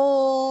out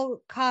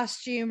full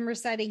costume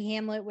reciting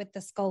Hamlet with the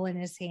skull in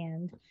his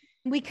hand.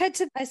 We cut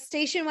to a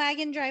station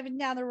wagon driving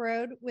down the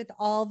road with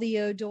all the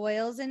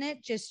O'Doyles in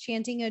it, just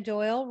chanting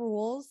O'Doyle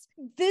rules.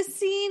 This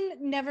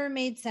scene never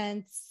made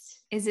sense.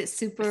 Is it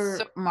Super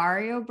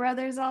Mario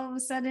Brothers all of a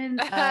sudden?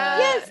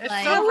 Yes.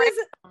 Like,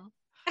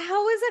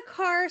 how is a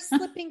car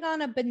slipping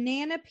on a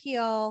banana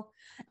peel?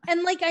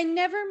 And like, I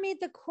never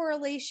made the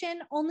correlation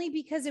only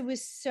because it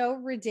was so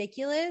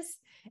ridiculous.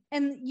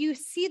 And you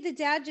see the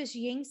dad just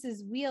yanks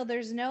his wheel.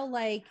 There's no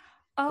like,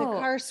 the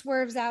car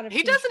swerves out of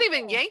He doesn't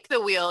even yank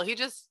the wheel. He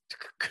just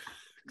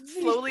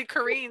slowly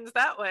careens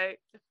that way.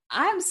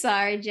 I'm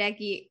sorry,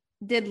 Jackie.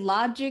 Did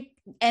logic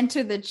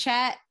enter the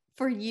chat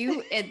for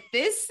you at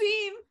this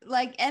scene,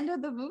 like end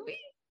of the movie?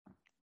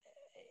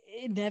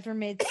 It never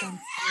made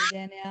sense to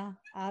me, Danielle.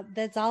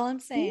 That's all I'm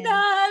saying.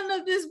 None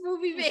of this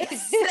movie makes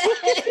sense.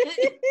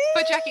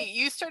 But Jackie,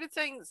 you started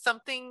saying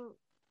something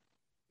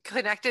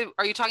connected.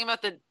 Are you talking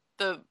about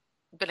the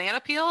banana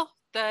peel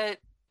that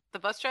the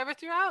bus driver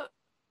threw out?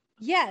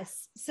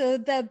 Yes. So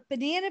the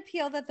banana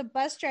peel that the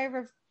bus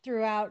driver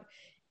threw out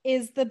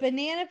is the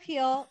banana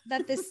peel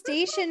that the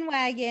station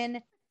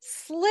wagon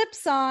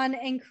slips on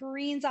and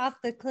careens off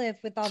the cliff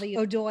with all the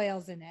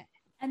O'Doyles in it.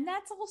 And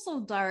that's also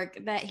dark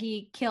that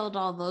he killed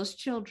all those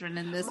children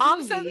in this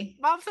Mom movie.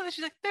 said that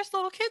she's like, there's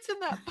little kids in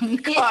that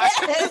car.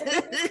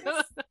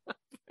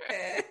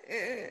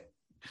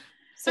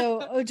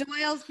 So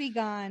O'Doyle's be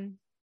gone.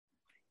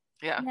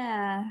 Yeah.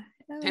 Yeah.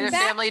 His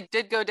family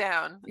did go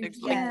down. Yes.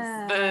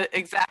 Like the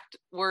exact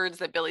words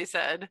that Billy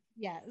said.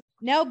 Yes.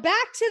 Now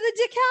back to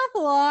the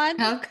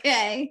decathlon.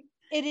 Okay.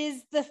 It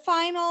is the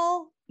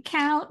final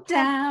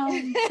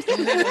Countdown.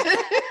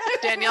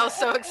 Danielle's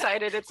so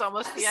excited. It's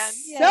almost the end.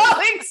 So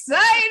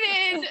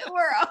excited.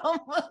 We're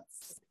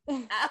almost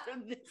out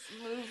of this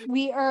movie.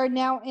 We are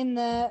now in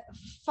the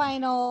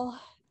final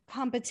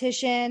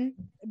competition.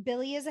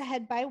 Billy is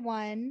ahead by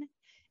 1,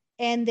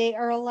 and they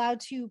are allowed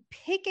to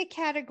pick a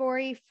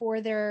category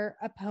for their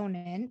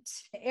opponent.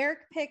 Eric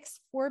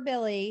picks for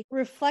Billy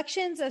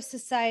reflections of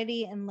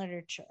society and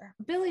literature.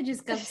 Billy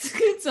just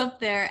scoots up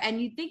there, and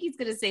you think he's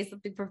going to say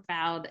something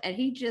profound, and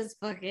he just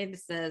fucking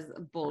says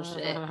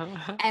bullshit.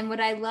 And what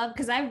I love,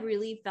 because I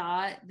really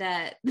thought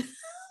that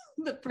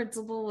the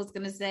principal was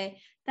going to say,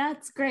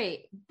 that's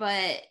great,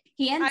 but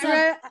he ends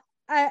up...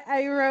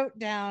 I wrote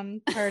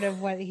down part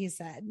of what he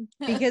said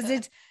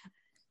because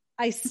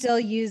I still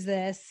use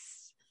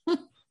this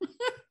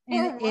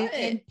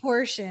in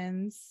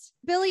portions.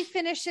 Billy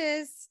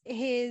finishes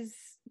his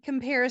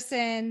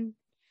comparison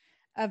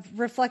of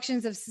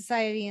reflections of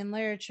society and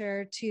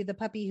literature to The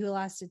Puppy Who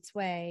Lost Its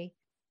Way.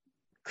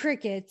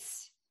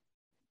 Crickets.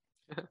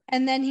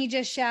 And then he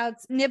just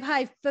shouts Nib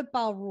High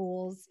football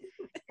rules,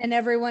 and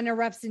everyone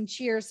erupts and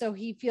cheers, so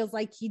he feels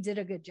like he did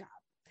a good job.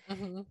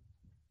 Mm-hmm.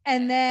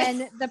 And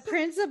then the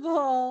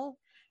principal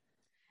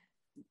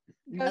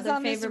goes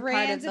on this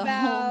rant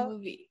about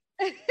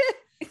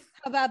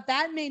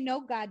that made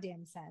no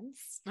goddamn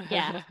sense.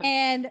 Yeah.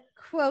 And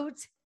quote,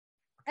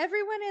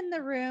 everyone in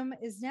the room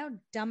is now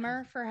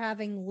dumber for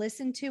having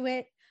listened to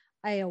it.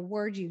 I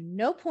award you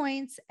no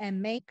points,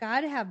 and may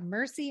God have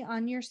mercy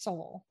on your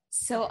soul.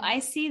 So I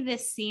see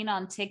this scene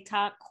on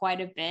TikTok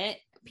quite a bit.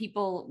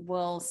 People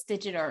will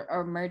stitch it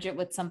or merge it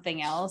with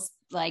something else.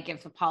 Like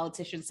if a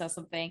politician says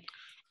something,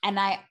 and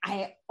I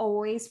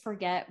always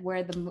forget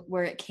where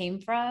it came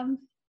from,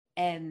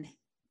 and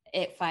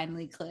it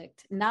finally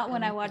clicked. Not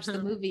when I watched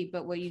the movie,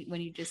 but when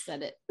you just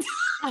said it.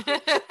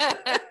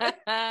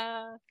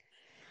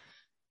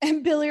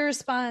 And Billy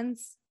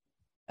responds,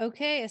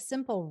 okay, a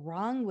simple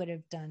wrong would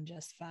have done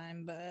just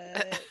fine,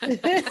 but...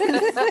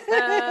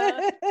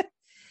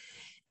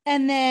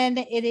 And then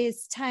it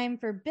is time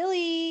for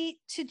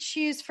Billy to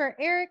choose for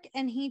Eric,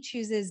 and he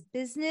chooses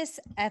business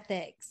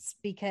ethics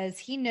because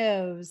he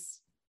knows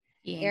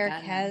Eric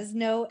has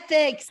no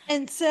ethics.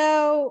 And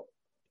so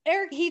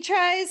Eric, he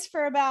tries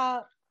for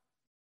about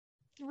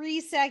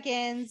 3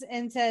 seconds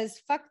and says,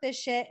 fuck this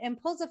shit,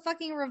 and pulls a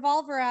fucking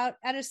revolver out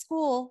at a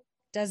school.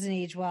 Doesn't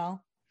age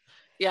well.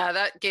 Yeah,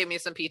 that gave me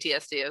some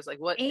PTSD. I was like,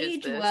 what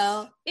is this?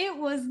 Well, it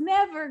was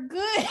never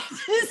good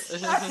to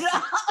start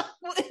off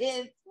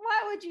with.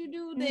 Why would you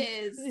do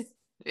this?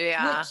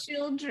 Yeah. With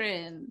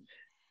children.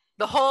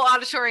 The whole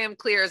auditorium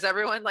clears.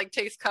 Everyone like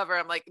takes cover.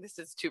 I'm like, this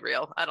is too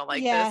real. I don't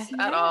like this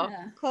at all.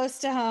 Close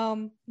to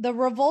home. The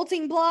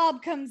revolting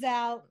blob comes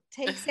out,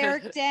 takes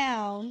Eric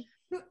down.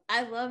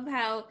 I love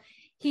how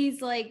he's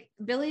like,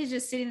 Billy's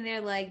just sitting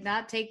there like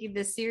not taking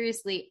this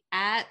seriously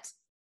at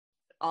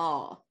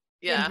all.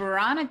 Yeah. And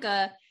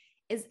Veronica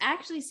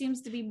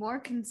seems to be more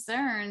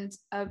concerned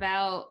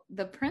about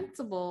the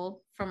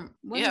principal from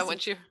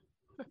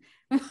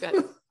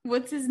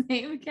what's his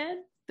name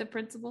again? The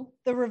principal?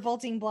 The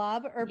revolting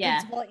blob, or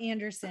Principal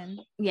Anderson.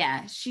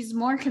 Yeah, she's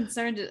more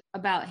concerned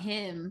about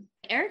him.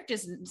 Eric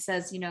just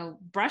says,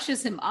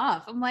 brushes him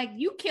off. I'm like,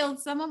 you killed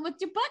someone with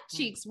your butt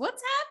cheeks.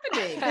 What's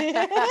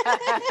happening?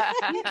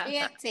 You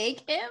can't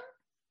take him?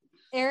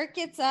 Eric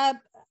gets up.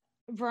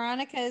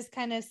 Veronica is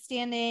kind of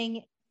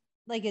standing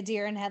like a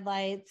deer in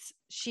headlights.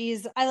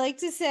 I like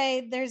to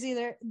say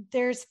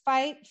there's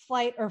fight,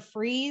 flight, or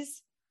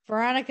freeze.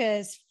 Veronica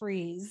is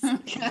freeze.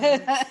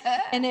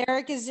 And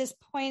Eric is just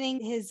pointing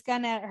his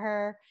gun at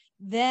her.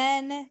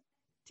 Then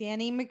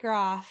Danny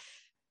McGrath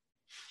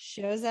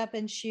shows up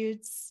and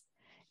shoots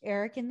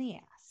Eric in the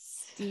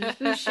ass. Steve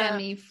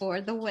Buscemi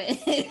for the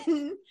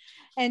win.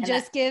 And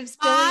just gives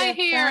Billy a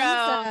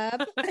thumbs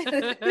up.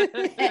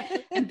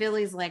 And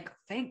Billy's like,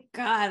 thank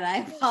God I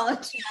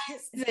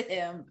apologize to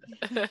him.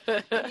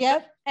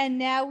 Yep. And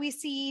now we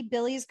see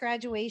Billy's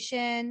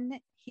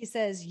graduation. He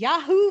says,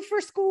 Yahoo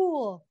for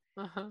school.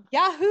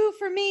 Yahoo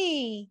for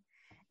me.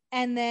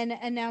 And then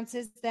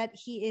announces that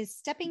he is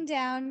stepping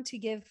down to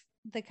give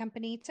the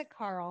company to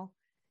Carl.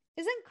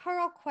 Isn't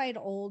Carl quite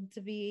old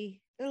to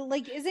be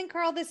like, isn't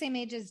Carl the same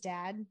age as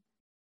dad?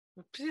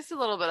 He's a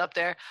little bit up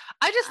there.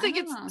 I just think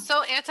it's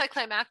so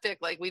anticlimactic.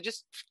 Like, we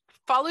just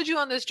followed you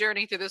on this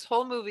journey through this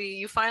whole movie.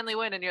 You finally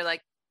win, and you're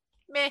like,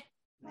 meh.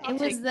 I'll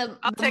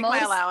take my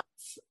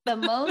allowance. The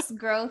most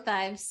growth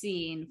I've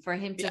seen for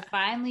him to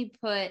finally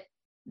put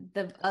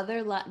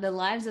the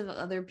lives of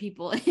other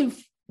people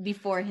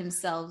before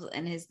himself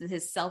and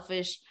his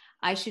selfish,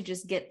 I should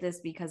just get this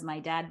because my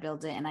dad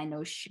built it and I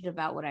know shit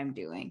about what I'm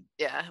doing.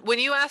 Yeah. When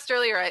you asked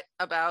earlier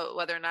about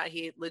whether or not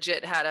he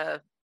legit had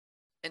a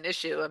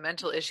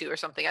mental issue or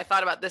something, I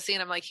thought about this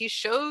scene. I'm like, he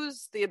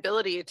shows the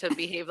ability to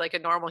behave like a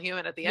normal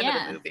human at the end of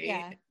the movie.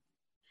 Yeah.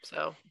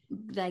 So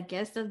I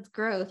guess that's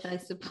growth, I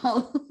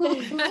suppose.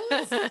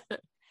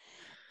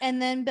 And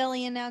then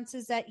Billy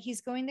announces that he's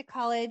going to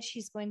college.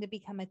 He's going to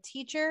become a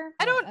teacher.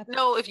 I don't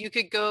know if you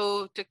could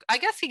go to, I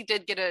guess he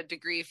did get a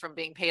degree from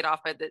being paid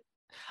off by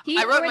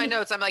I wrote my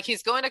notes. I'm like,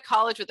 he's going to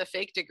college with a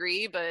fake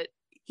degree, but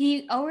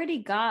he already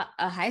got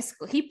a high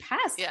school. He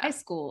passed high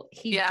school.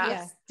 He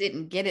just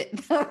didn't get it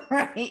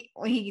right.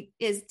 He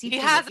is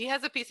teaching. He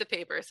has a piece of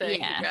paper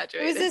saying he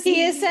graduated.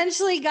 He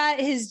essentially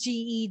got his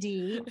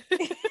GED.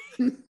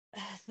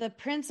 The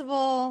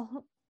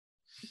principal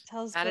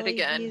tells Billy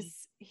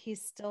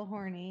he's still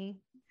horny.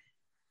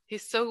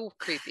 He's so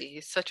creepy.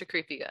 He's such a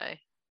creepy guy.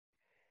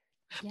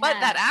 Yeah. But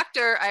that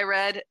actor I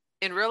read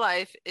in real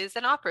life is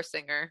an opera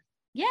singer.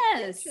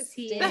 Yes,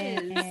 he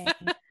is.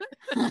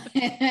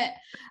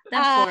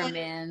 That poor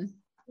man.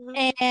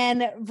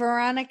 And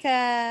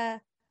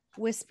Veronica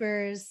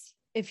whispers,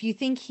 if you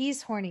think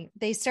he's horny,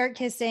 they start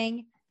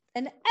kissing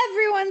and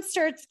everyone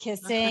starts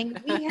kissing.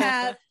 We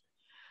have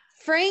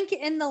Frank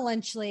and the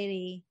lunch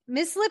lady,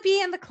 Miss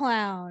Lippy and the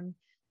clown,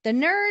 the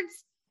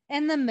nerds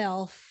and the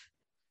MILF.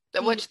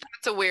 Which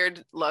that's a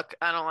weird look.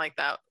 I don't like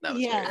that. That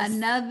was weird.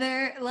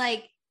 Another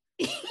like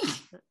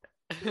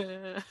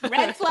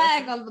red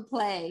flag on the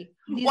play.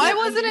 Why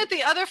wasn't it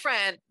the other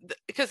friend?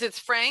 Because it's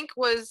Frank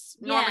was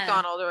Norm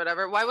Macdonald or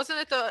whatever. Why wasn't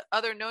it the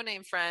other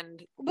no-name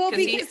friend? Well,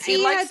 because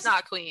he likes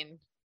Snot Queen.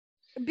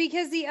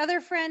 Because the other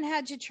friend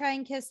had to try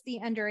and kiss the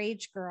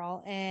underage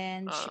girl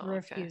and she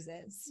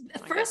refuses.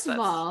 First of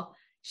all,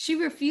 she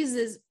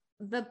refuses.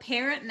 The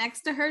parent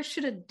next to her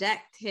should have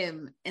decked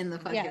him in the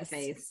fucking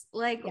face.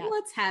 Like,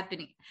 what's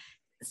happening?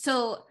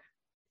 So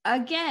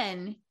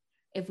again,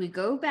 if we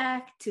go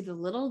back to the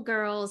little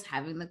girls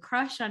having the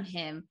crush on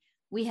him,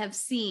 we have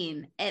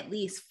seen at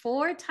least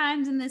 4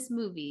 times in this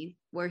movie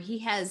where he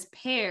has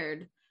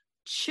paired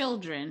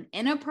children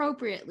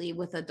inappropriately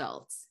with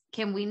adults.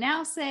 Can we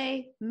now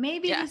say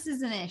maybe this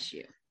is an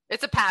issue?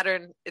 It's a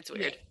pattern. It's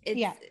weird.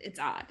 It's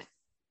odd.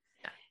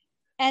 Yeah.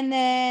 And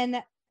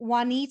then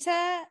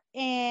Juanita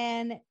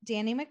and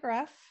Danny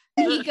McGruff.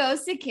 He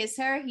goes to kiss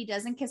her. He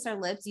doesn't kiss her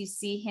lips. You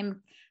see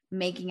him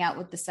making out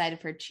with the side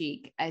of her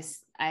cheek.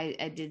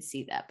 I did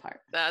see that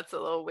part. That's a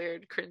little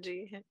weird,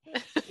 cringy.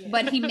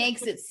 But he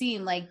makes it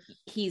seem like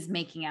he's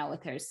making out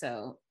with her.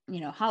 So,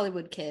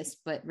 Hollywood kiss,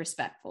 but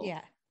respectful.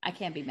 Yeah. I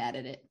can't be mad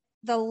at it.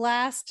 The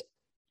last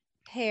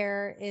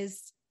pair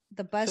is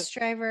the bus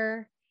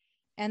driver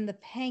and the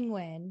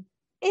penguin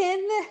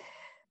in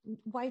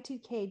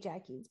Y2K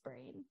Jackie's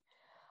brain.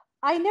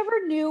 I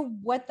never knew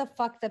what the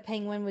fuck the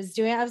penguin was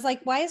doing. I was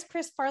like, why is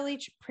Chris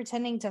Farley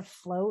pretending to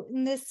float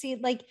in this scene?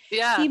 Like,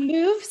 he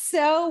moves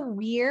so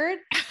weird.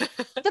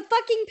 The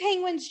fucking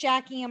penguin's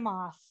jacking him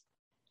off.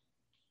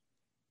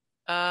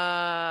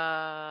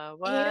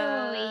 What?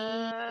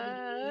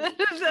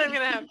 I'm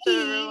gonna have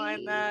to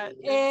rewind that.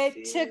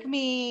 It took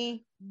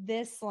me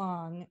this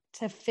long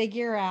to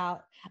figure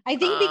out. I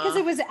think because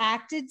it was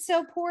acted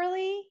so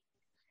poorly.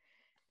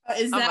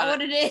 Is that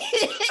what it is?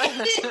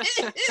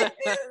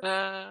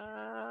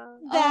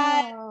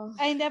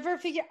 I never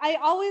figured. I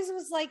always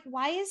was like,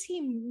 why is he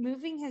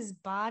moving his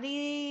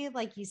body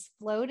like he's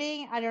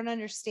floating? I don't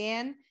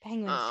understand.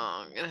 Penguin.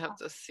 I'm gonna have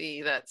to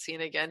see that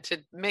scene again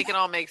to make it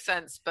all make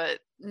sense. But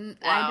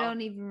I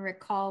don't even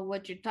recall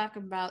what you're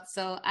talking about,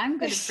 so I'm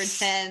gonna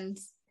pretend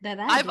that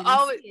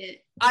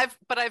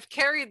I've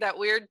carried that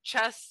weird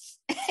chest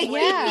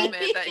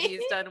movement that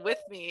he's done with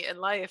me in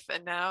life,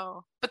 and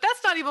now, but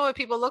that's not even what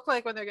people look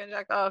like when they're getting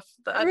jacked off.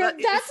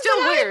 It's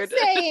still weird.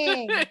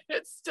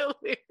 It's still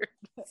weird.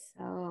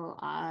 So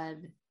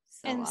odd.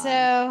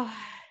 So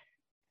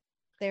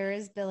there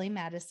is Billy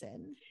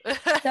Madison.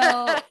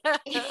 So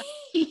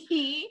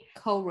he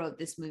co-wrote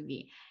this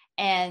movie,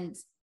 and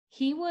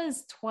he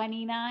was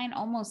 29,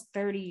 almost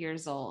 30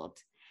 years old.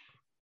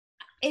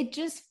 It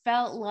just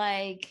felt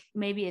like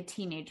maybe a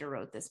teenager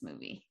wrote this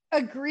movie.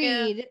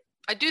 Agreed. Yeah.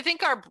 I do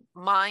think our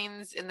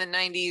minds in the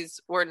 90s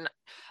were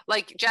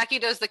like, Jackie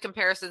does the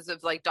comparisons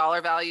of like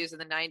dollar values in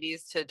the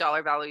 90s to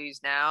dollar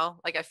values now.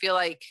 Like, I feel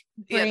like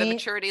the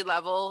maturity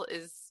level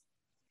is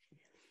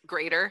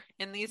greater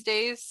in these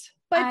days.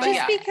 But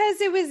because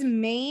it was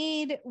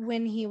made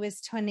when he was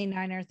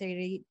 29 or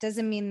 30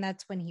 doesn't mean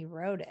that's when he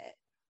wrote it.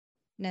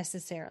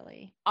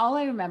 Necessarily. All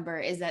I remember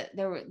is that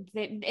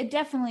it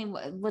definitely,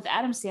 with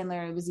Adam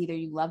Sandler, it was either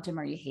you loved him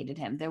or you hated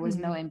him. There was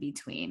no in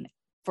between.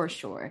 for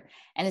sure.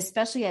 And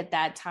especially at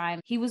that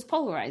time, he was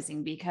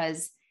polarizing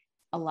because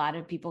a lot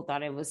of people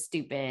thought it was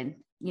stupid.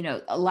 You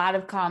know, a lot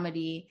of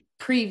comedy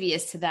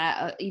previous to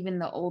that, even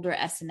the older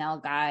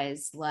SNL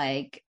guys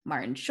like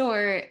Martin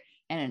Short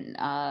and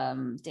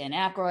Dan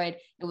Aykroyd,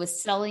 it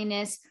was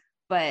silliness,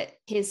 but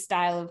his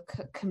style of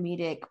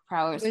comedic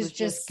prowess was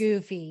just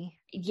goofy.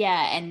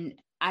 Yeah. And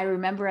I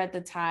remember at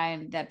the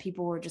time that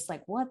people were just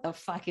like, what the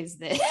fuck is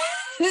this?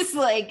 It's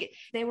like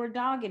they were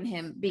dogging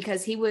him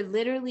because he would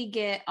literally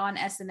get on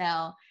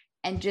SNL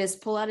and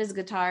just pull out his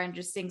guitar and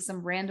just sing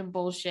some random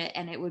bullshit,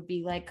 and it would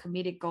be like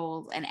comedic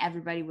gold, and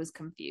everybody was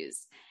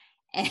confused.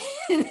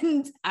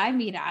 And I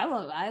mean,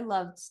 I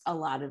loved a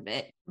lot of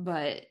it,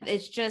 but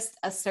it's just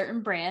a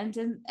certain brand,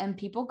 and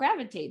people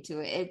gravitate to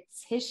it.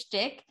 It's his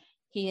shtick.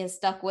 He has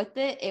stuck with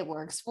it. It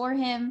works for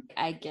him.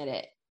 I get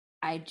it.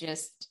 I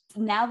just,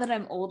 now that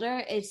I'm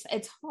older, it's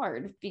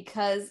hard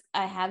because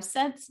I have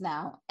sense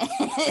now.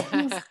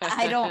 And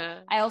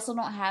I also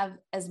don't have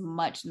as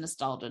much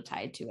nostalgia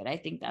tied to it. I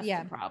think that's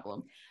the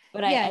problem.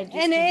 But I just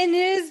and it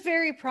is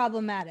very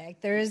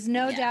problematic. There is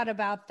no doubt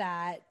about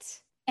that.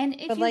 And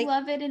if you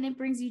love it and it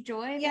brings you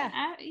joy,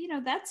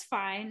 then that's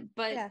fine.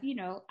 But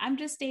I'm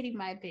just stating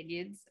my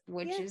opinions,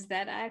 which is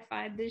that I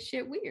find this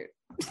shit weird.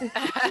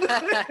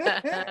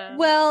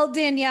 Well,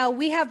 Danielle,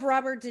 we have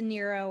Robert De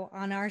Niro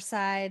on our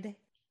side.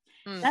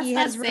 That's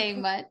not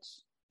saying much.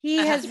 He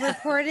has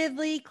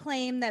reportedly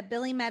claimed that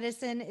Billy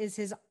Madison is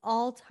his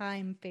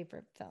all-time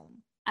favorite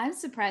film. I'm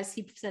surprised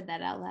he said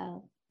that out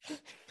loud.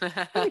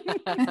 But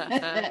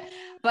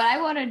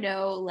I want to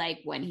know like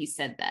when he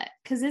said that,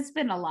 because it's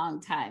been a long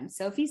time.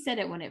 So if he said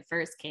it when it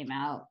first came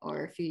out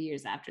or a few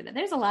years after that,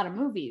 there's a lot of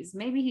movies.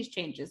 Maybe he's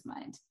changed his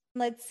mind.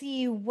 Let's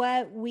see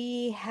what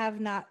we have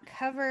not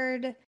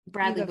covered.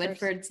 Bradley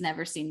Whitford's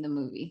never seen the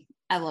movie.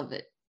 I love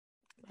it.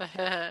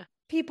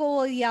 People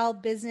will yell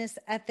business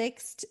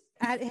ethics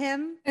at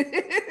him.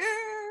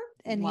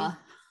 And while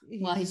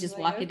he's just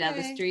like, walking down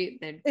the street,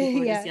 then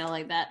people just yell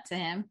like that to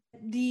him.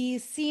 The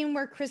scene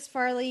where Chris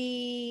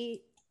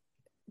Farley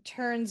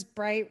turns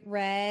bright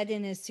red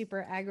and is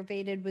super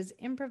aggravated was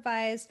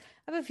improvised.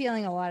 I have a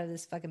feeling a lot of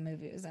this fucking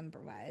movie was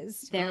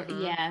improvised.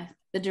 Yeah.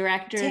 The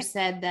director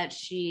said that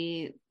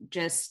she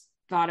just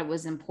thought it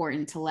was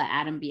important to let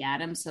Adam be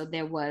Adam. So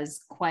there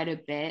was quite a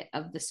bit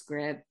of the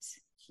script,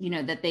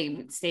 that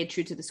they stayed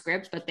true to the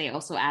script, but they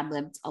also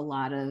ad-libbed a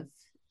lot of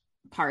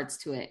parts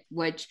to it,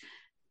 which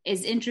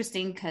is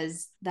interesting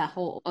because that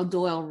whole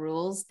O'Doyle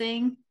rules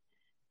thing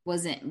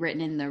wasn't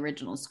written in the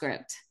original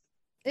script.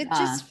 It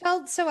just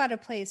felt so out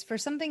of place for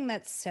something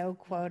that's so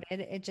quoted.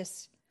 It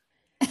just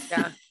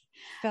felt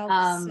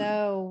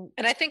so.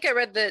 And I think I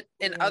read that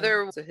in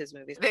other of his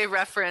movies, they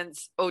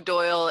reference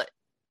O'Doyle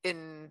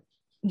in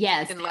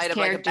light of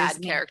like a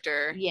bad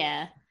character.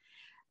 Yeah.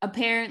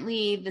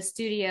 Apparently the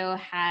studio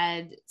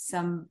had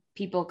some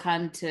people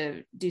come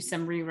to do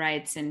some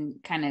rewrites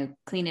and kind of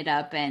clean it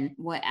up. And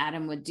what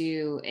Adam would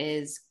do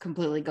is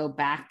completely go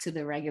back to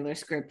the regular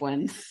script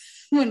when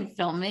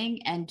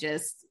filming and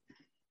just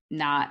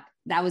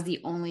that was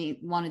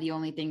one of the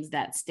only things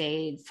that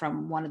stayed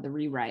from one of the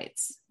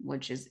rewrites,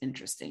 which is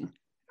interesting.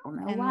 I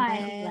don't know why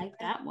I like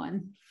that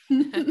one.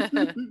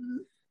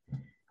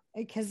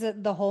 Because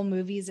the whole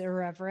movie's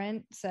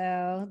irreverent.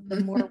 So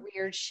the more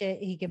weird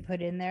shit he can put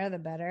in there, the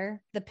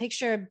better. The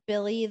picture of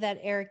Billy that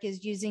Eric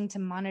is using to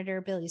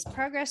monitor Billy's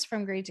progress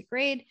from grade to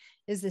grade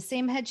is the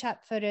same headshot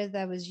photo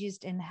that was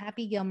used in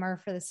Happy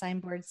Gilmore for the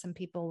signboard some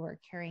people were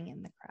carrying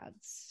in the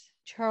crowds.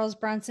 Charles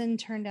Bronson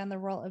turned down the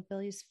role of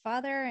Billy's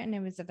father, and it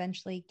was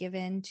eventually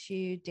given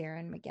to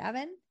Darren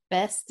McGavin.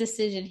 Best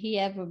decision he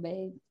ever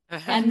made.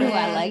 I knew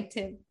I liked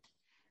him.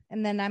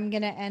 And then I'm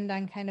going to end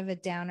on kind of a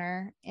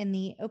downer. In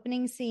the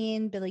opening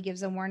scene, Billy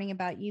gives a warning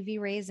about UV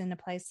rays and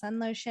applies sun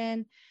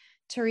lotion.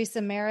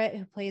 Teresa Merritt,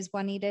 who plays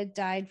Juanita,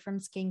 died from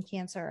skin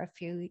cancer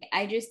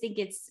I just think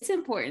it's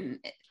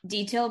important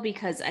detail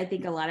because I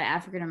think a lot of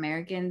African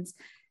Americans,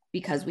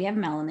 because we have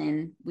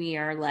melanin, we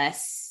are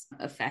less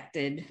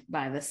affected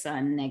by the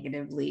sun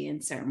negatively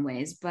in certain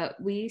ways,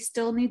 but we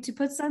still need to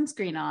put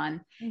sunscreen on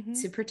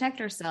to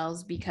protect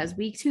ourselves because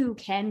we too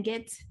can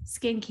get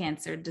skin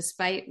cancer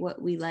despite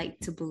what we like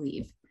to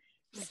believe.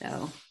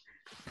 So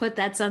put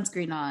that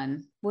sunscreen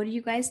on. What do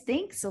you guys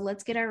think? So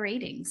let's get our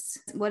ratings.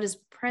 What does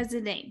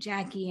President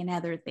Jackie and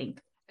Heather think?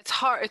 It's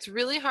hard. It's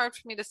really hard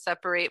for me to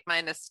separate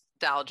my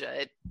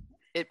nostalgia.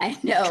 It I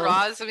know.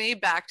 Draws me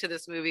back to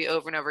this movie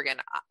over and over again.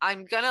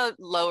 I'm going to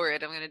lower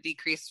it. I'm going to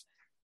decrease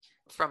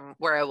from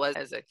where I was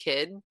as a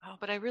kid. Oh,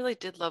 but I really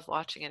did love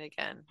watching it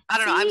again. I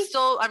don't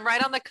know. I'm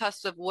right on the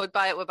cusp of would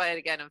buy it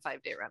again, and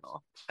 5-day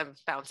rental. I'm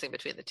bouncing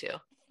between the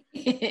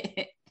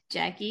two.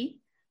 Jackie?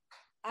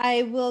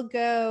 I will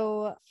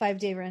go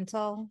 5-day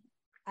rental.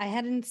 I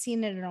hadn't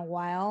seen it in a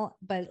while,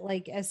 but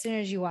like as soon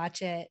as you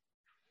watch it,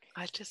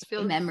 I just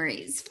feel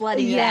memories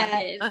flooding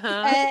back in.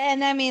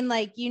 And I mean,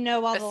 like,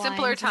 all the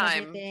simpler lines time,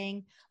 and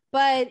everything,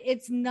 but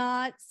it's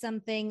not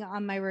something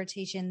on my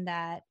rotation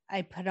that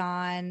I put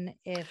on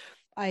if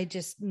I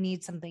just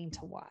need something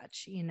to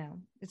watch.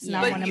 It's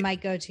not one of my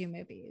go-to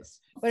movies.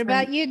 What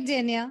about you,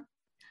 Danielle?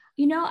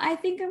 I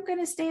think I'm going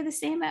to stay the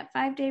same at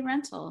 5-day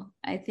rental.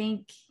 I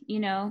think,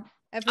 Every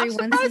I'm once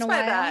in surprised a by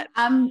while. that.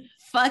 I'm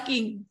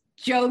fucking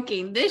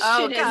joking. This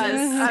shit God.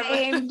 is a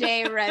same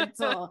day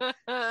rental.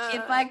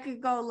 If I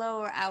could go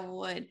lower, I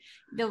would.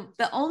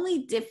 The only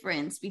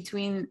difference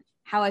between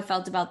how I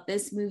felt about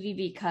this movie,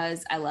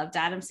 because I loved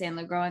Adam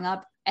Sandler growing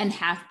up, and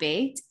Half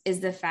Baked, is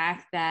the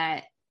fact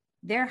that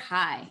they're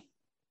high.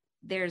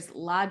 There's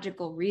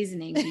logical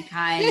reasoning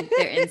behind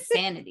their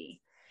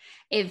insanity.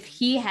 If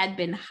he had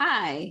been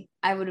high,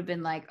 I would have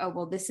been like, oh,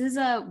 well, this is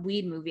a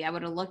weed movie. I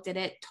would have looked at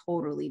it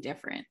totally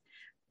different.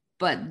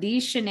 But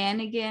these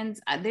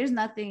shenanigans, there's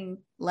nothing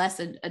less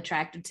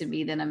attractive to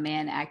me than a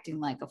man acting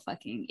like a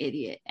fucking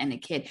idiot and a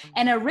kid.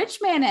 And a rich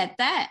man at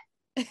that.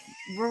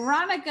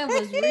 Veronica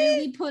was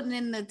really putting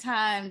in the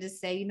time to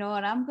say, you know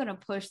what, I'm going to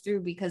push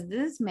through because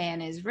this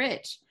man is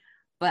rich.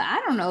 But I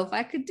don't know if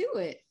I could do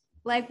it.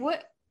 Like,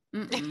 what?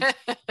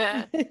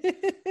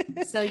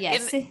 So,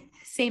 yes,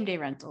 same day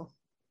rental.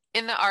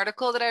 In the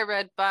article that I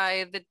read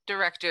by the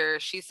director,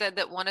 she said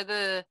that one of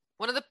the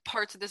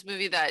parts of this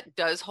movie that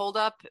does hold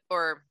up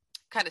or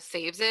kind of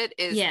saves it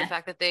is the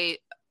fact that they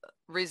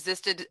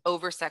resisted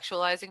over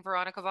sexualizing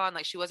Veronica Vaughn.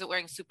 Like, she wasn't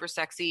wearing super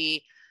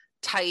sexy,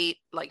 tight,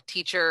 like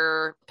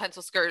teacher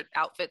pencil skirt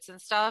outfits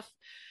and stuff,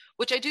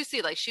 which I do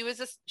see. Like,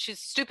 she's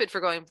stupid for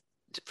going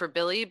for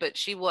Billy, but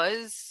she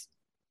was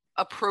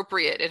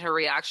appropriate in her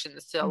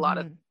reactions to a lot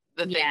of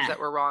the things that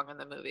were wrong in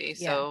the movie.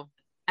 So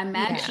I'm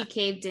mad she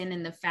caved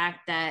in the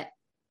fact that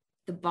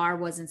the bar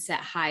wasn't set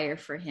higher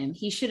for him.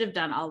 He should have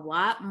done a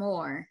lot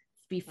more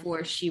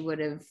before she would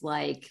have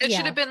it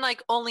should have been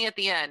like only at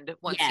the end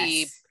once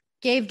he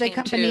gave the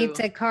company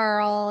to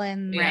Carl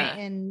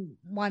and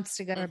wants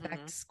to go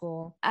back to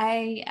school.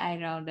 I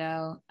don't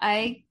know.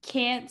 I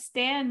can't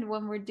stand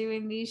when we're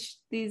doing these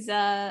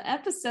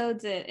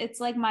episodes. It's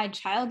like my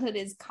childhood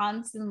is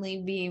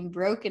constantly being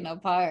broken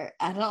apart.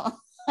 I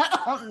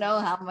don't know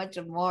how much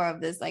more of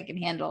this I can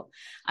handle.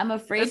 I'm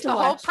afraid That's to the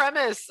watch. whole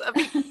premise of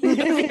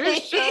your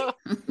show.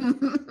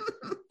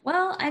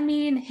 Well, I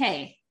mean,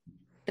 hey,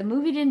 the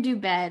movie didn't do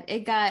bad.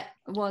 It got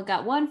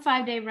 1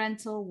 5-day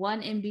rental,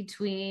 1 in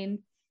between.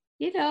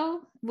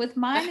 With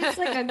mine, it's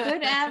like a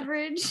good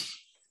average.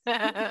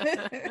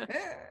 It's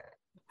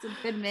a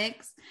good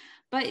mix.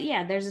 But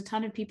yeah, there's a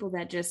ton of people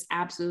that just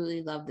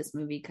absolutely love this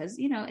movie because,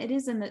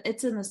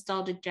 it's a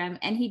nostalgic gem.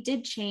 And he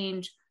did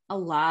change a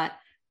lot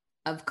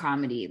of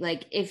comedy.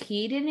 Like, if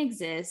he didn't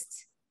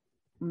exist,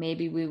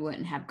 maybe we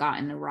wouldn't have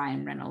gotten the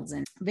Ryan Reynolds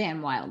and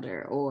Van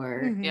Wilder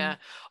or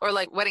or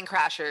like Wedding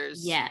Crashers.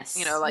 Yes.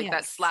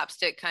 that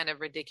slapstick kind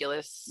of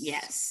ridiculous.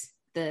 Yes.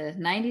 The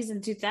 90s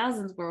and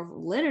 2000s were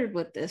littered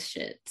with this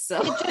shit. So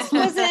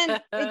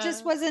it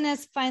just wasn't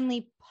as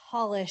finely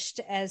polished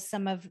as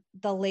some of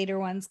the later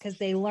ones because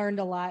they learned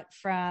a lot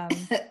from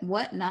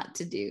what not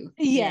to do.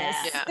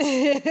 Yes.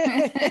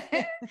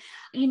 Yeah.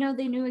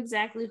 They knew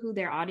exactly who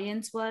their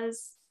audience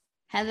was.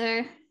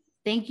 Heather,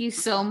 thank you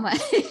so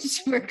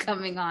much for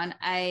coming on.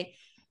 I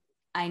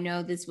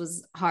know this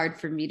was hard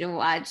for me to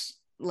watch,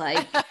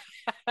 like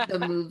the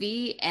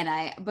movie,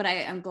 but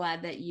I'm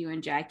glad that you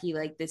and Jackie,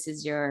 like, this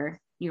is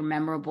your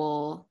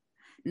memorable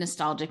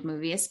nostalgic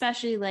movie,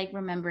 especially like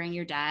remembering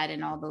your dad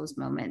and all those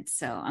moments.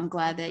 So I'm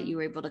glad that you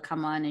were able to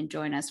come on and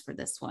join us for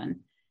this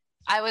one.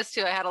 I was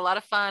too. I had a lot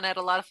of fun. I had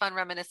a lot of fun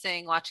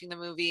reminiscing, watching the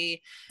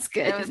movie. It's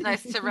good. It was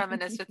nice to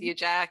reminisce with you,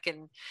 Jack,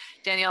 and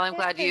Danielle. I'm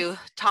glad you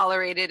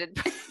tolerated and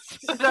put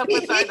up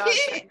with our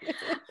nonsense.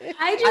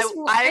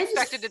 I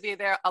expected to be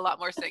there a lot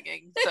more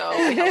singing, so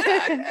we held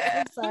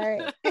back.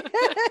 Sorry.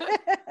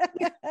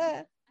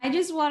 I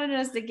just wanted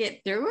us to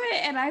get through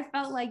it, and I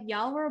felt like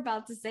y'all were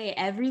about to say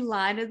every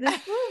line of this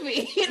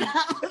movie.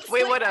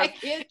 We would have.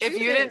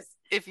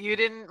 If you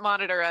didn't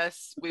monitor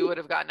us, we would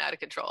have gotten out of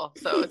control.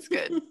 So it's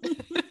good.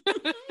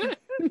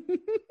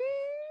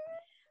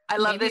 I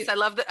love this. I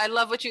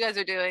love what you guys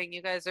are doing.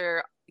 You guys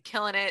are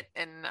killing it,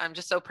 and I'm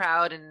just so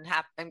proud and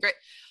happy. I'm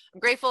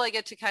grateful I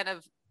get to kind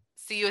of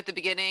see you at the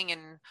beginning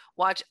and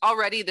watch.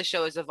 Already the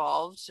show has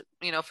evolved,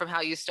 from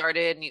how you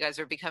started, and you guys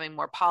are becoming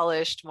more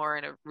polished, more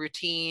in a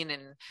routine,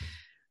 and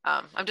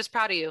I'm just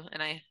proud of you.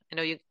 And I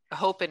know you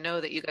hope and know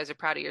that you guys are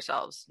proud of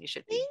yourselves. You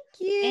should be.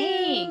 Thank you.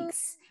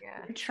 Thanks.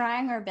 Yeah. We're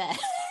trying our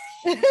best.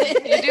 You're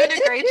doing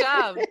a great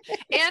job,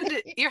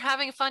 and you're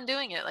having fun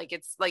doing it. Like,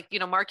 it's like,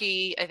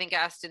 Marky, I think,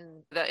 asked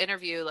in the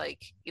interview,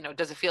 like,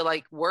 does it feel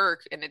like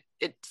work? And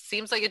it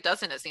seems like it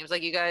doesn't. It seems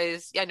like you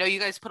guys, I know you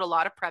guys put a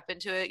lot of prep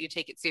into it. You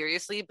take it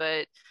seriously,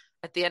 but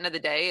at the end of the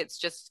day, it's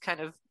just kind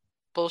of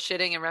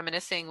bullshitting and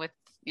reminiscing with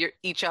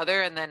each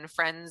other, and then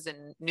friends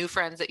and new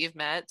friends that you've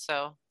met.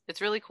 So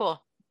it's really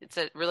cool. It's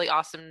a really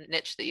awesome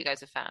niche that you guys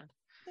have found.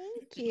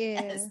 Thank you.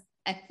 Yes.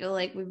 I feel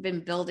like we've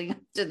been building up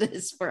to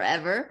this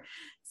forever.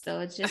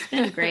 So it's just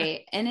been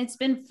great. And it's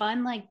been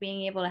fun, like,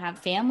 being able to have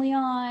family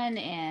on.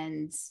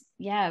 And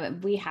yeah,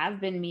 we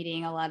have been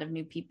meeting a lot of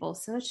new people.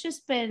 So it's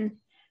just been,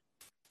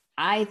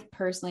 I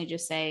personally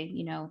just say,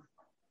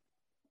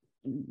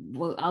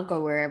 I'll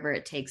go wherever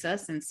it takes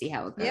us and see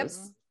how it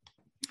goes.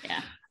 Yep.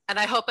 Yeah. And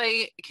I hope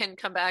I can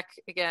come back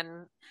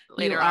again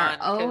later on. You are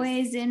on.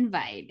 Always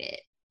invited.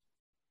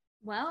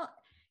 Well,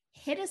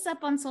 hit us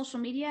up on social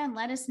media and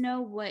let us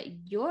know what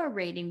your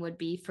rating would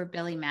be for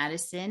Billy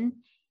Madison.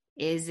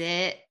 Is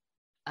it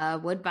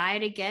would buy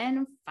it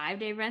again,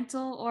 5-day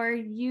rental, or are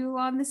you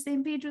on the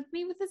same page with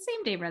me with the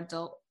same day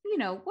rental? You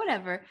know,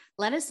 whatever.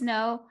 Let us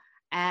know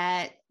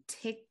at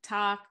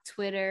TikTok,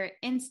 Twitter,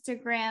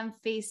 Instagram,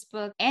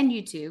 Facebook, and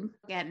YouTube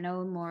at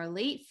No More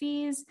Late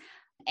Fees.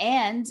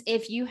 And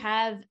if you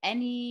have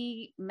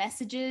any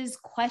messages,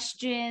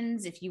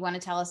 questions, if you want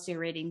to tell us your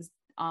ratings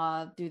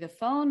through the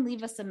phone,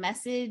 leave us a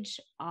message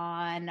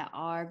on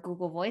our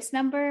Google Voice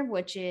number,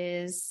 which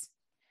is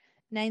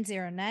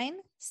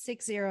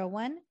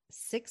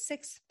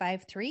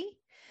 909-601-6653.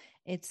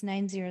 It's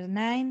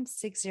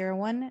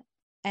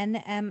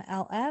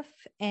 909-601-NMLF,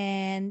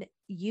 and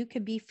you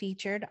could be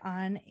featured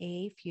on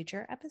a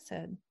future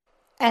episode.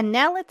 And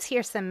now let's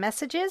hear some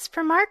messages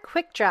from our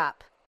Quick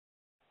Drop.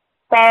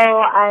 So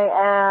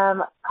I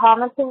am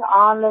commenting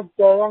on the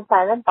Jay and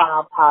Silent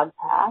Bob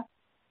podcast.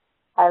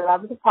 I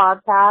love the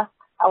podcast.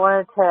 I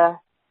wanted to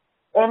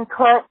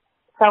input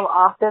so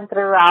often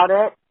throughout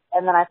it,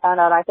 and then I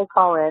found out I could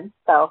call in,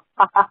 so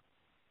that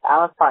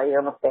was probably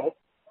your mistake.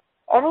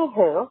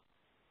 Anywho,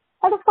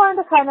 I just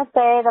wanted to kind of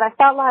say that I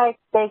felt like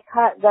the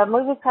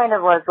movie kind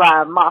of was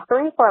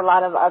mockery for a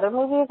lot of other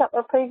movies that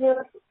were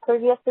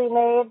previously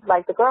made.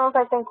 Like the girls,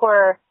 I think,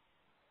 were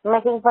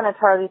making fun of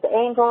Charlie's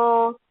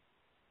Angels,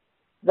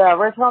 the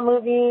original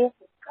movie.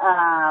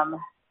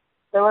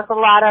 There was a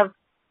lot of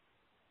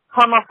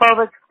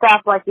homophobic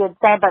stuff, like you had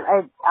said, but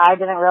I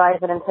didn't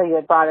realize it until you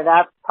had brought it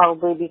up,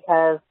 probably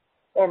because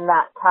in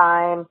that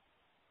time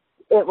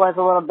it was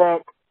a little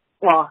bit,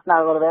 well,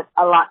 not a little bit,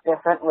 a lot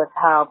different with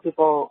how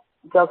people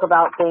joke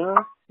about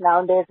things.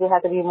 Nowadays we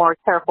have to be more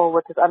careful,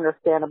 which is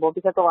understandable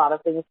because a lot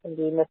of things can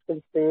be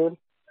misconstrued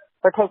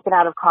or taken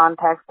out of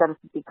context and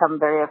become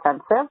very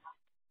offensive.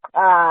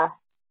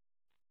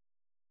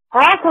 I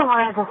also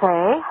wanted to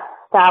say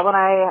that when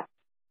I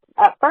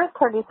at first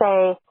heard you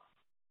say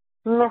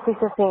Missy,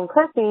 Sissy, and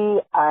Chrissy,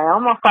 I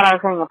almost thought I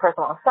was getting a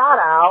personal shout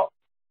out.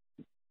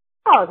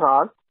 I was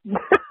wrong.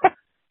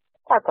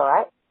 That's all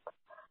right.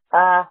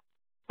 I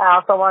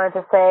also wanted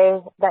to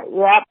say that,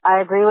 yep,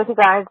 I agree with you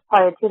guys.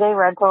 Probably a 2-day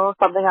rental,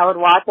 something I would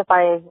watch if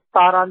I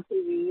saw it on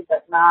TV,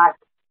 but not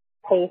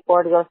pay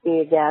for to go see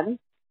again.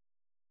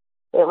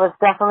 It was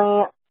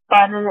definitely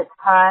fun in its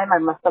time. I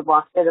must have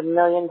watched it a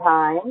million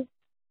times.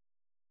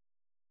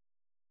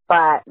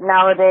 But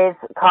nowadays,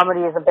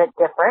 comedy is a bit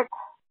different,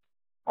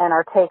 and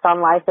our take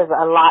on life is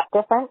a lot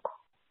different.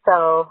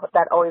 So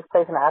that always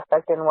plays an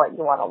aspect in what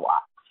you want to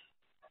watch.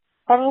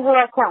 Anywho,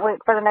 I can't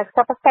wait for the next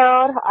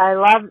episode. I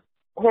love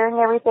hearing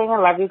everything. I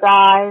love you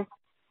guys.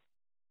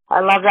 I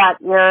love that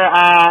your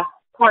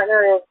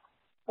partner is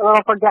a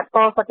little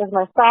forgetful, such as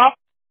myself.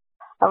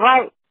 All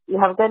right. You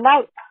have a good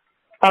night.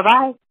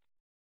 Bye-bye.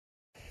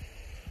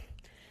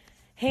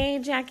 Hey,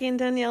 Jackie and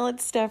Danielle,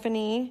 it's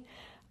Stephanie.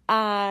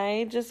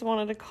 I just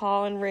wanted to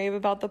call and rave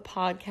about the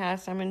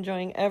podcast. I'm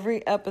enjoying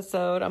every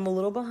episode. I'm a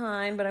little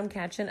behind, but I'm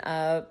catching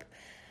up.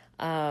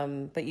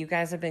 But you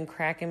guys have been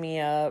cracking me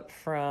up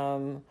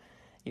from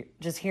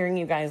just hearing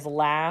you guys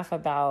laugh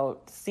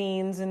about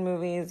scenes in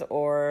movies,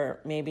 or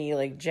maybe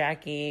like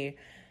Jackie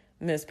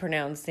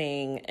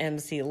mispronouncing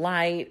MC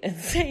Light and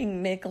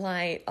saying Mick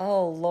Light.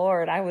 Oh,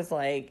 Lord, I was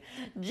like,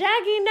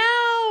 Jackie,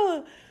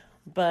 no!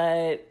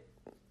 But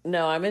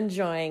no, I'm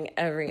enjoying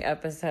every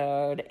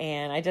episode,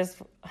 and I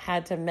just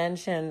had to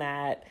mention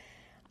that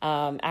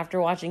after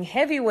watching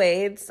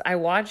Heavyweights, I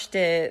watched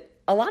it.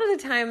 A lot of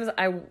the times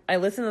I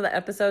listen to the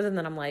episodes and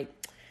then I'm like,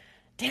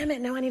 damn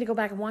it, now I need to go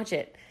back and watch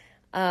it.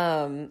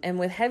 And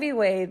with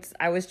Heavyweights,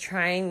 I was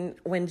trying,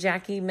 when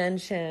Jackie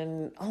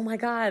mentioned, oh my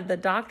God, the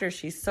doctor,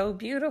 she's so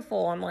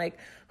beautiful. I'm like,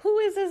 who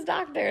is this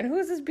doctor and who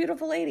is this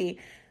beautiful lady?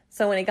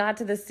 So when it got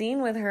to the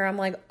scene with her, I'm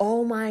like,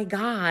 oh my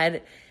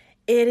God,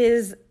 it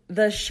is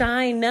the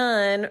shy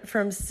nun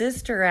from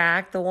Sister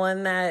Act, the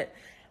one that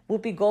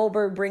Whoopi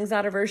Goldberg brings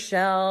out of her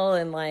shell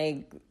and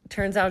like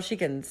turns out she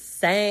can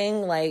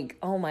sing. Like,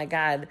 oh my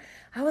God.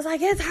 I was like,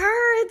 it's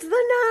her, it's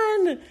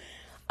the nun.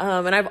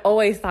 And I've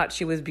always thought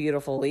she was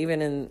beautiful,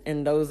 even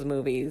in those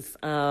movies.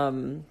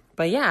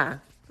 But yeah,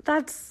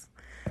 that's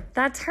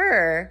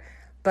her.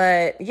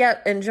 But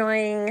yep,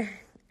 enjoying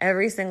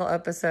every single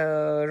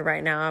episode.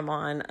 Right now I'm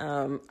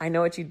on I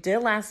Know What You Did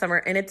Last Summer.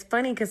 And it's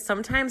funny because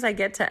sometimes I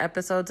get to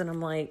episodes and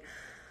I'm like,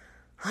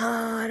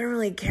 oh, I don't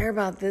really care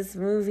about this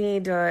movie,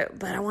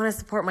 but I want to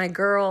support my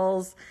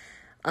girls.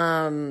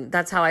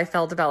 That's how I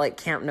felt about like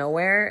Camp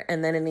Nowhere.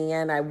 And then in the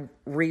end, I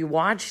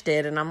rewatched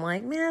it and I'm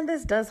like, man,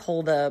 this does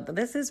hold up.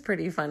 This is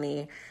pretty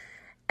funny.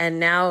 And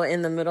now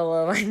in the middle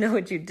of I Know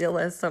What You Did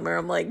Last Summer,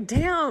 I'm like,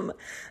 damn,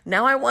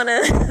 now I want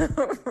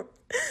to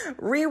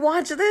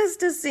rewatch this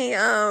to see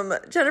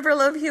Jennifer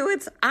Love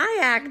Hewitt's eye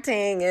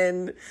acting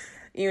and,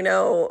 you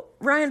know,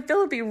 Ryan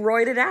Phillippe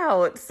roided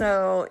out.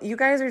 So you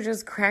guys are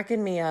just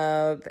cracking me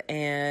up,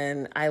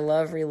 and I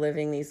love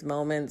reliving these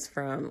moments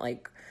from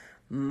like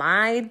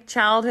my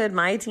childhood,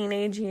 my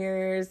teenage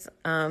years.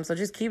 So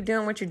just keep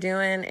doing what you're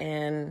doing,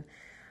 and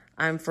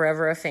I'm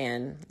forever a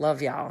fan.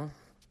 Love y'all.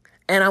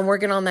 And I'm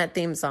working on that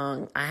theme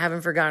song. I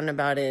haven't forgotten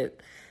about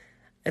it.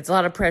 It's a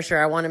lot of pressure.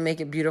 I want to make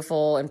it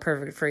beautiful and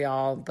perfect for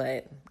y'all,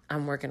 but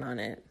I'm working on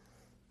it.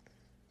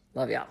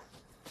 Love y'all.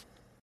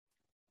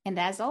 And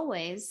as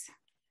always,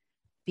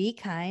 be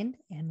kind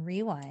and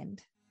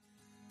rewind.